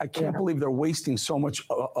can't believe they're wasting so much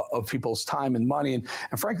of people's time and money. And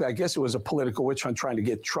frankly, I guess it was a political witch hunt trying to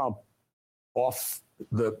get Trump off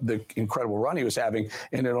the incredible run he was having,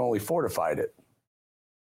 and it only fortified it.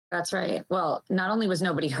 That's right. Well, not only was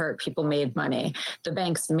nobody hurt, people made money. The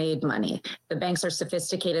banks made money. The banks are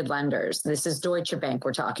sophisticated lenders. This is Deutsche Bank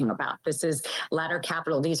we're talking about. This is Ladder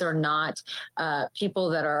Capital. These are not people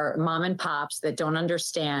that are mom and pops that don't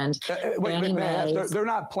understand. They're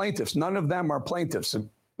not plaintiffs. None of them are plaintiffs.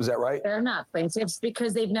 Is that right? They're not plaintiffs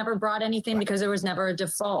because they've never brought anything, because there was never a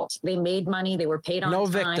default. They made money. They were paid on time. No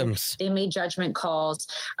victims. They made judgment calls.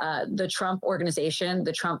 The Trump organization,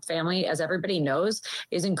 the Trump family, as everybody knows,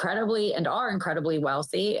 is incredibly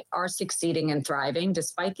wealthy, are succeeding and thriving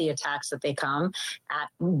despite the attacks that they come at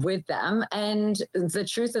with them. And the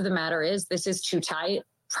truth of the matter is, this is to tie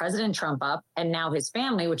President Trump up and now his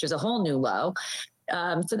family, which is a whole new low,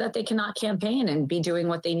 so that they cannot campaign and be doing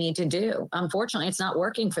what they need to do. Unfortunately, it's not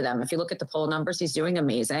working for them. If you look at the poll numbers, he's doing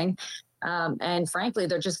amazing. And frankly,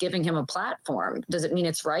 they're just giving him a platform. Does it mean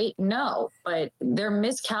it's right? No, but they're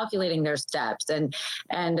miscalculating their steps. And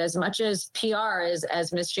as much as PR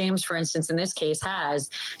as Ms. James, for instance, in this case has,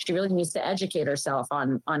 she really needs to educate herself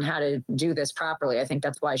on how to do this properly. I think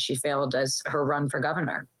that's why she failed as her run for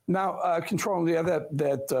governor. Now, Control, do you have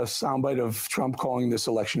that soundbite of Trump calling this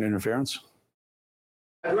election interference?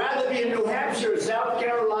 I'd rather be in New Hampshire, South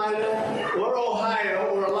Carolina, or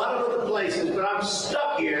Ohio, or a lot of other places, but I'm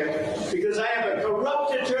stuck here because I have a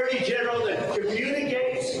corrupt attorney general that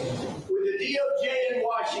communicates with the DOJ in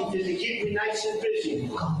Washington to keep me nice and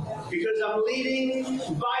busy, because I'm leading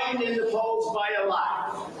Biden in the polls by a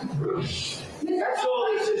lot. That's all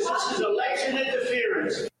this is. This is election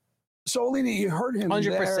interference. So, Alina, you heard him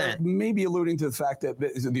 100%. there, maybe alluding to the fact that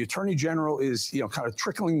the attorney general is, kind of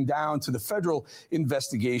trickling down to the federal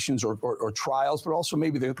investigations or trials, but also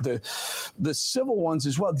maybe the civil ones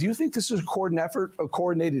as well. Do you think this is a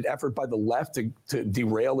coordinated effort by the left to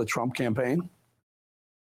derail the Trump campaign?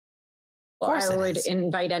 Well, I would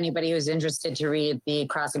invite anybody who's interested to read the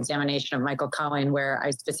cross-examination of Michael Cohen, where I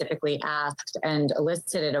specifically asked and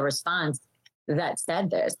elicited a response that said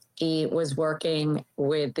this. He was working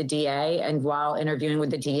with the DA, and while interviewing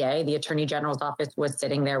with the DA, the Attorney General's office was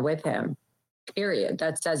sitting there with him. Period.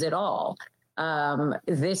 That says it all.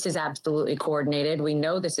 This is absolutely coordinated. We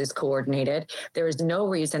know this is coordinated. There is no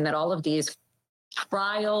reason that all of these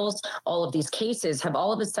trials, all of these cases have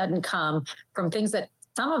all of a sudden come from things that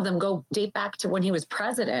some of them date back to when he was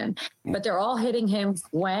president, but they're all hitting him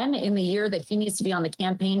in the year that he needs to be on the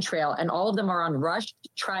campaign trail, and all of them are on rushed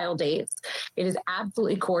trial dates. It is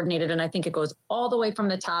absolutely coordinated, and I think it goes all the way from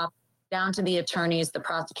the top down to the attorneys, the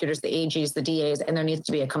prosecutors, the AGs, the DAs, and there needs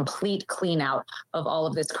to be a complete clean out of all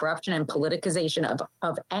of this corruption and politicization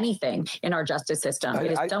of anything in our justice system.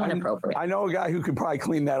 It is so inappropriate. I know a guy who could probably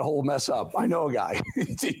clean that whole mess up. I know a guy.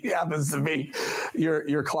 He happens to be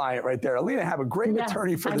your client right there. Alina, have a great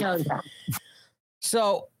attorney for that.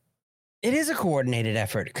 So it is a coordinated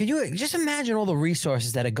effort. Could you just imagine all the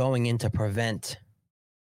resources that are going in to prevent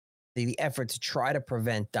the effort to try to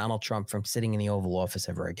prevent Donald Trump from sitting in the Oval Office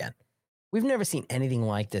ever again? We've never seen anything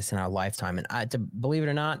like this in our lifetime. And to believe it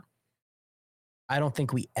or not, I don't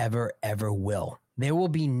think we ever will. There will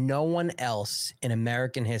be no one else in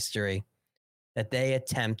American history that they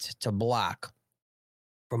attempt to block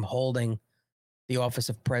from holding the office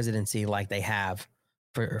of presidency like they have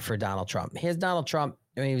for Donald Trump. Here's Donald Trump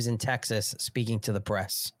when he was in Texas speaking to the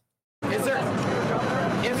press. Is there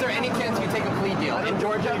any chance you take a plea deal in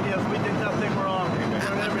Georgia? We did nothing wrong. We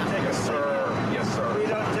don't ever take a plea deal. Yes, sir. We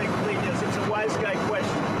don't take plea deals. It's a wise guy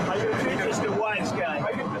question. You're just a wise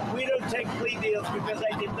guy. We don't take plea deals because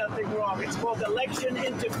I did nothing wrong. It's called election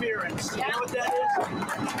interference. You know what that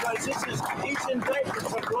is? Because these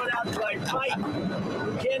indictments are brought out by Biden,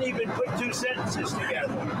 who can't even put two sentences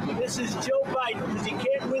together. This is Joe Biden, because he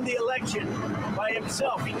can't win the election by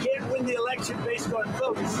himself. He can't win the election based on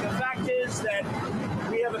votes. The fact is that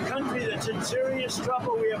we have a country that's in serious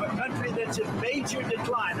trouble. We have a country that's in major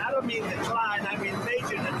decline. I don't mean decline, I mean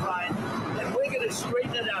major decline. And we're going to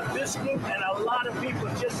straighten it out. This group and a lot of people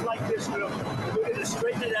just like this group, we're going to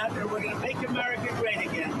straighten it out, and we're going to make America great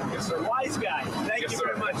again. It's a wise guy. Thank you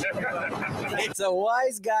very much. It's a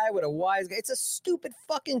wise guy with a wise guy. It's a stupid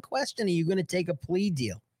fucking question. Are you going to take a plea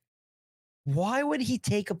deal? Why would he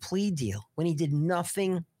take a plea deal when he did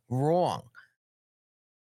nothing wrong?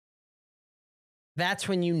 That's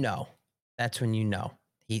when you know. That's when you know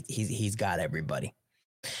he's got everybody.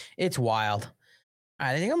 It's wild. All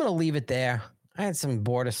right, I think I'm going to leave it there. I had some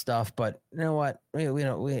border stuff, but you know what?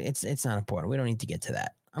 It's not important. We don't need to get to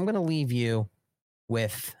that. I'm going to leave you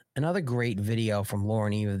with another great video from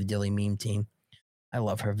Lauren Eve of the Dilly Meme Team. I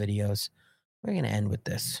love her videos. We're going to end with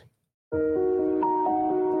this.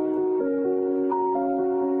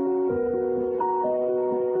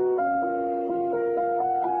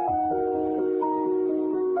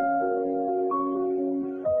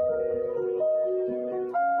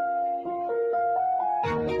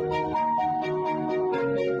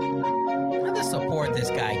 Look at the support this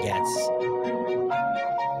guy gets.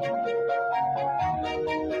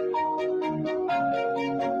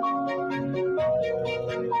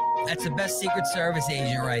 That's the best Secret Service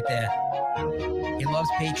agent right there. He loves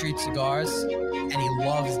Patriot cigars, and he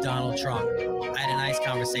loves Donald Trump. I had a nice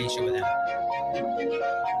conversation with him.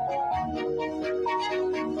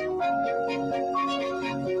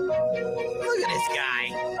 Look at this guy.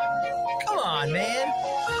 Come on, man.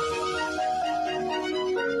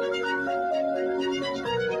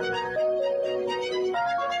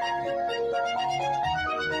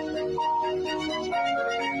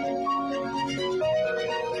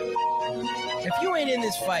 If you ain't in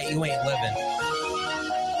this fight, you ain't living.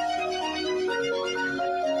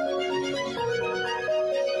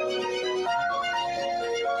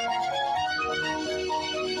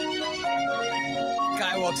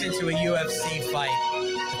 Guy walks into a UFC fight.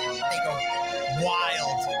 They go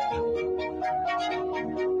wild.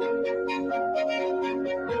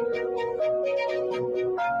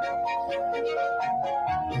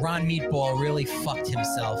 Ron Meatball really fucked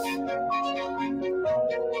himself.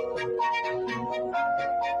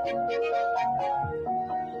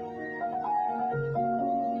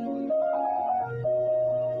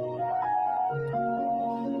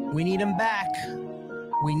 We need him back.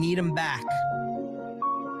 We need him back.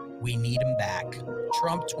 We need him back.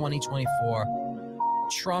 Trump 2024.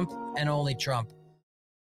 Trump and only Trump.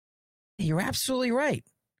 You're absolutely right.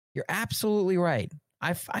 You're absolutely right.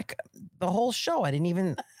 The whole show, I didn't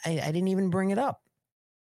even bring it up.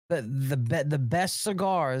 The best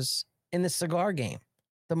cigars in the cigar game,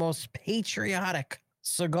 the most patriotic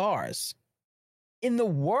cigars in the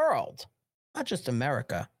world, not just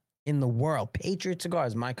America, in the world. Patriot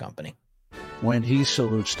Cigars, my company. When he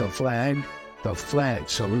salutes the flag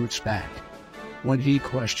salutes back. When he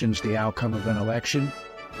questions the outcome of an election,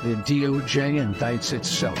 the DOJ indicts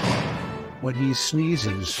itself. When he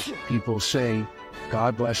sneezes, people say,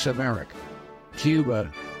 God bless America.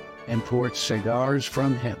 Cuba imports cigars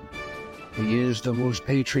from him. He is the most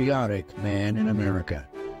patriotic man in America.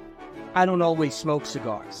 I don't always smoke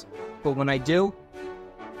cigars, but when I do,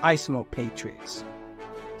 I smoke Patriots.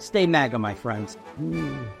 Stay MAGA, my friends.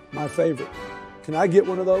 My favorite. Can I get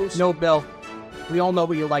one of those? No, Bill. We all know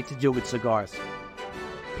what you like to do with cigars.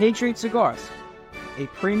 Patriot Cigars, a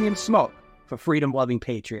premium smoke for freedom-loving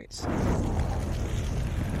patriots.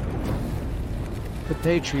 The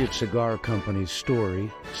Patriot Cigar Company's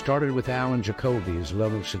story started with Alan Jacoby's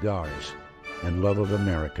love of cigars and love of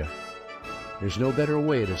America. There's no better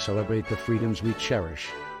way to celebrate the freedoms we cherish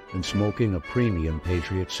than smoking a premium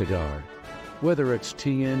Patriot cigar. Whether it's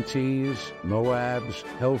TNTs, Moabs,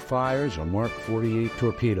 Hellfires, or Mark 48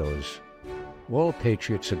 torpedoes, all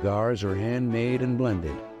Patriot cigars are handmade and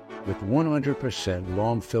blended with 100%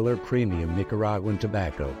 long filler premium Nicaraguan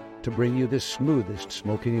tobacco to bring you the smoothest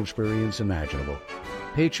smoking experience imaginable.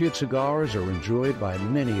 Patriot cigars are enjoyed by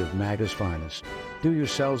many of MAGA's finest. Do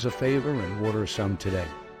yourselves a favor and order some today.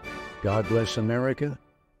 God bless America,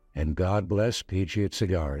 and God bless Patriot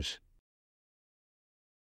Cigars.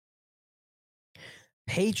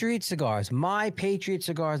 Patriot Cigars,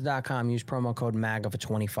 mypatriotcigars.com. Use promo code MAGA for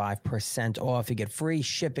 25% off. You get free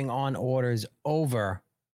shipping on orders over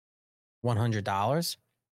 $100.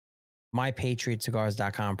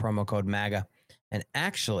 mypatriotcigars.com, promo code MAGA. And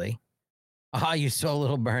actually, you saw a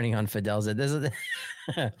little burning on Fidel's. There's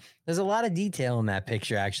a lot of detail in that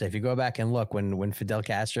picture, actually. If you go back and look when Fidel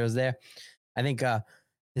Castro's there, I think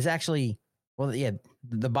there's actually, the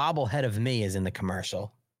bobblehead of me is in the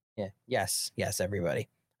commercial. Yeah. Yes, everybody.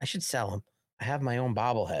 I should sell them. I have my own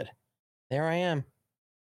bobblehead. There I am.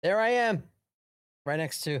 Right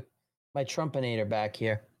next to my Trumpinator back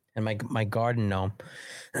here and my garden gnome.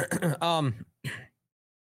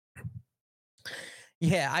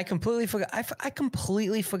 Yeah, I completely forgot. I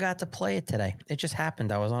completely forgot to play it today. It just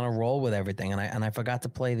happened. I was on a roll with everything, and I forgot to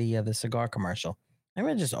play the cigar commercial. I'm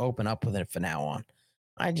gonna just open up with it from now on.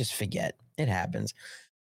 I just forget. It happens.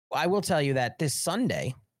 I will tell you that this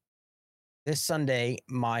Sunday,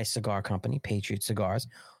 my cigar company, Patriot Cigars,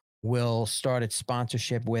 will start its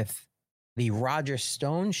sponsorship with the Roger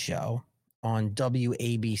Stone Show on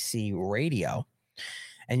WABC Radio.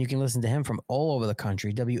 And you can listen to him from all over the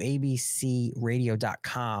country,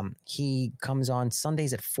 WABCradio.com. He comes on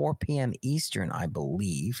Sundays at 4 p.m. Eastern, I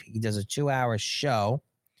believe. He does a 2-hour show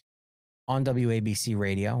on WABC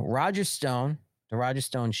Radio. Roger Stone, the Roger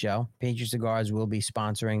Stone Show, Patriot Cigars will be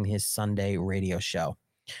sponsoring his Sunday radio show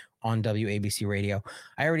on WABC Radio.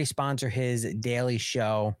 I already sponsor his daily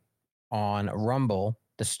show on Rumble,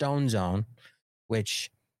 the Stone Zone, which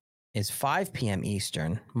is 5 p.m.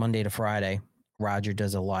 Eastern, Monday to Friday. Roger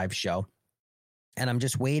does a live show. And I'm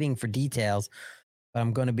just waiting for details.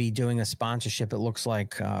 I'm going to be doing a sponsorship, it looks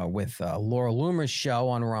like, with Laura Loomer's show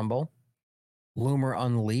on Rumble, Loomer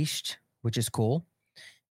Unleashed, which is cool.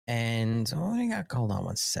 And what do I got? Hold on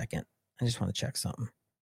one second. I just want to check something.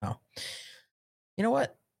 Oh, you know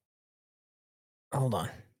what? Hold on.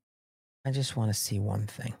 I just want to see one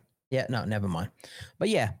thing. Yeah, no, never mind. But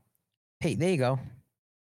yeah, hey, there you go.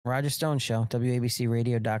 Roger Stone Show,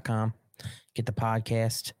 WABCradio.com. Get the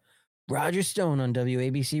podcast. Roger Stone on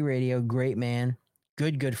WABC Radio. Great man.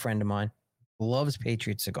 Good friend of mine. Loves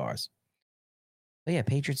Patriot Cigars. But yeah,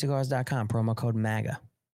 patriotcigars.com. Promo code MAGA.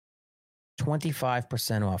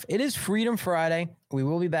 25% off. It is Freedom Friday. We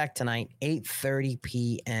will be back tonight, 8:30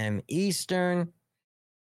 p.m. Eastern.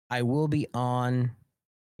 I will be on.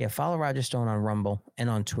 Yeah, follow Roger Stone on Rumble and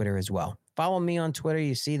on Twitter as well. Follow me on Twitter.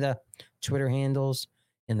 You see the Twitter handles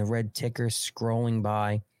in the red ticker scrolling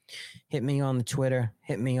by. Hit me on the Twitter.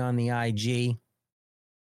 Hit me on the IG.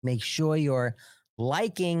 Make sure you're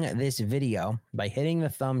liking this video by hitting the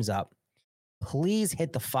thumbs up. Please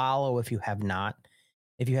hit the follow if you have not.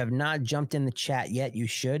 If you have not jumped in the chat yet, you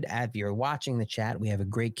should. If you're watching the chat, we have a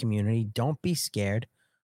great community. Don't be scared.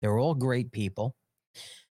 They're all great people.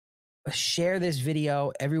 Share this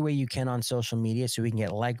video every way you can on social media so we can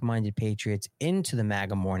get like-minded patriots into the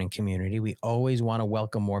MAGA morning community. We always want to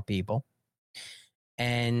welcome more people.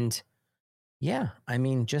 And yeah, I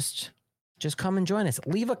mean, just come and join us.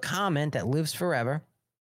 Leave a comment that lives forever.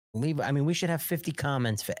 We should have 50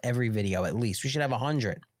 comments for every video at least. We should have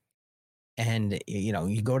 100. And,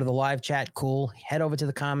 you go to the live chat, cool. Head over to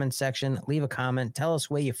the comment section, leave a comment. Tell us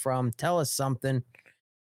where you're from. Tell us something.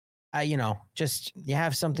 You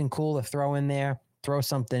have something cool to throw in there. Throw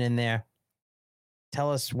something in there.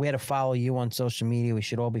 Tell us where to follow you on social media. We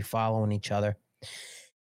should all be following each other.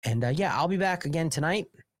 And, I'll be back again tonight,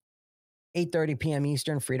 8:30 p.m.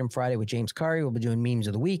 Eastern, Freedom Friday with James Curry. We'll be doing memes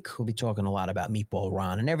of the week. We'll be talking a lot about Meatball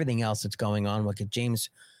Ron and everything else that's going on. We'll get James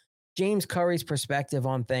Curry's perspective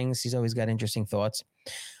on things. He's always got interesting thoughts.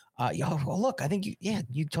 Look, I think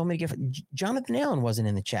you told me to get Jonathan Allen wasn't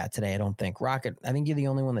in the chat today. I don't think Rocket. I think you're the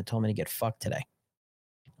only one that told me to get fucked today.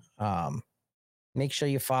 Make sure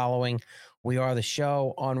you're following. We are the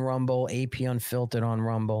show on Rumble, AP Unfiltered on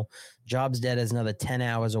Rumble. Jobs Dead has another 10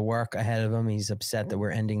 hours of work ahead of him. He's upset that we're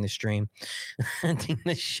ending the stream, ending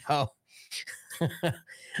the show.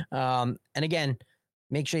 And again,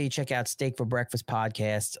 make sure you check out Steak for Breakfast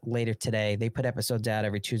podcast later today. They put episodes out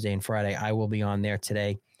every Tuesday and Friday. I will be on there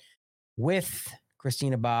today with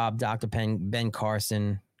Christina Bobb, Dr. Ben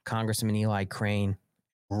Carson, Congressman Eli Crane,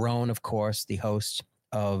 Roan, of course, the host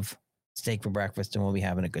of Steak for Breakfast, and we'll be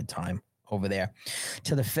having a good time over there.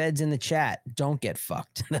 To the feds in the chat, don't get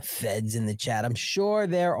fucked. The feds in the chat. I'm sure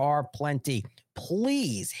there are plenty.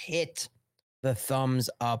 Please hit the thumbs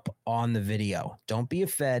up on the video. Don't be a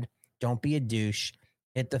fed. Don't be a douche.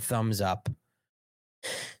 Hit the thumbs up.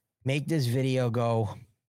 Make this video go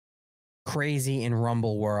crazy in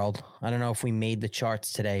Rumble world. I don't know if we made the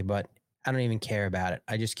charts today, but I don't even care about it.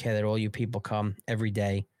 I just care that all you people come every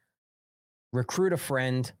day. Recruit a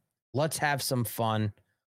friend. Let's have some fun.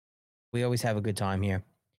 We always have a good time here.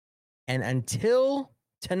 And until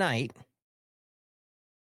tonight,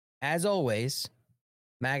 as always,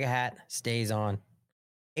 MAGA hat stays on.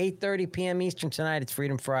 8:30 p.m. Eastern tonight. It's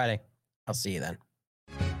Freedom Friday. I'll see you then.